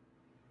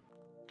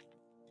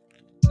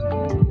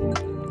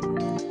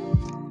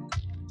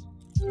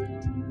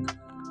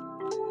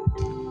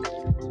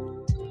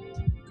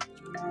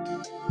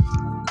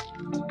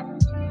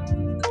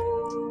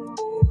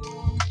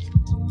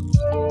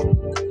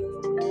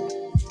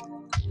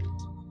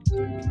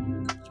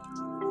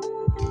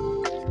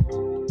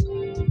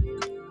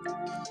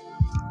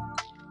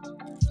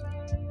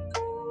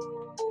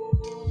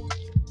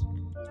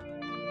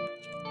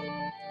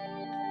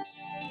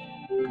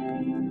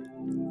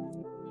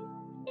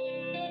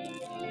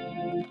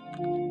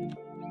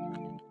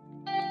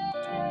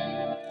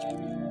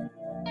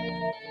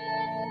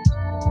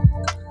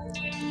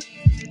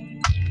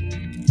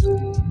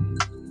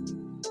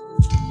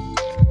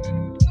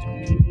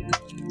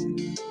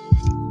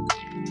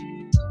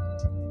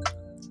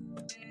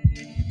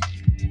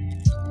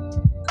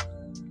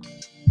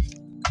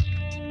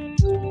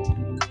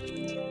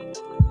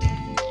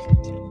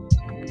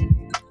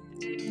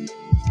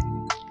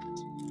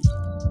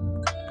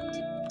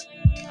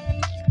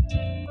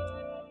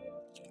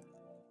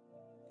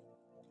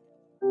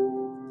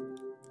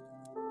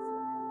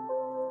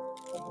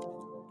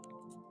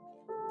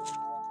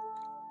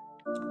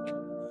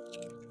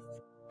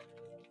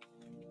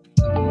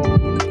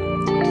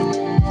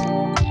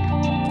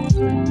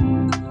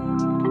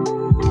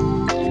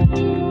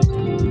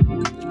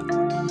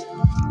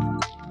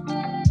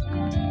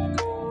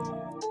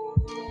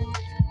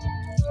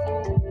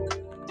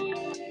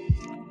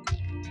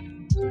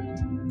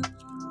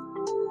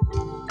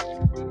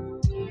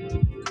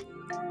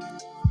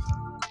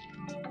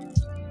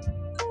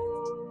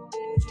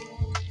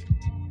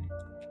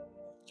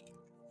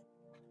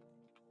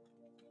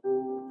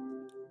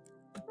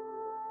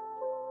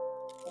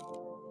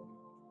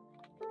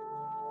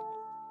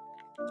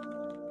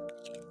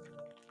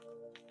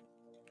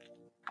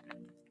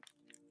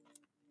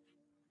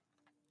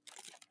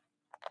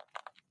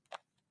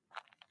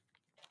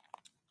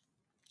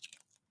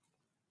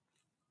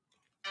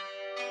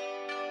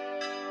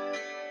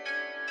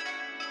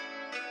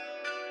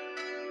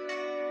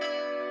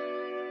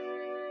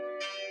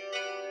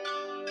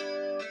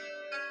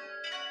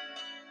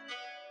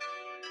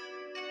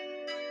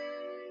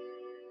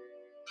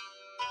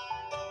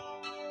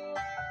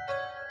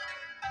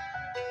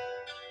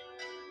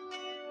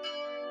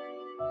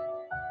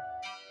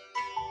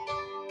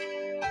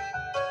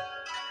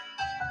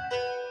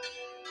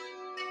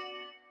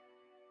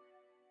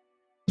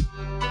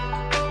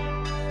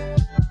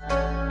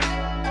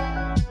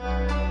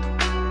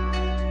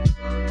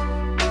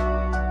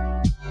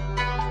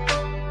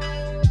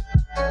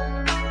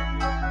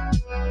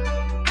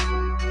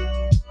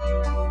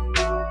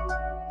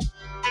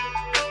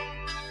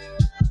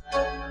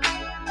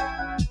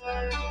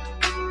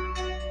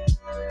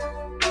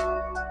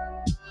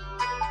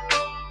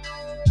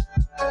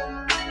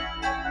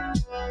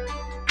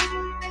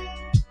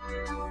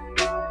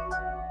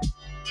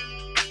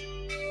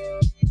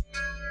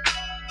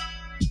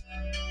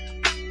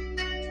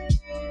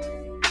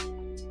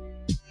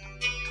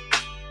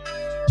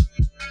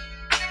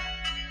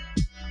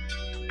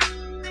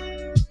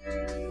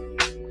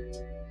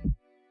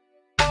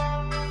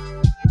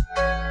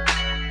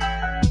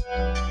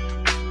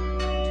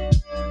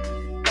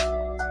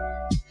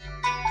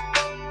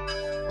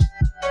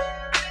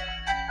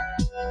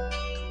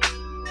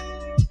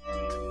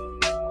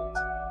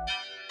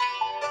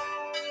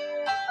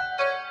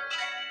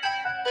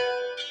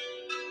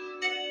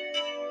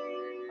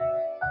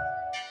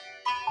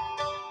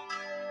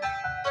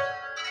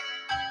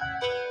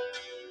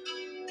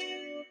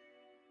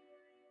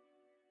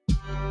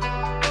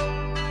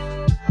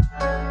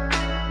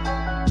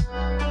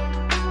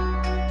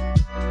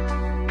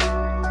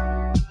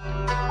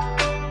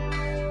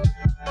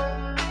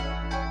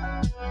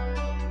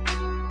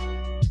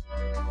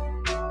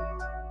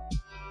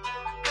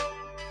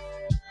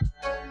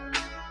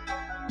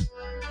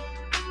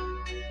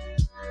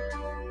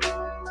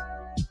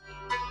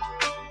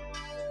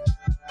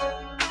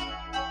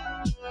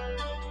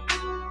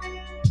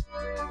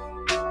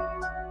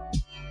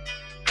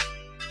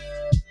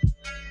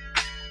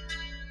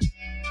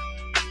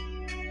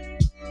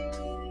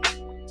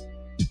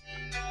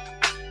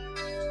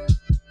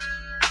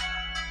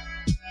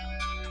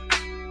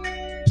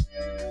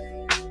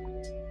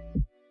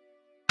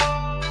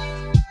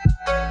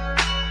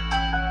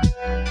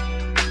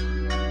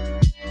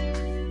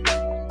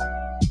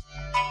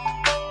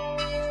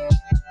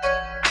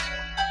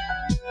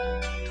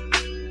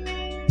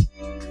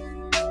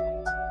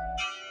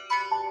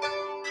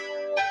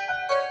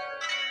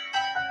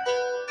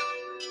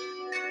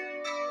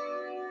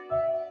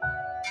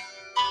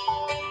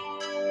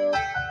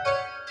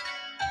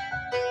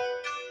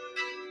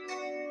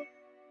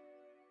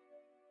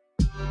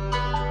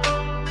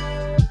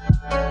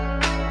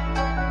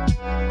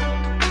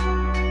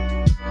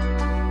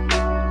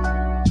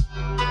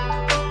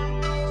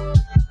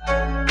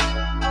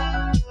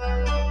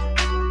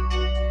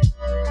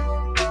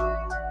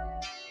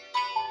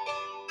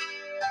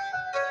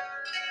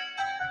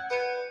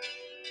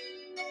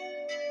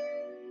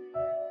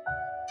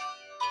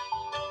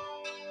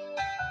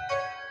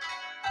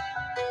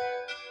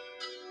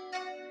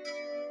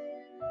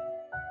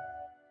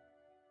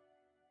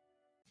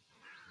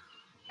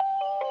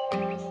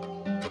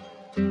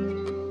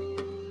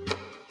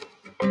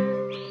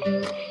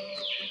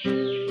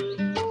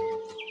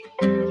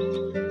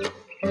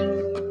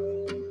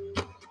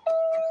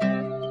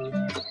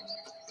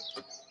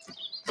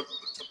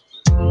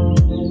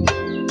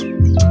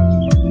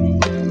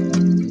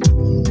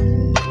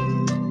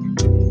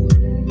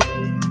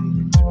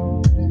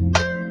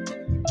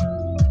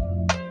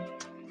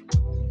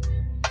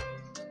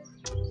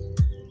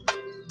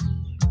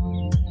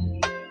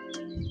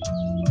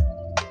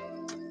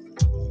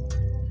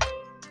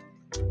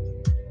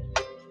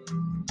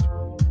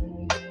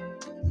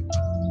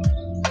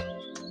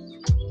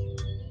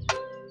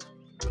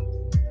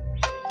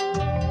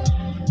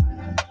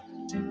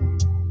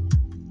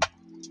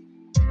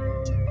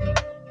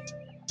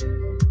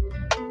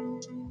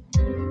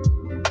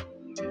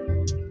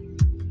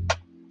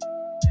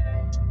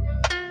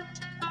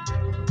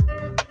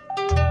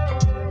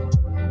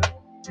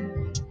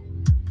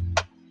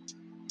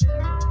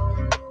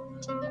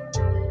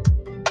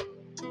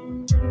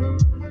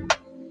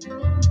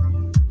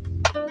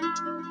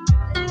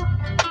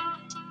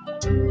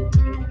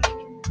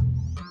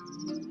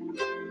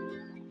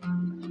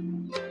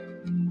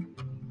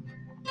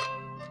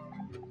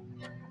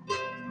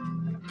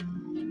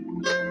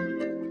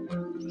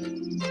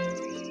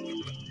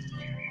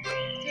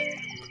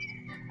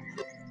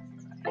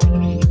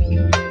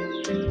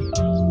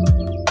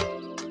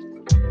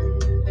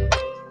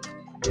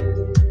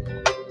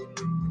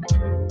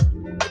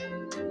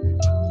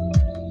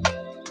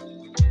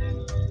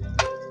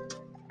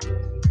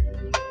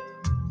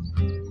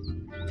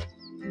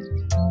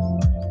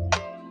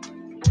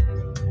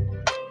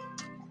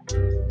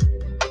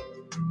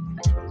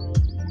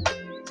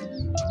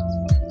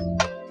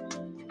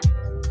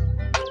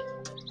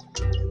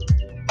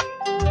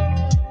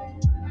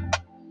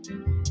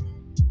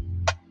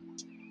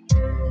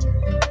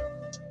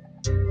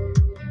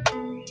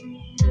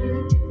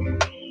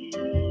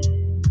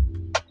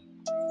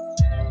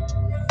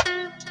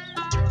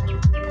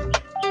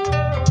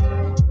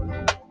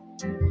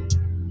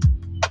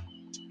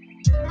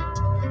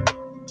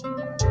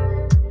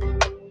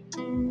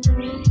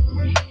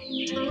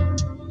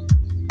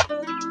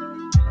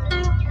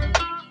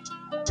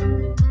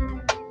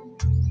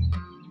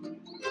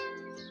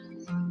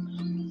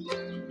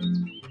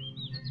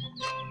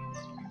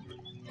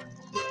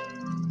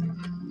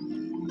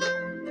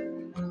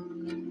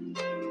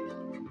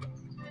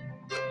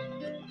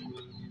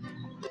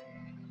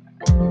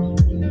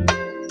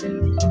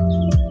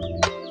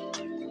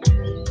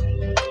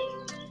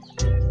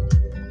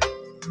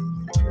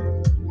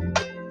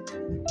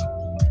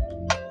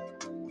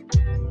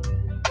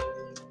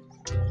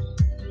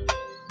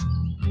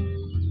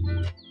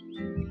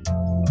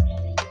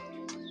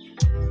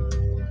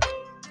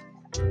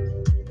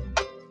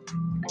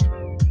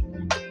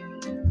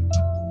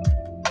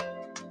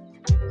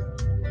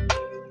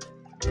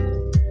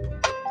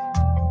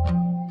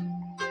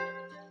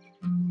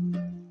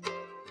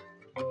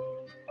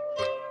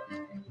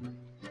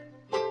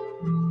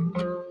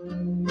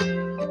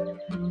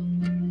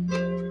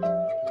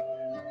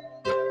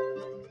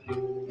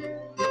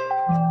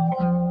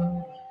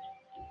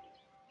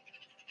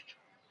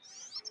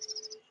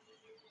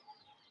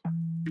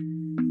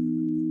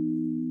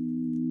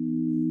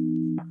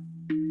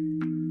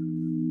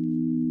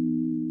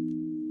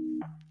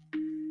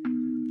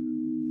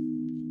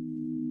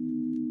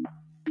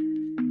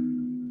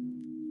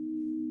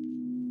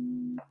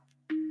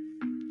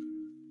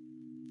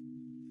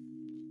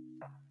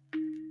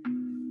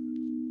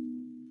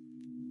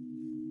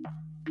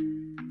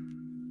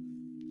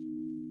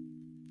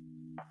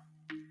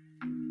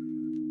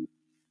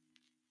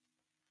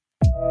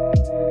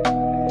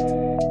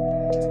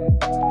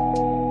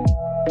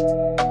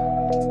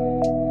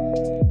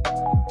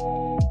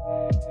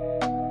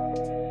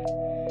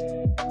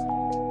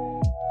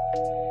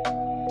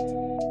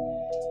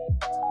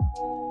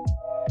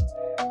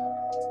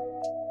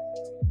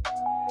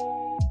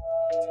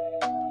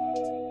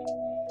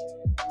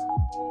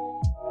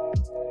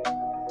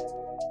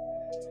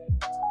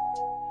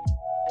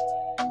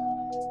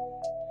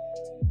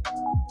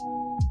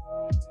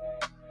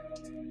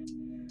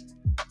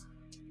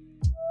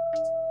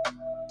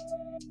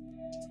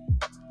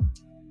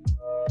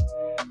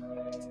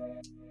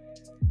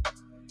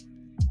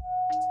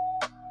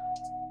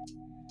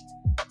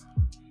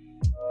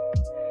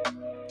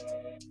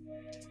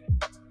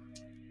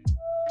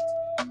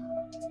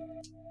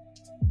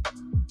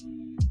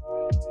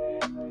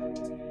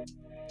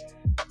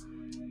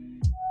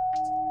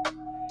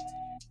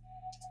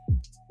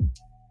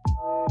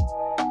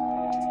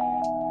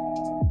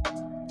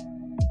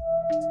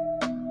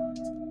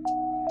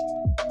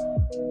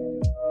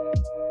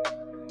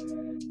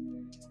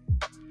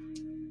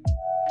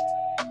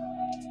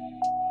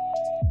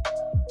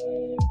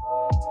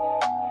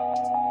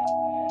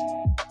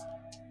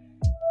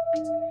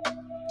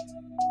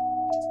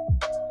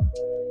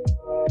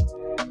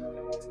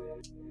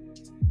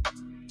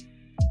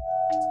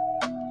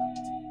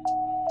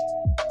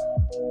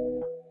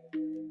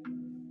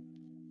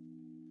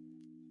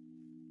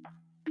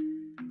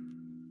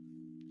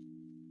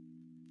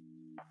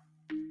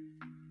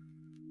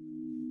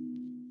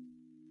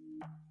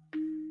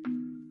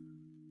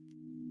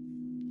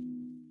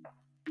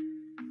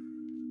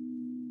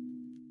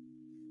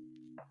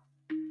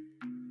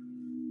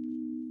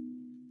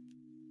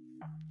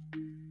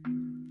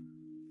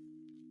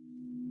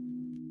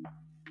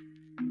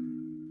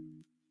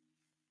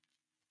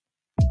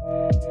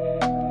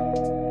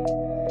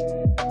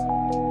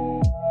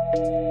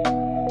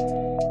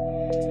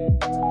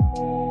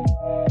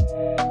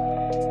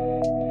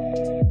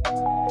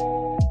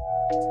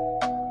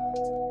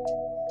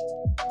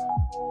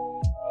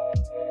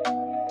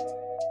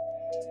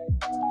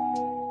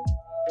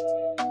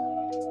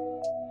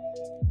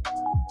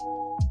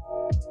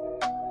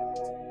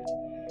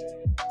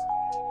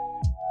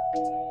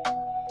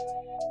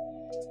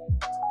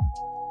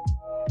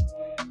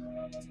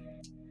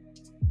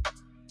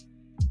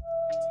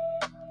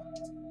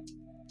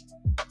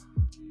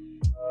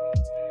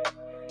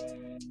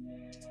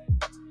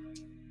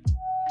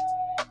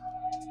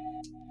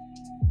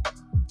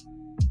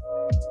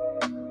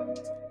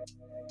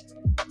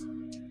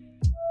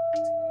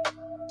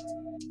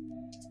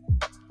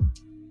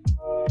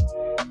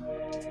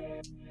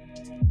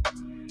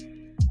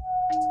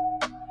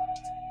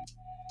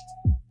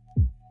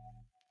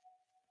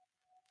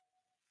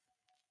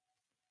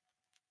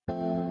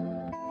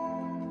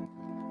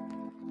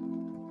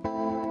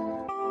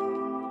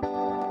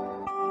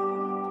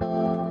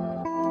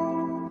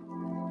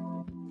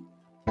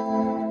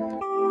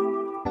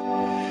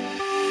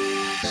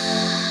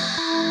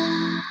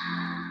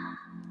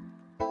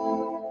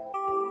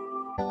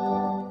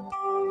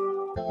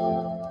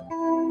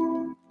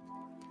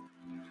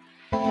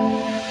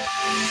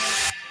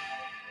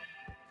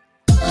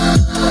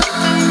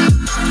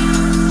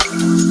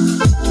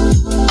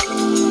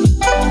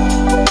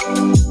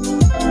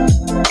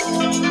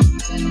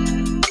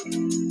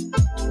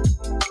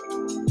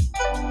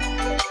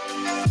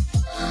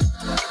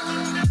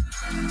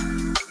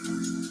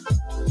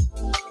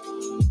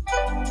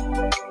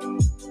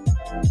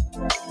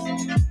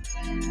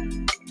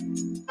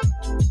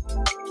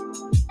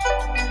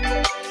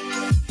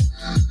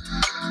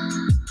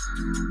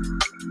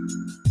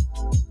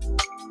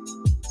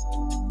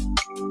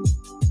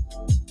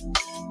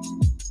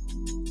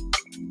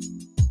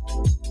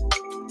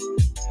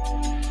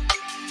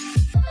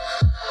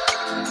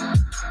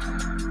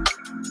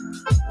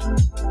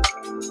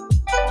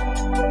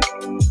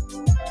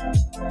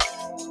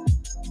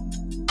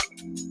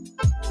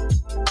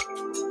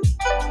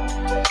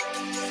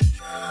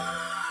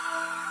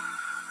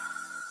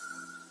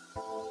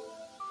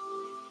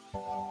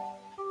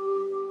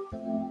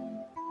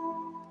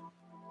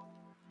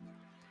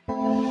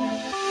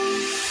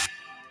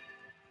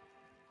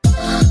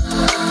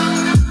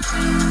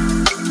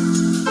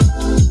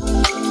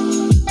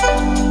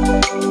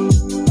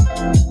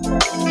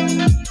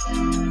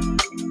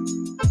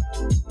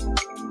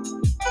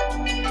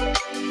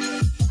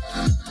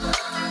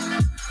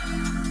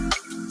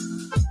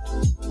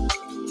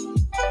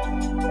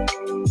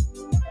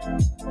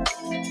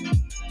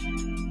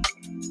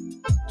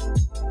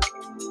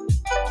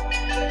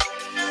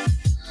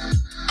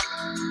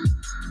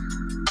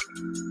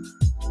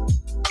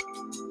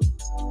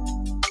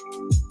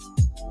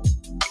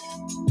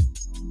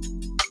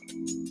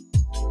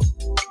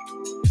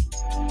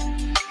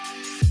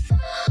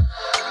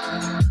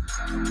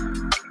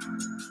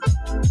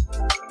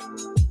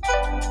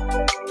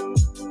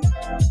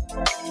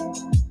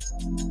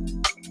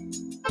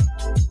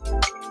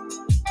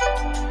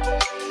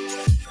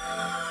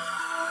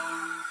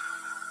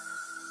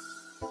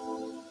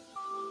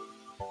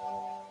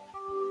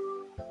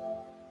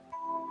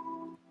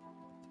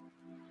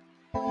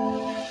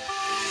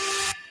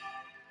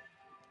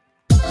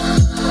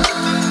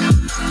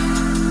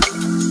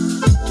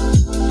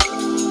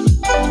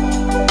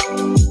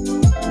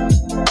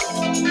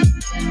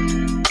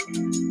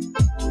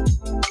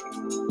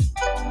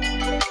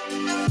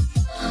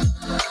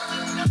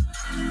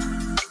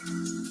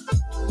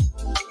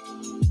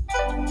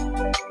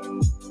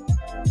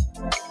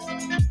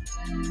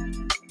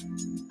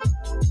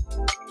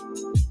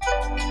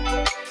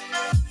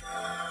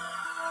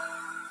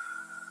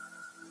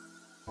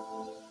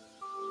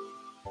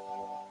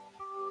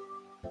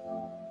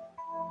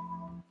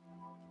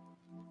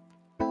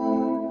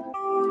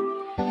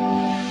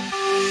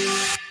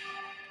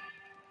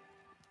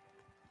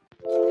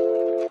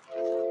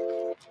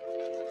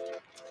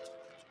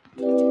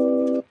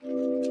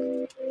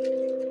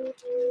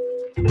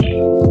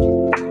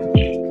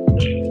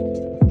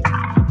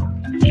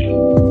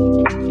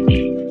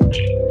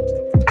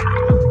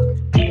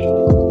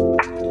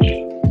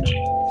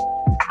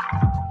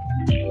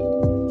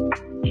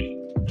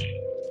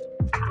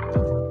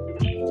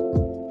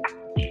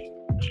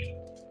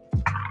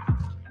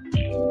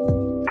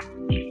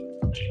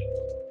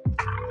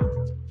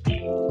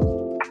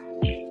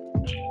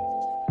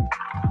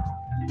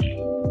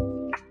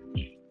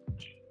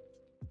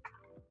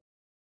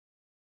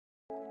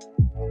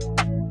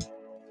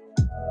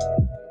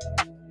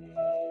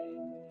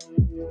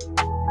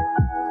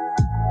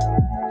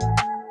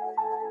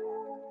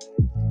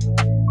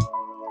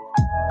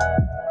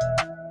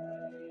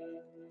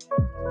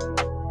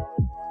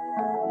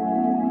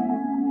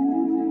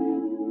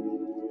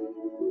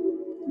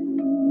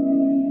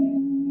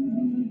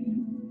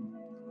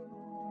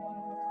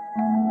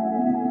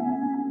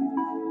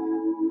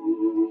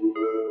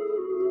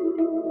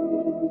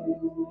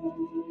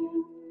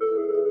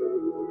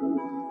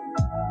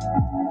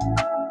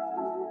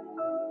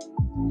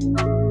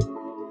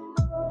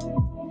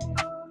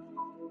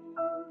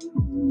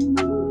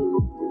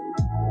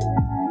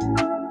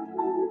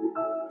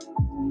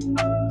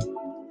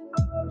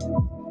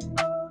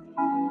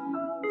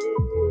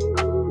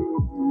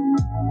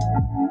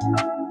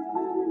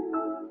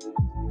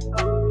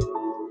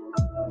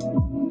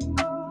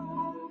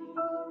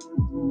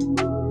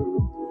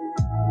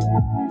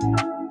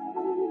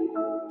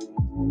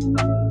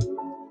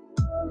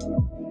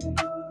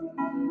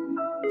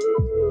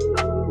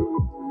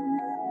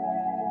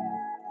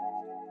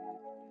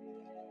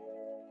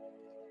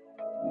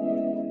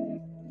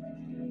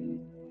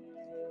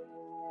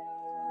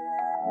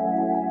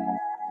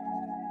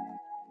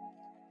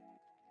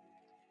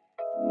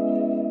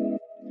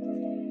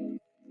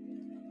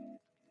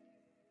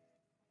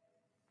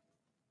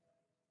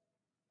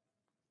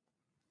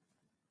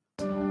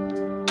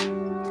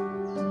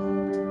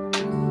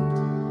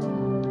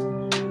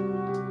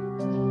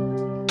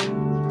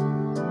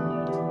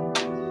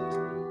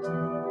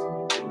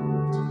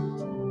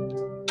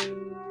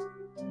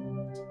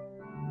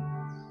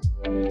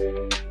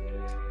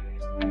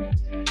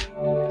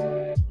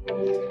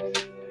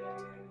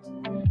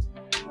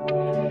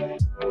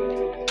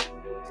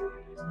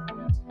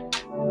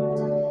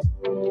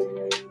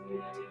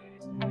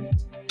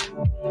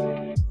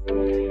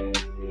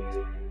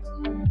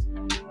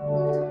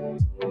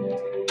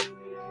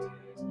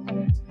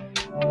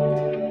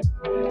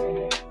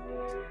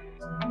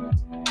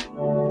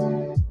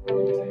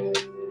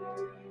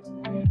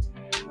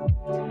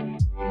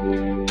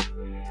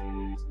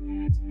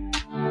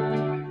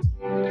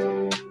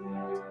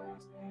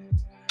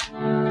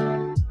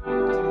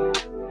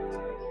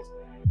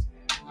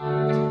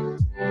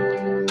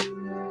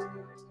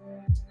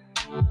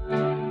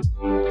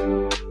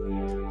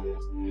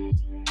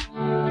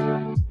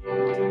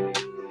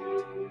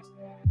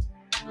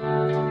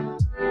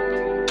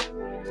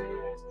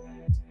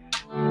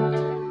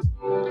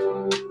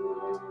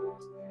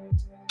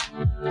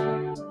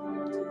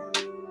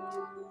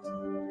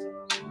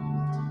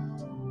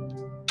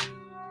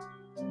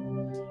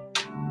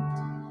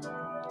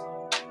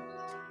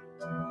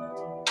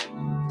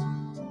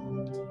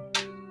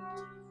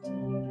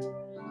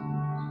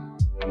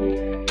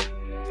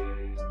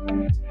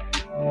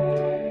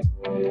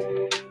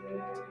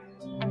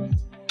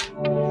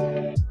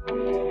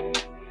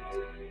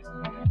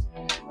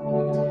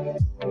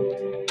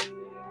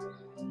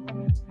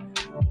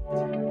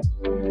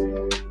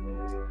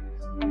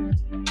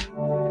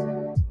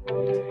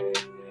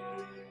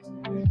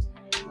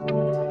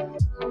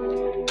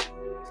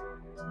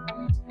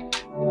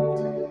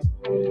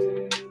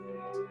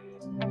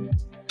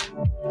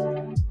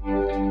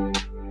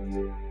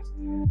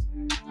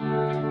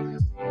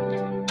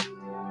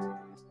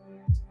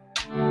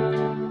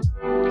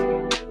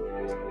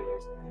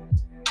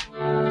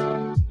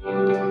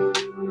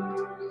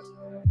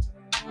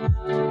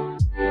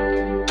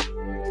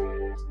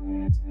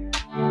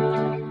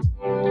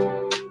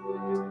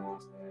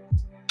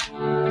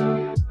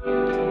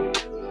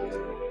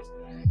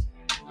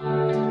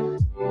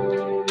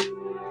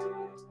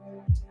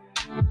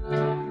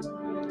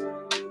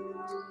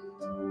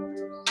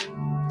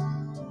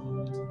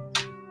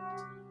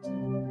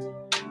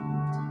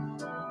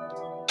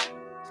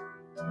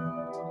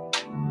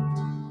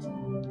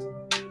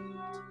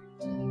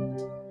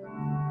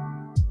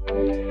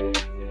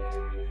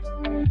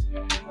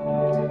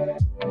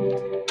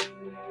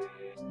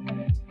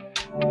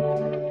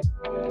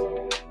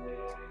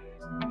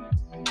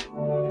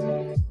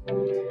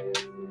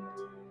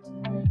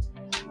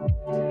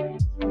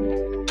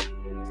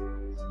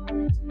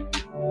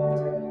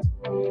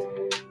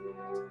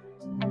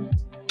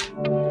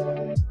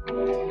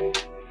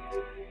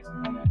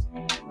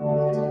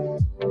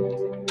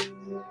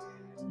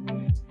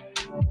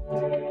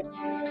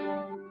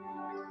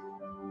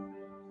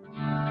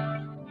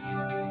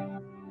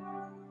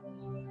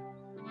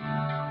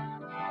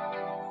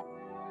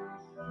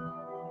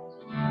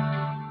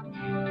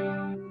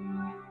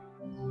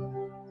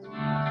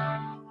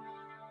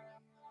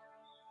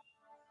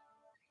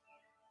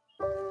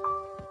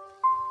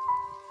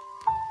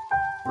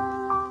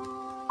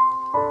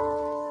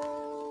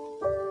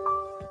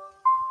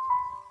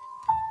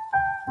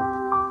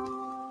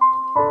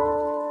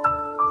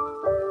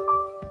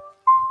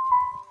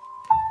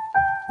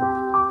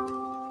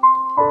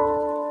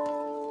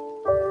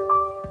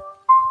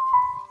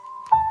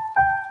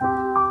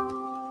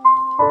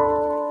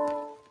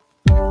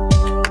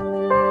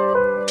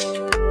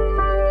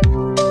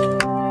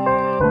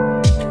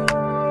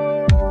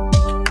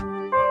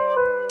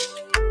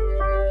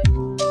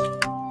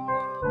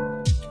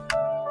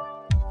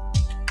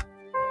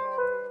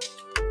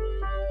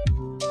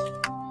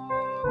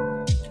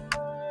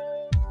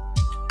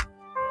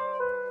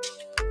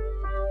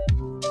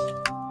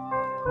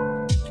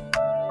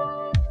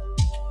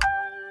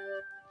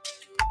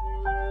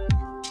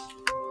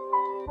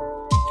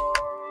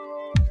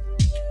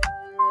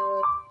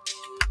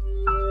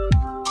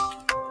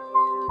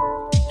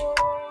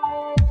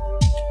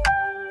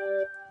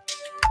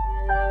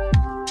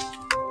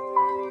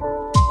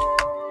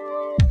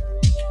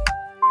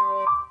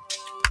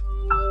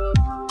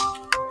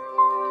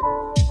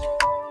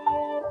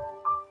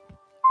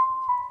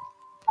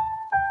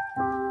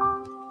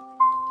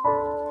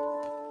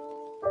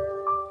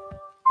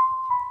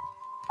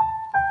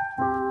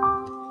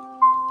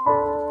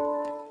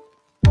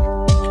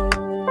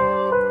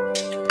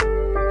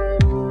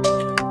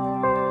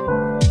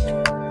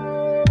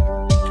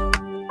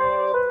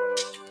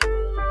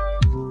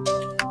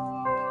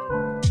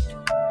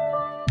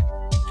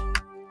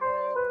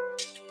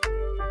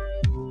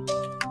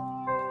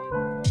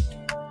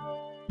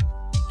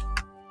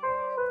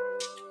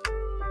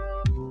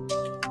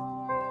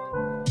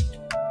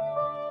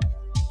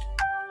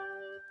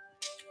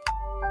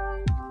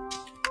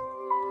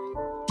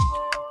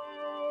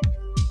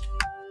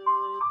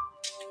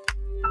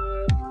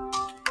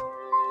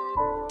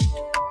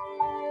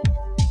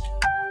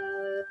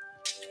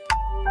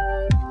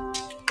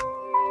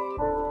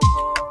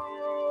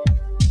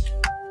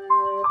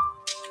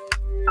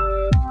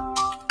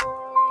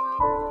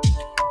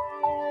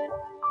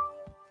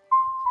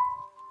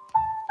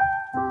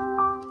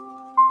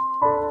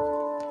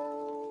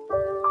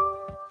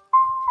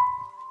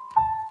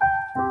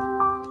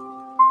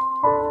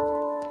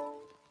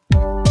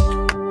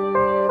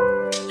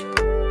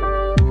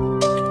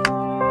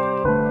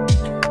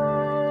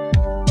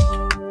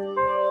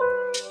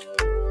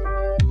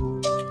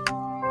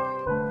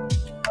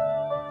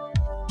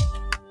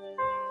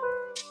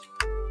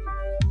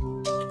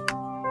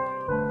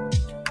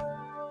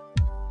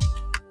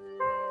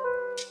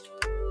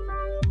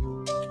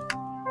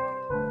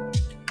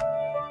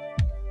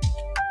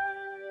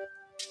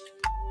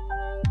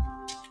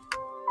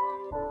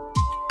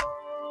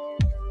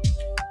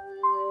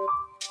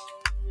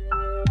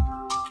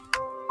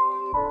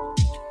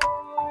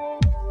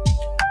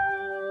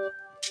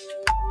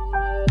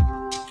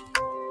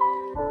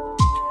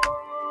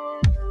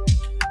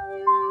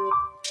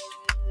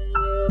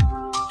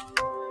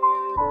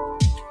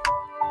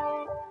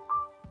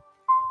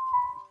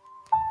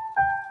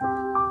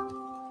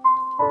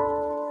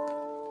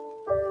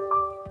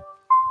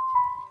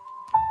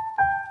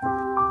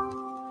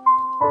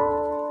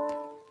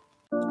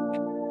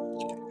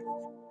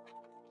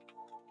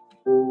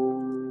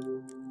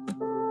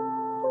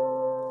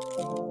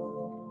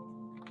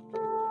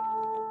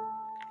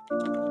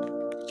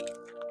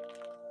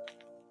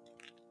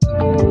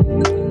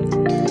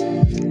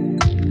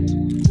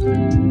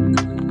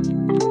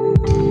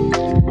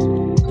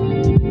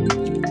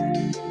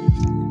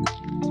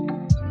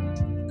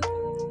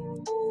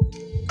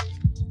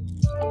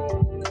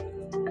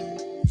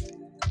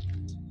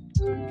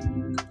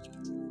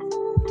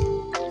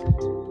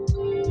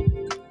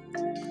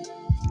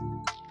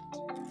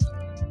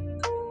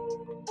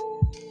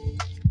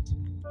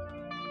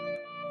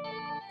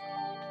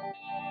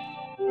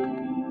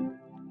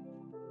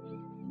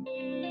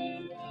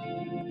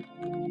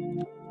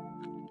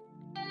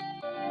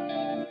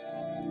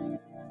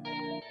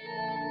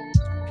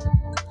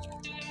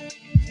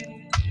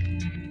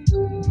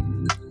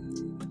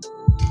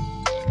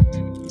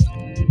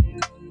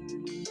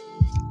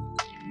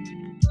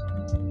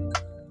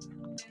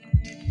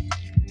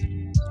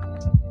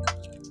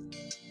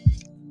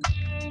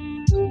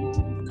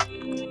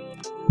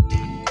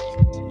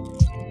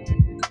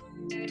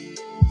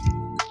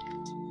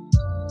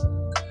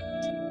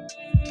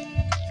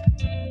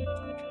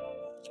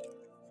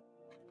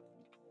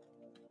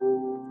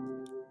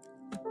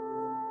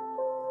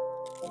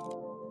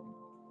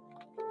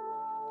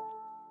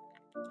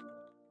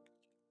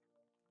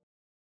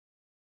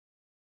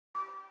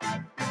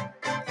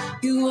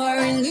 You are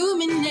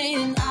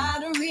illuminating, I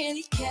don't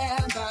really care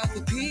about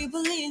the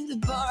people in the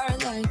bar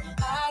line.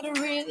 I don't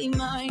really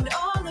mind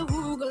all the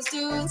who goes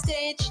to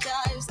stage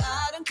dives.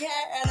 I don't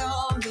care at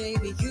all,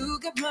 baby, you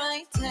got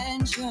my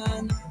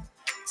attention.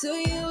 So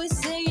you were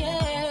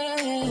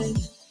saying,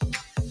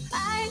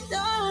 I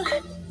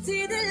don't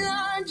see the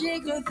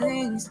logic of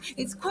things.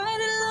 It's quite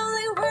a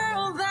lonely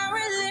world that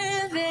we're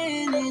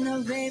living in.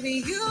 Oh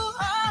baby, you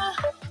are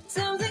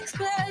something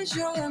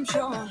special, I'm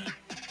sure.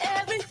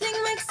 Everything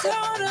makes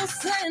total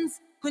sense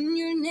when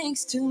you're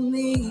next to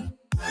me.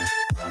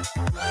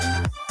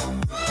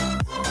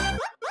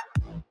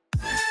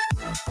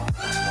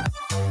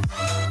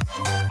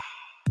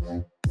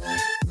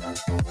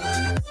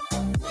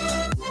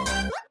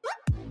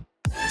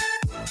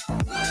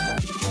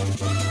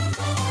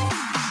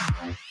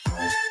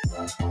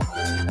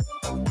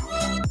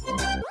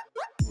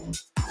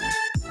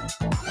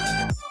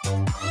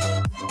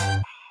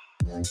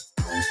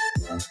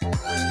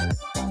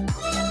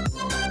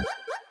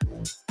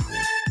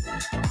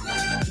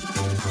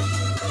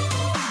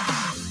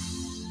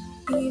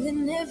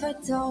 Even if I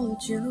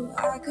told you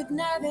I could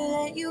never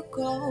let you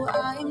go,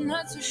 I'm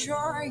not so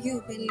sure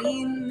you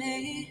believe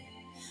me.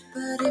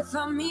 But if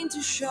I mean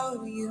to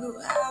show you,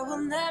 I will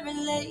never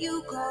let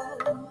you go.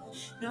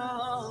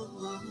 No,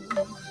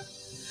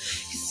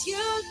 'cause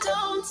you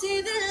don't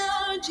see the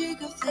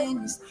logic of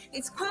things.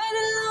 It's quite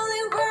a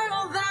lonely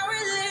world that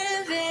we're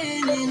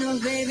living in. Oh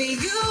baby,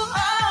 you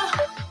are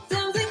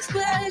something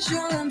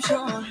special, I'm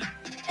sure.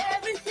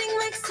 Everything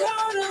makes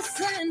total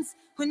sense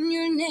when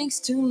you're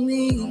next to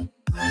me.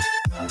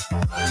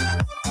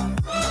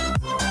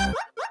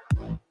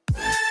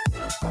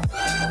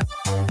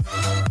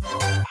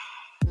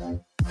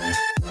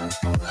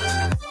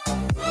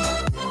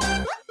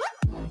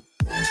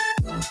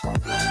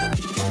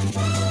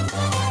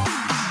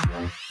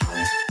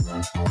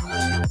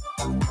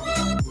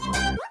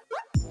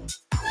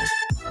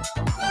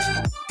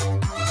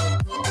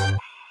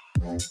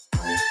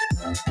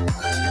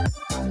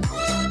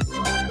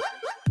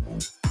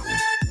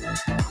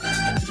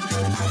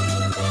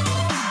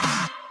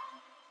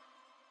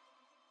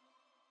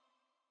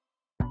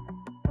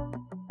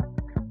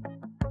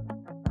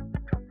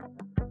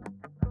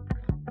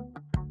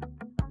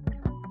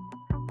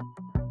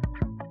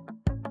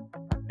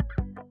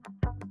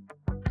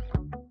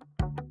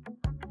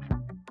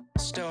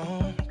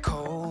 Stone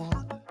cold,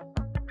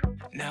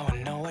 now I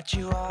know what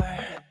you are.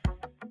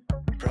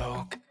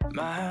 Broke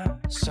my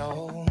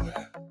soul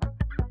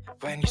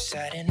when you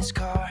sat in his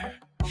car.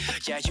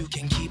 Yeah, you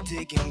can keep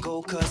digging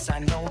gold, 'cause I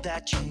know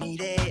that you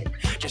need it.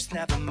 Just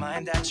never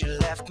mind that you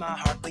left my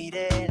heart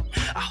bleeding.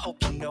 I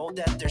hope you know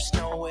that there's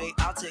no way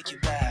I'll take you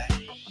back.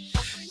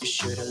 You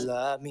should've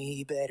loved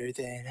me better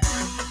than.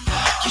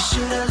 You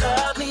should've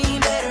loved me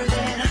better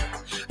than.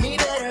 Me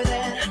better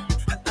than.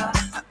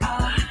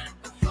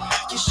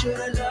 You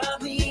should've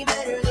loved me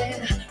better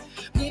than.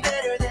 Me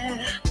better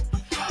than.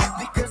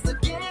 Because the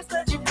games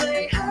that you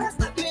play has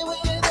left me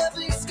with a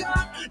big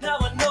scar. Now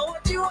I know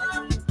what you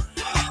want.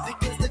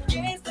 Because the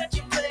games that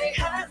you play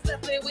has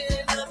left me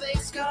with a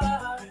big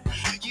scar.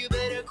 You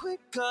better quit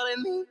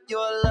calling me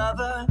your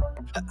lover.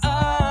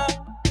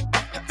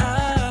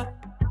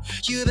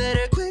 You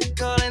better quit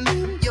calling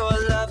me your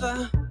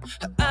lover.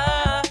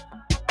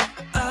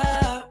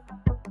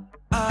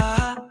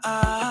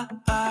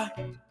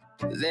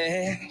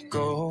 Let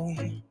go,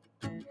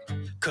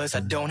 'cause I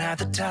don't have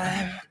the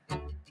time.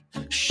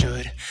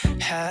 Should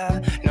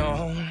have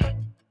known.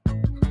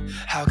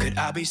 How could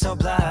I be so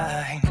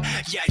blind?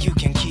 Yeah, you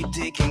can keep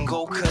digging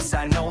gold, 'cause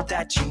I know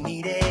that you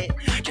need it.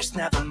 Just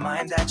never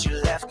mind that you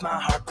left my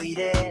heart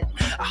bleeding.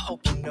 I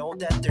hope you know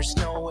that there's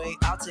no way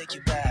I'll take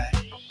you back.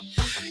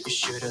 You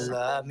should've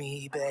loved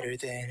me better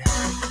than.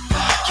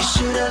 You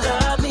should've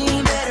loved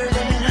me better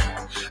than.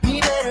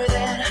 Me better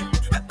than.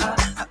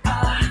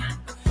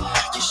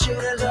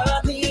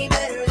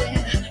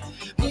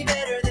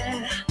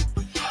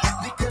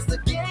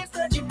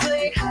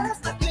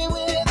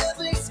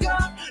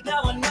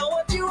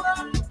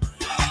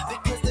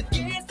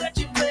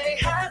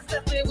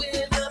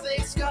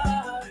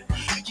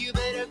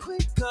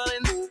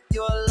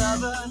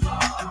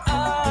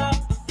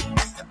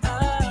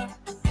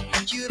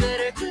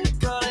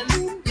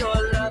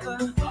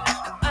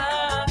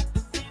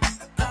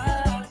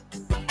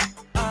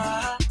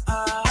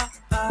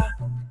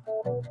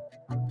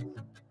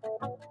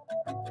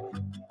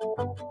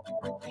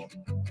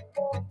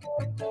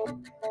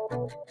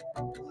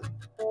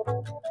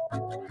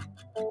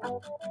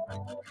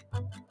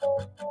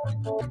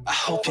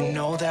 hope you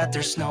know that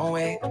there's no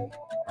way.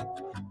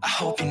 I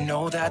hope you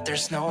know that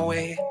there's no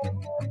way.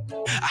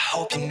 I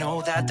hope you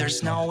know that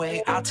there's no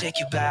way I'll take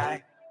you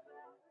back.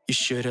 You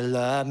should've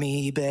loved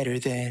me better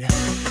then.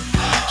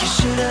 You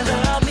should've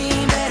loved me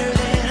better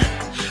than,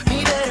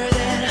 me better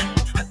than.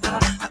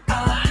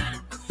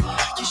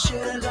 You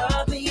should've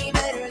loved me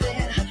better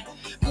than,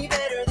 me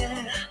better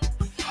than.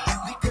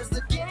 Because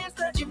the games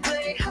that you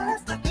play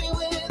has left me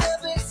with a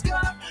big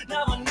scar.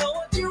 Now I know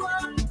what you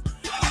want.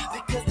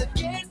 Because the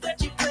games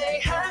that you play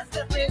has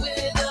left me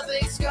with a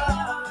big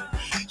scar.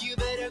 You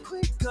better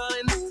quit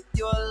calling me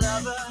your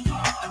lover.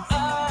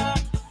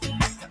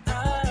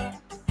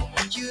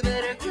 You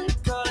better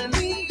quit calling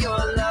me your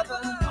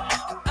lover.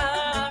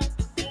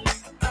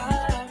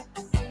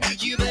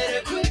 You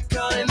better quit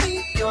calling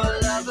me your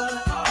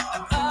lover.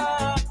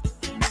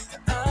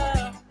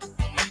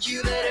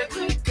 You better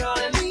quit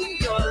calling me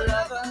your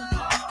lover.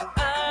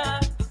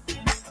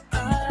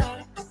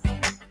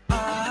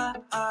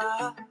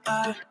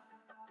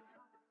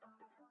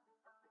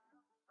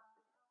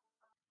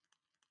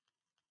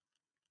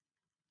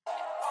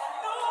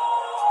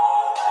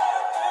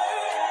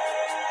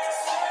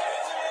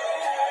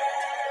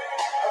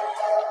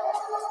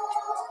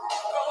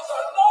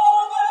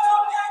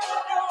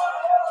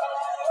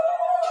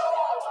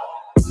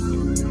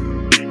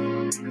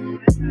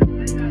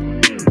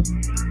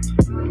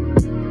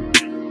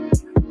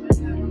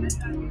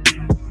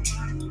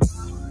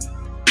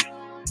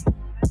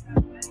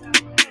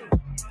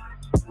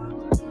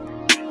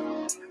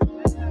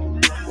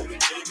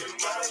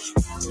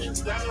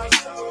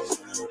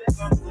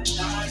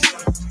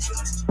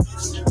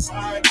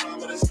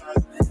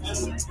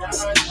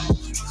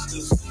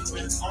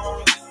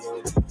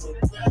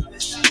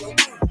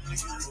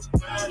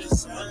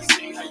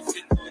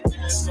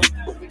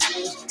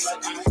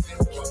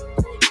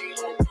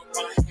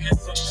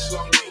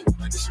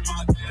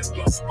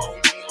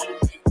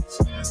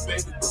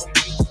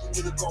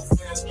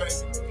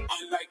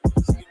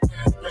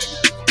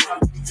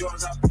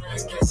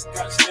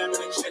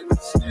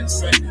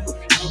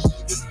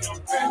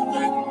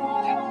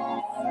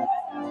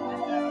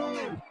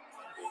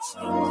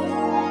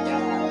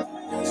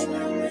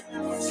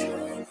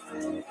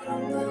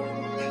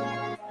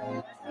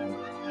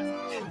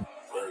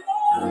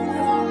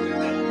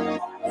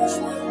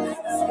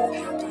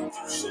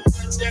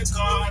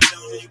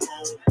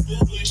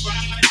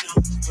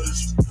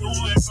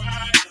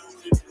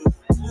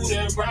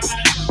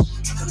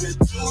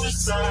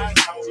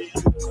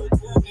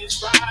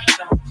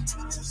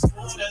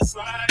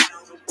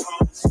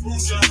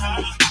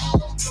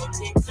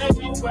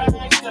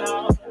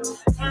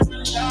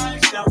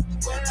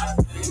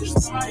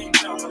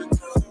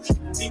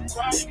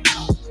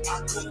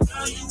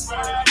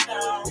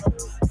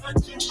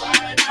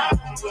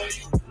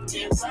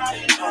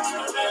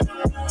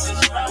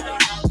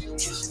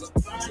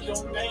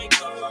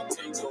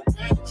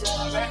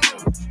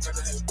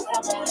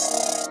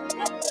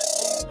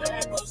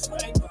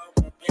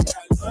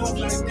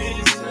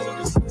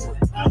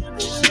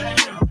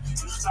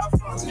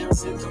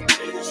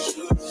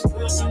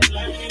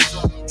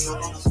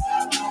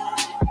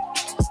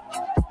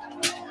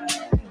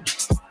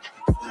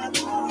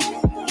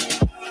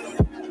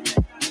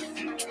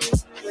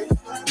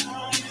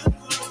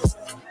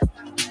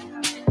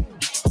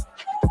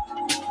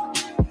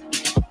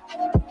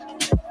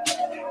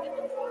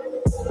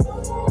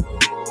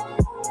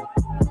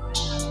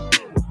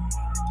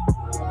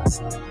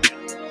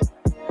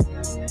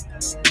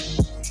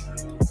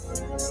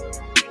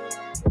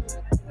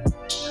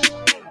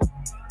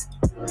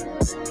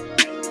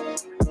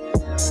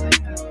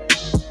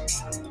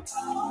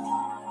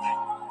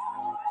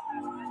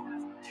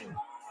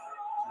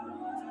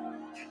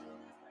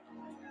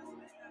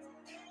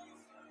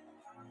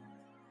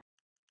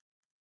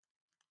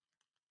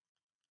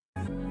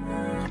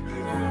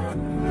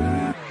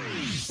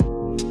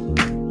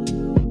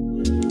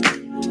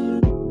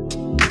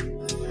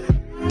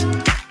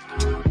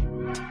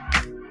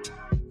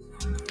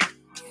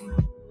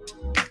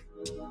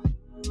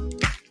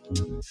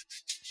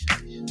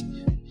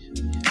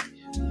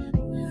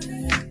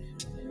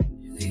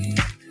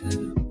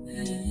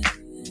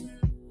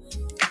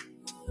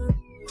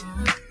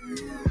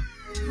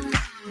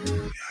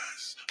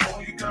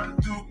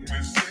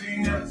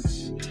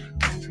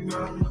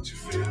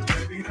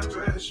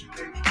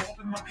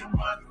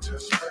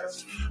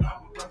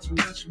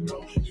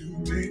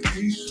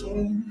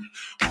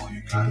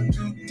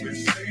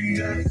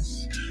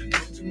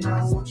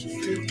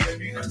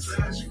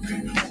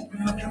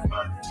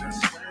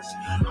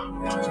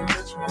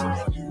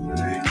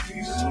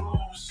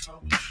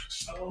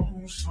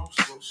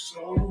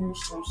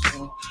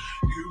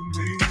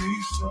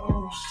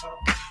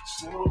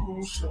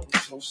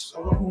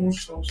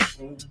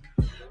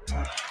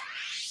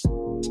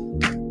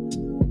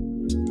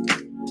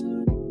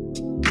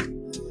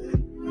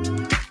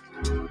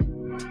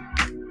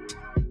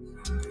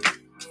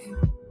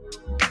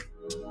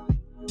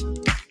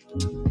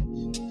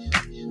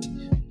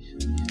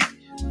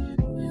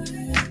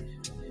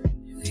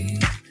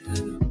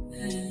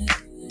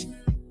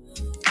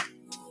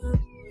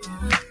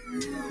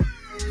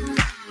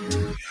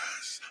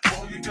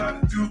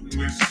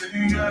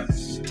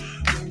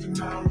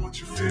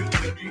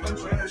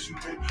 you,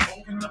 baby.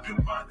 Open up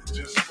your mind and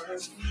just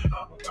rest. I'm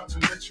about to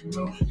let you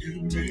know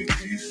you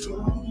make me so.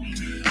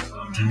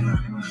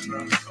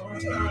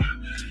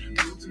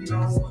 Good to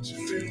know what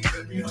you feel,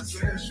 let me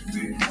understand you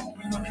feel.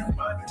 Open up your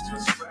mind and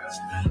just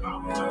rest.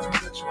 I'm about to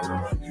let you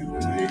know you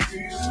make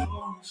me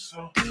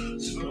so.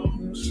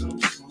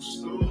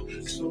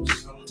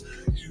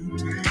 You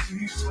make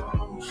me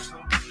so.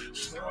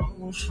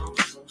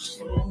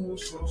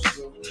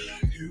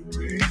 You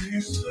make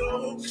me so.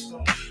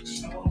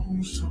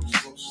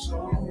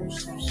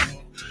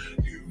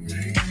 You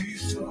make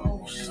me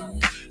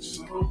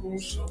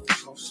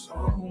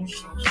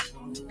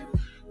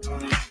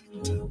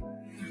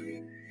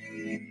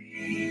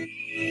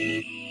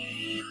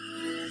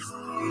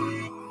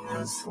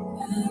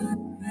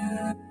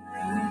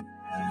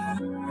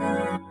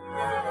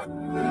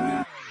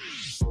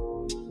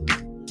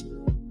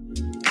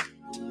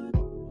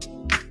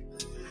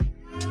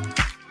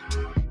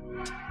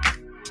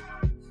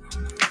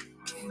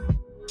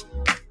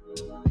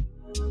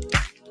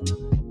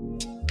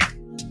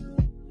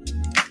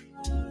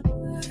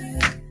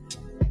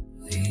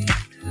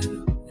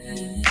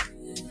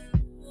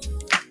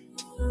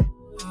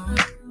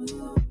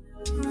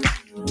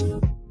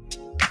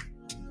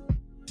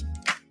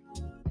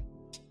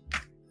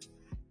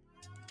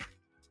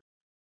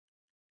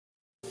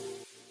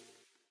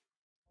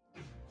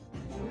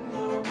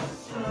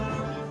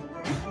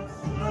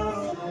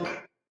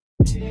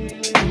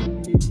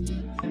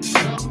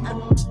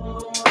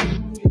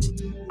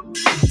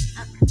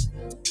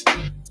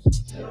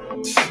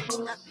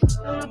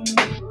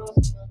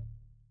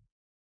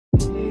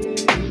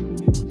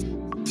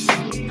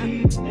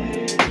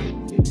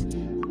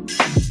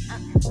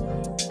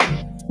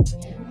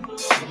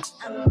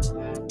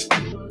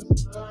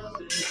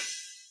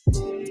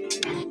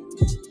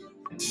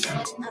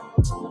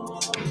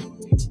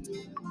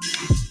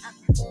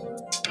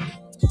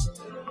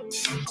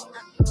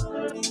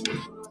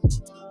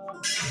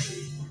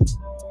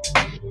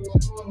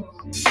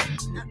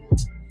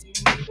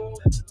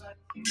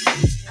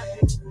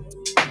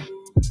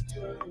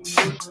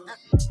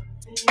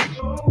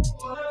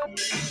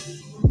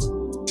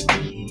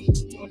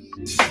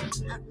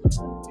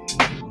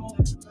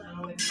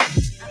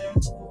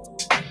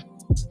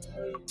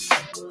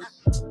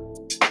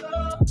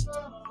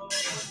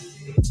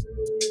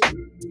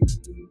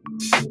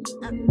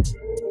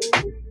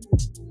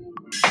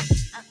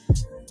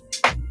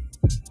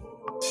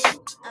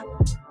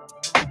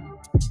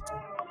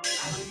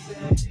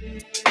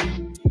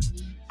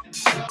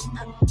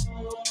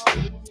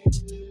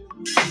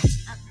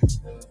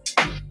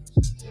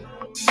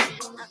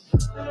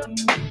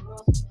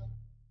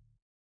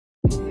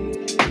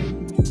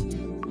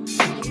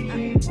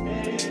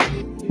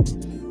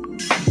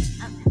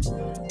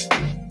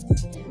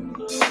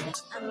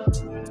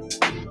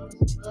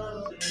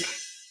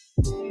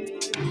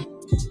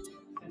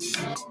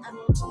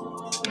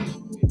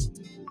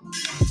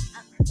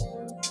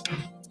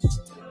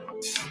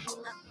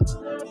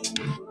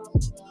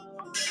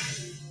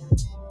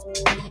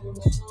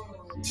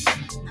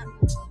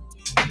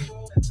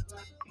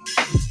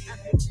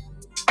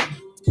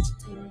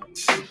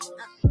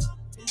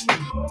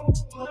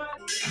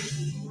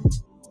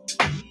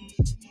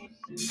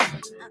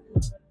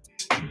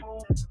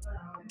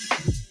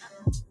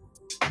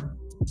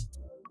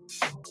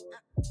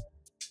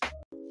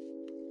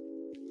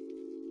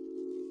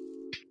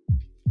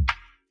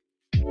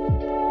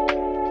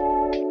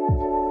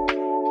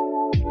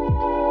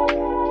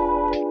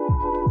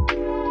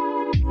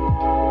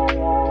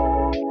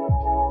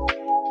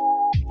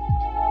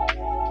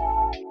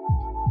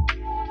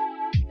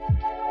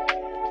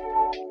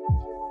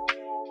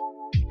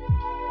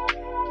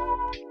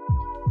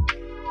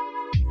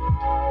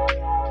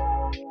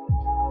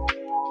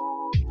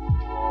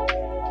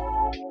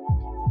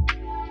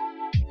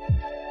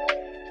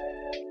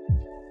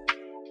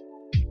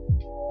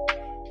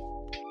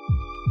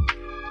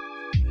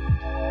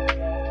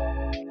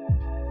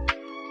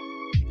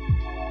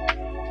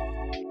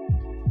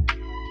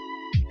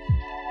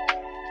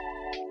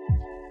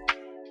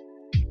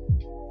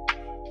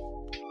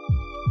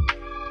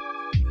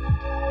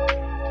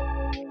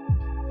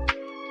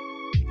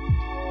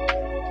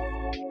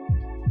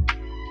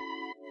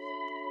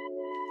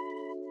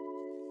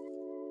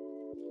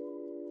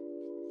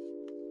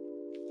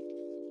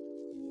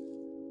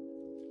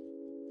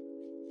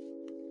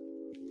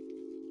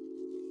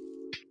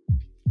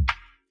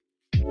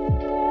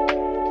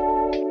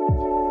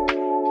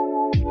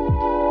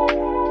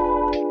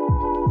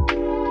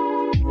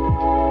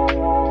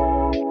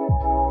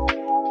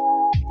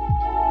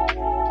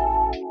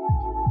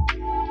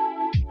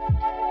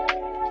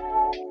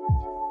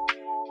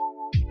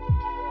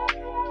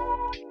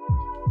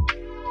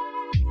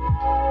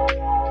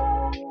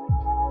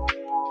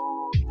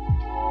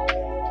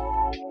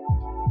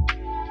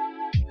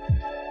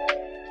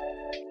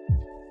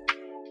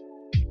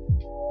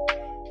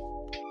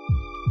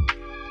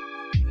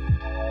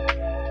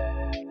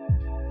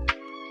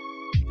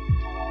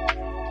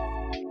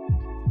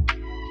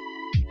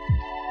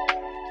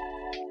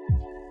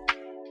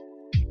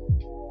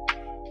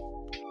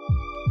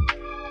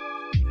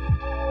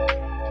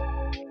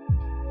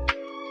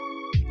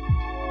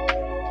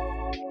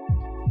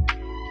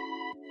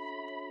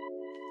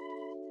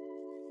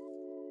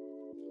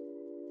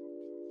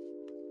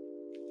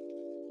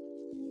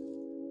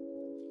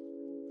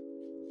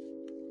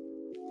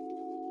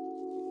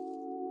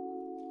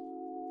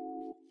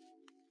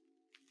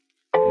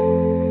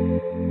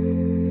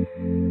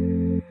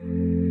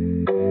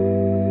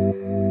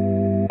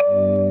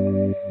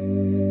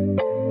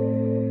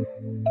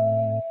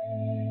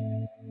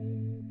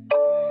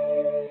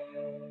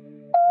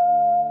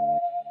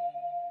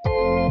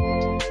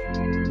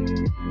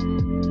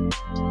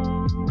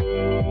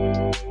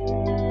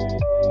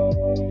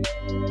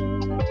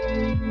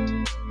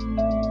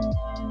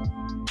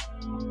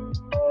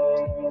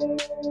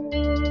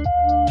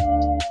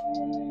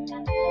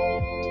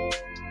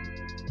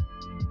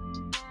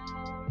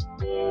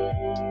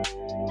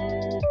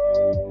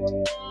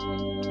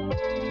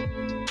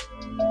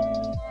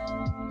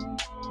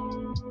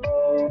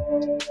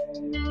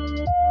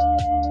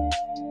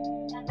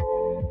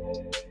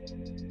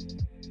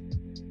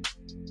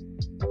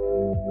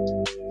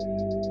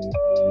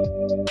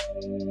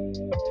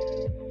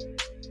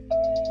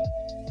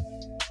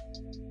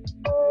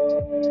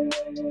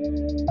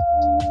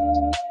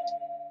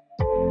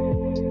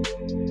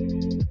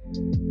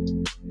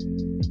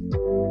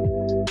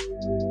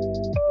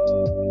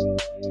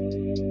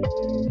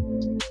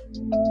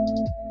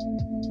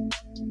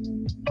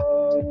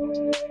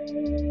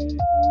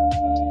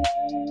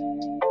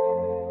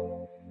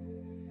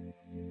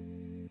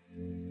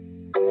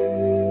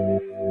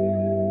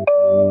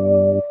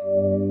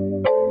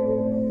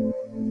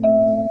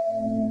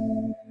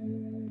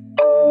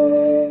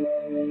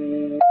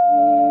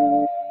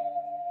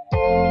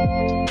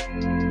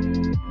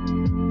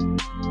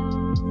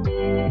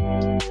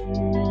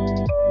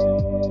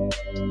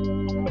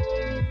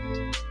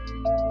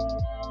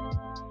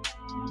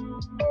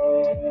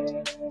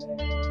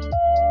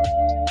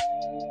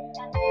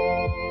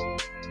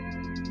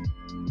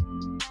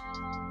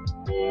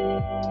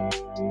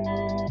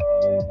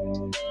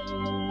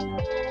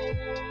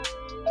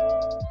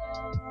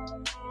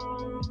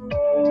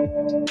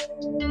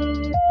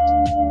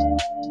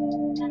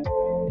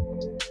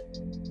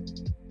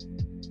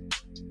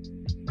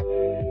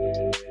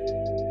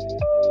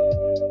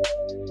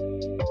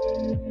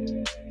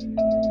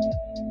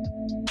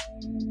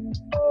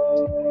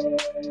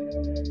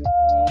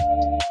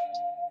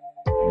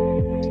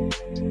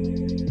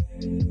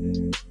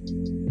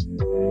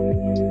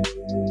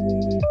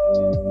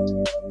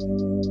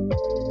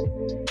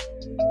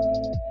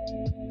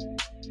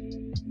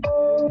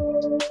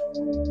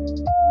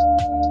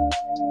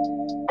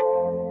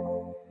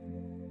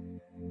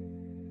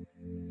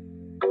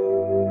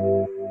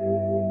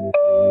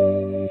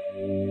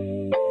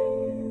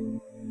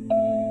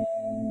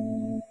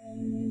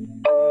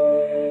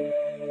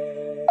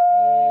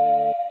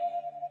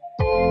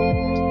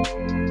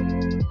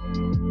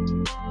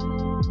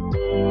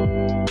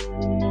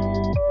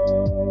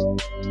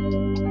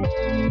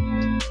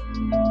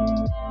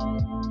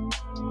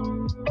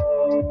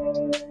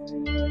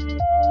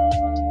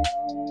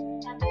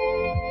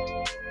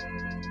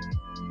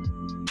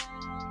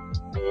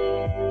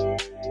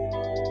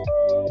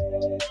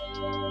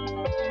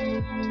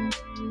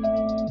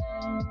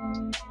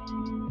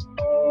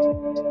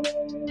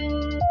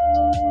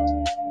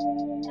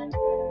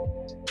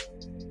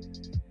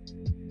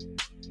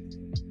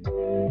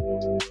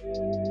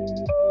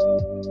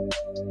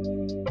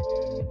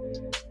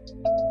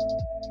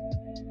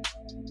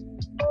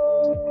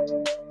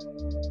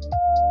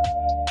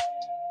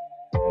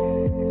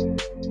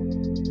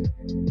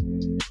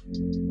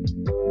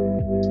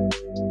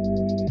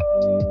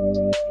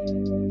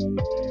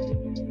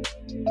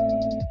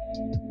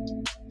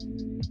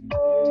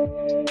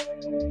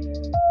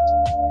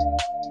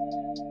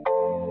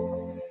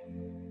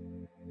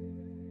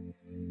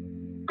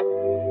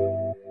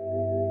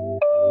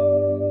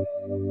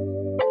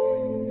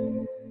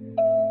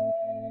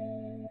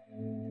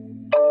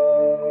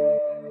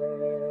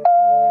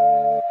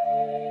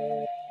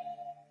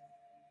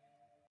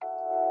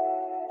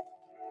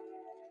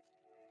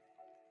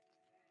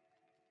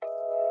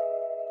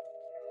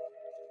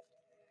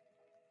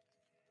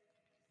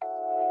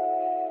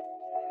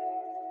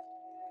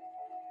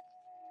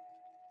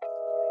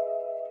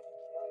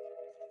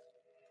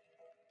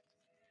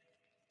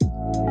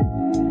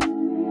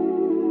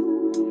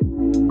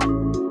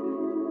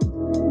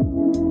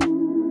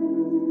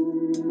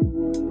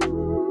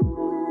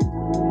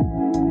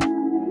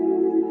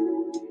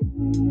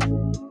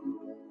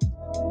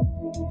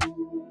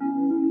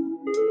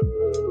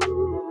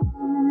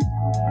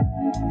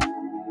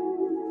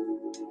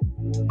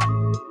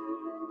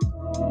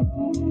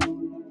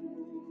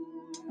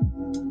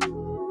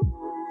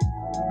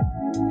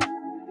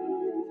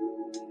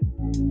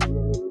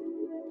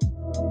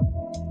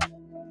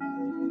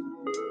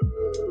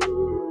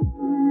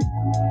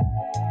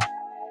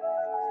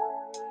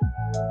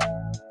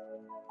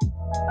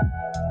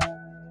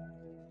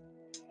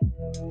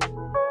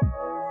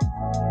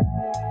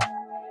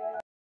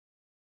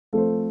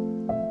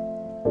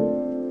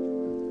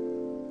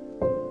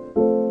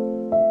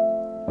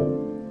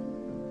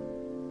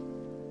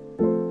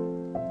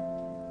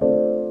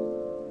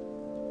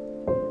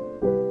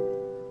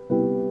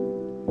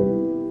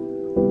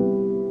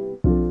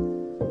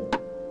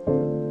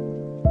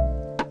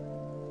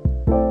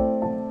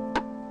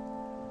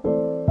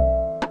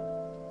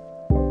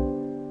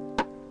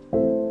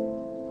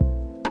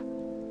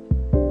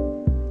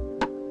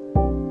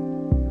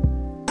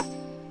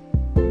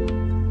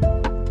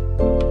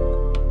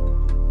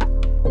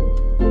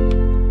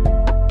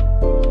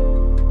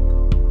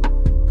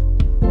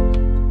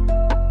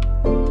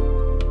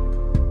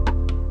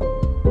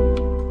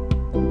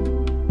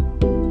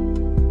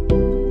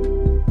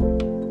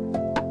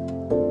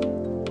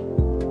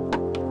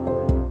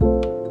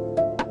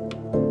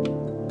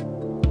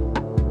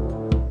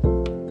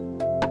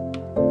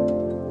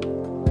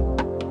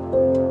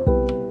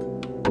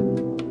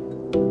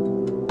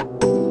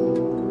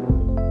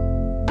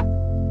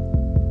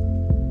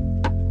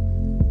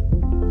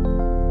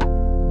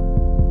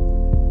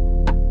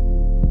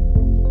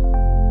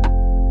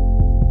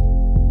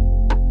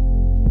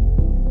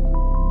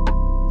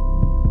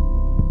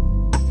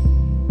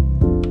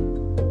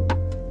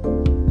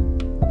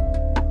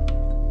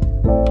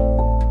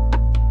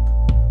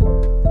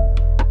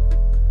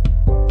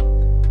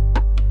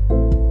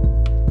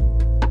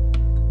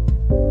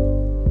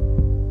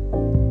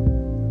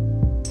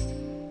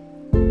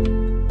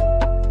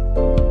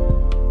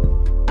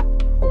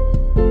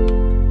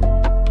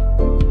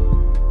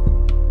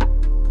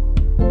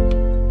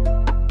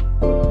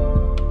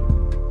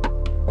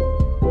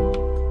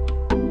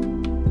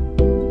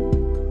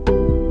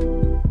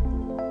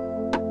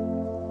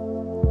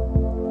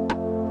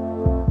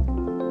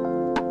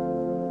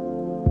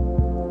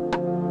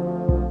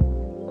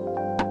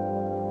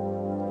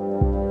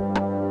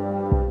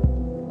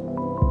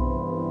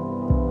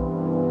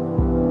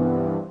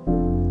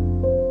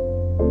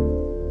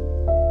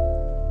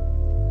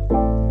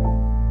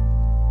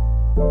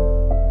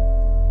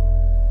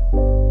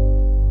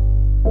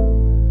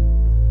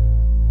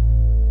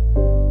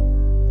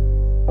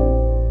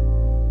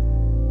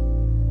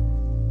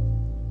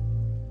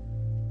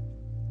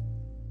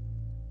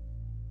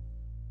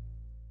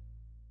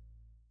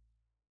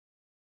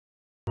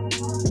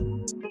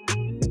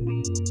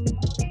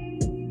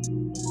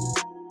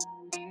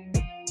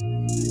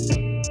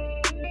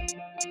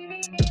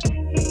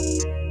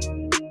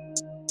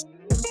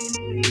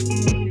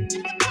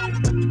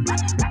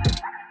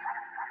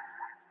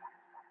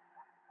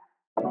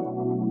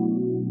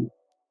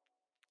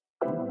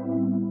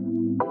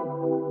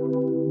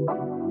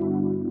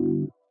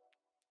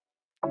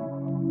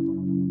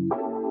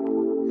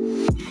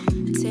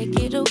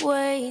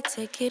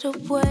it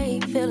away,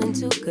 feeling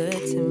too good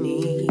to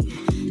me.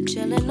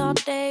 Chilling all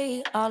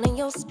day, all in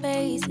your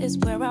space is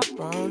where I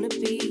wanna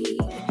be.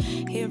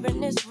 Here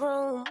in this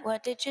room,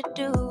 what did you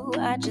do?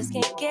 I just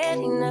can't get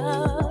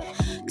enough.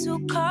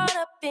 Too caught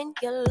up in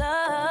your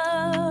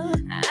love.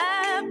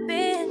 I've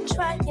been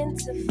trying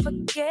to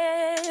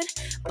forget,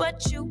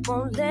 but you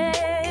won't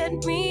let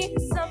me.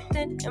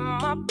 Something in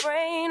my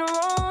brain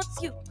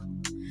wants you.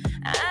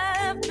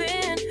 I've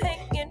been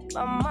hanging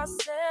by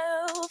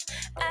myself,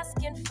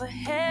 asking for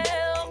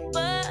help,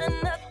 but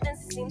nothing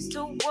seems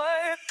to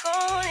work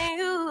on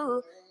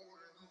you.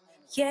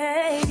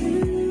 Yeah,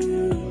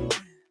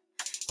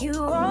 you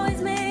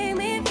always make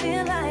me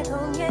feel like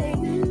home. Yeah,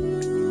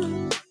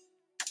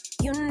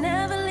 you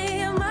never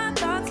leave my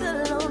thoughts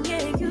alone.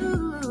 Yeah,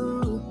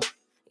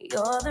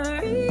 you're the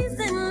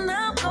reason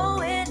I'm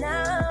going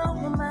out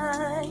my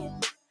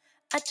mind.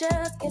 I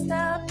just can't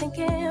stop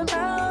thinking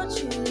about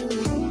you.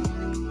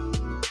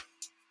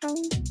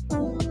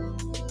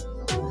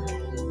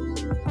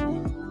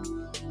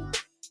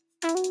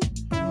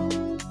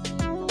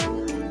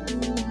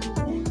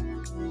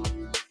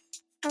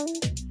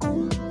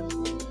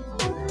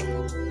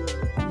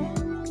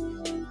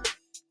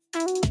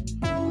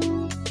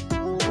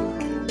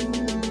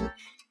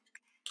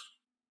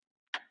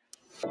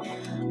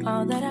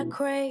 All that I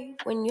crave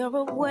when you're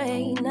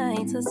away,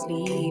 nights are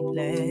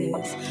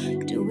sleepless.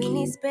 Do we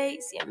need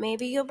space? Yeah,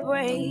 maybe a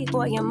break.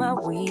 Boy, you're my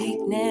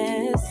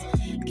weakness.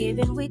 Give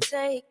and we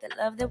take, the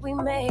love that we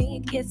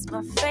make, it's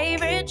my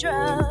favorite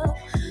drug.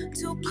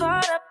 Too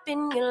caught up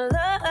in your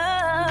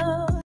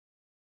love.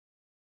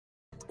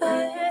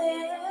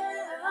 Where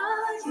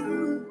are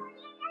you?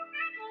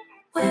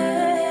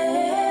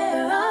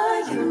 Where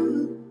are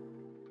you?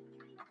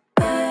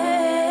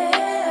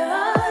 Where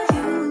are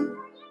you?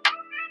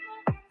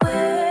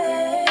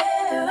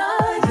 Where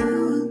are you?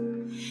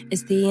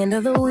 It's the end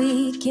of the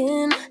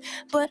weekend,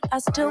 but I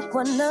still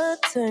wanna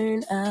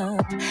turn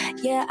up.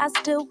 Yeah, I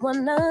still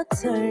wanna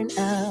turn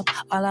up.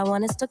 All I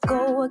want is to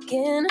go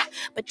again,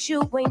 but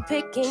you ain't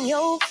picking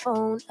your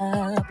phone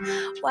up.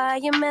 Why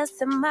you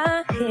messing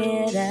my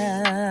head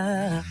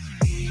up?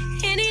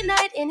 Any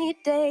night, any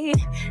day,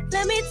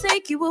 let me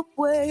take you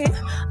away.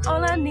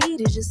 All I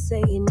need is just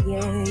saying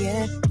yeah,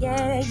 yeah,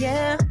 yeah,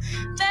 yeah.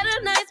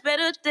 Better nights,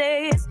 better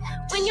days,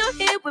 when you're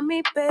here with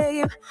me,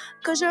 babe.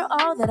 Cause you're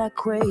all that I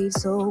crave,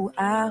 so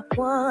I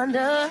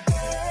wonder,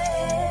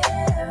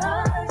 where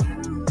are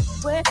you?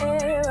 Where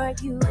are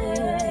you?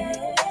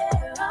 Where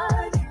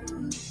are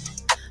you?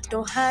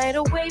 Don't hide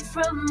away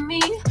from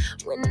me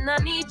when I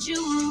need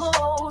you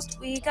most.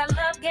 We got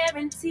love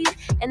guaranteed,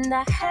 and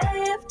I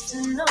have to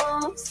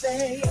know,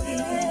 say,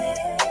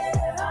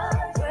 where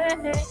are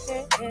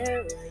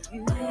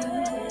you?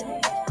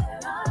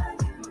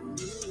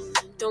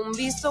 Don't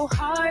be so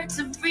hard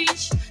to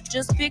reach,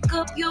 just pick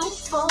up your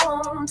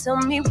phone. Tell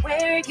me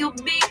where you'll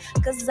be,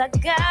 cause I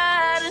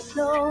gotta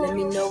know. Let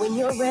me know when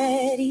you're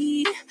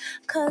ready,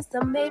 cause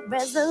I made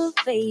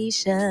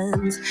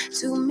reservations.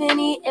 Too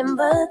many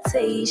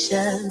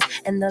invitations,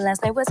 and the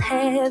last night was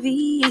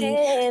heavy.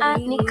 I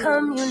need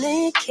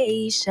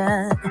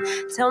communication.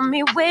 Tell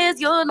me where's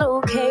your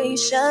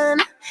location.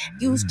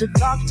 Used to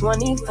talk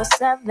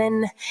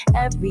 24/7,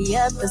 every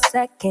other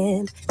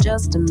second,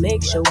 just to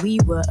make sure we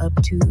were up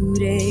to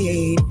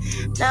date.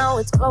 Now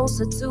it's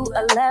closer to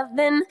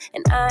 11,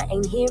 and I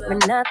ain't hearing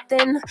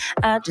nothing.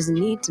 I just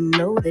need to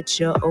know that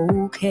you're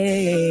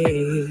okay.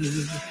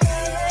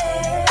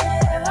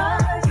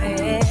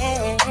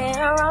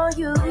 Where are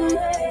you?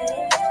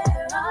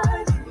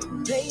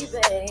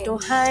 Baby,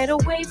 don't hide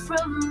away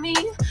from me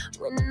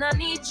when I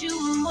need you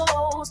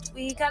most.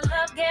 We got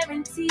love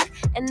guaranteed,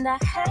 and I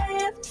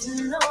have to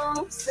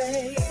know,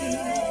 say,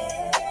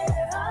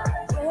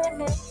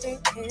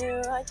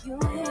 where are you?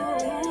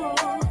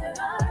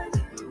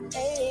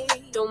 Hey,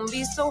 don't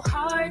be so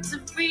hard to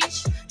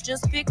reach,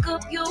 just pick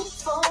up your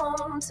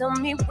phone. Tell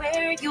me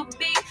where you'll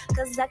be,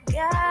 cause I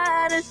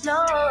gotta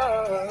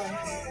know.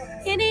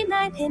 Any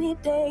night, any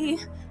day,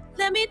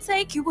 let me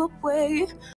take you away.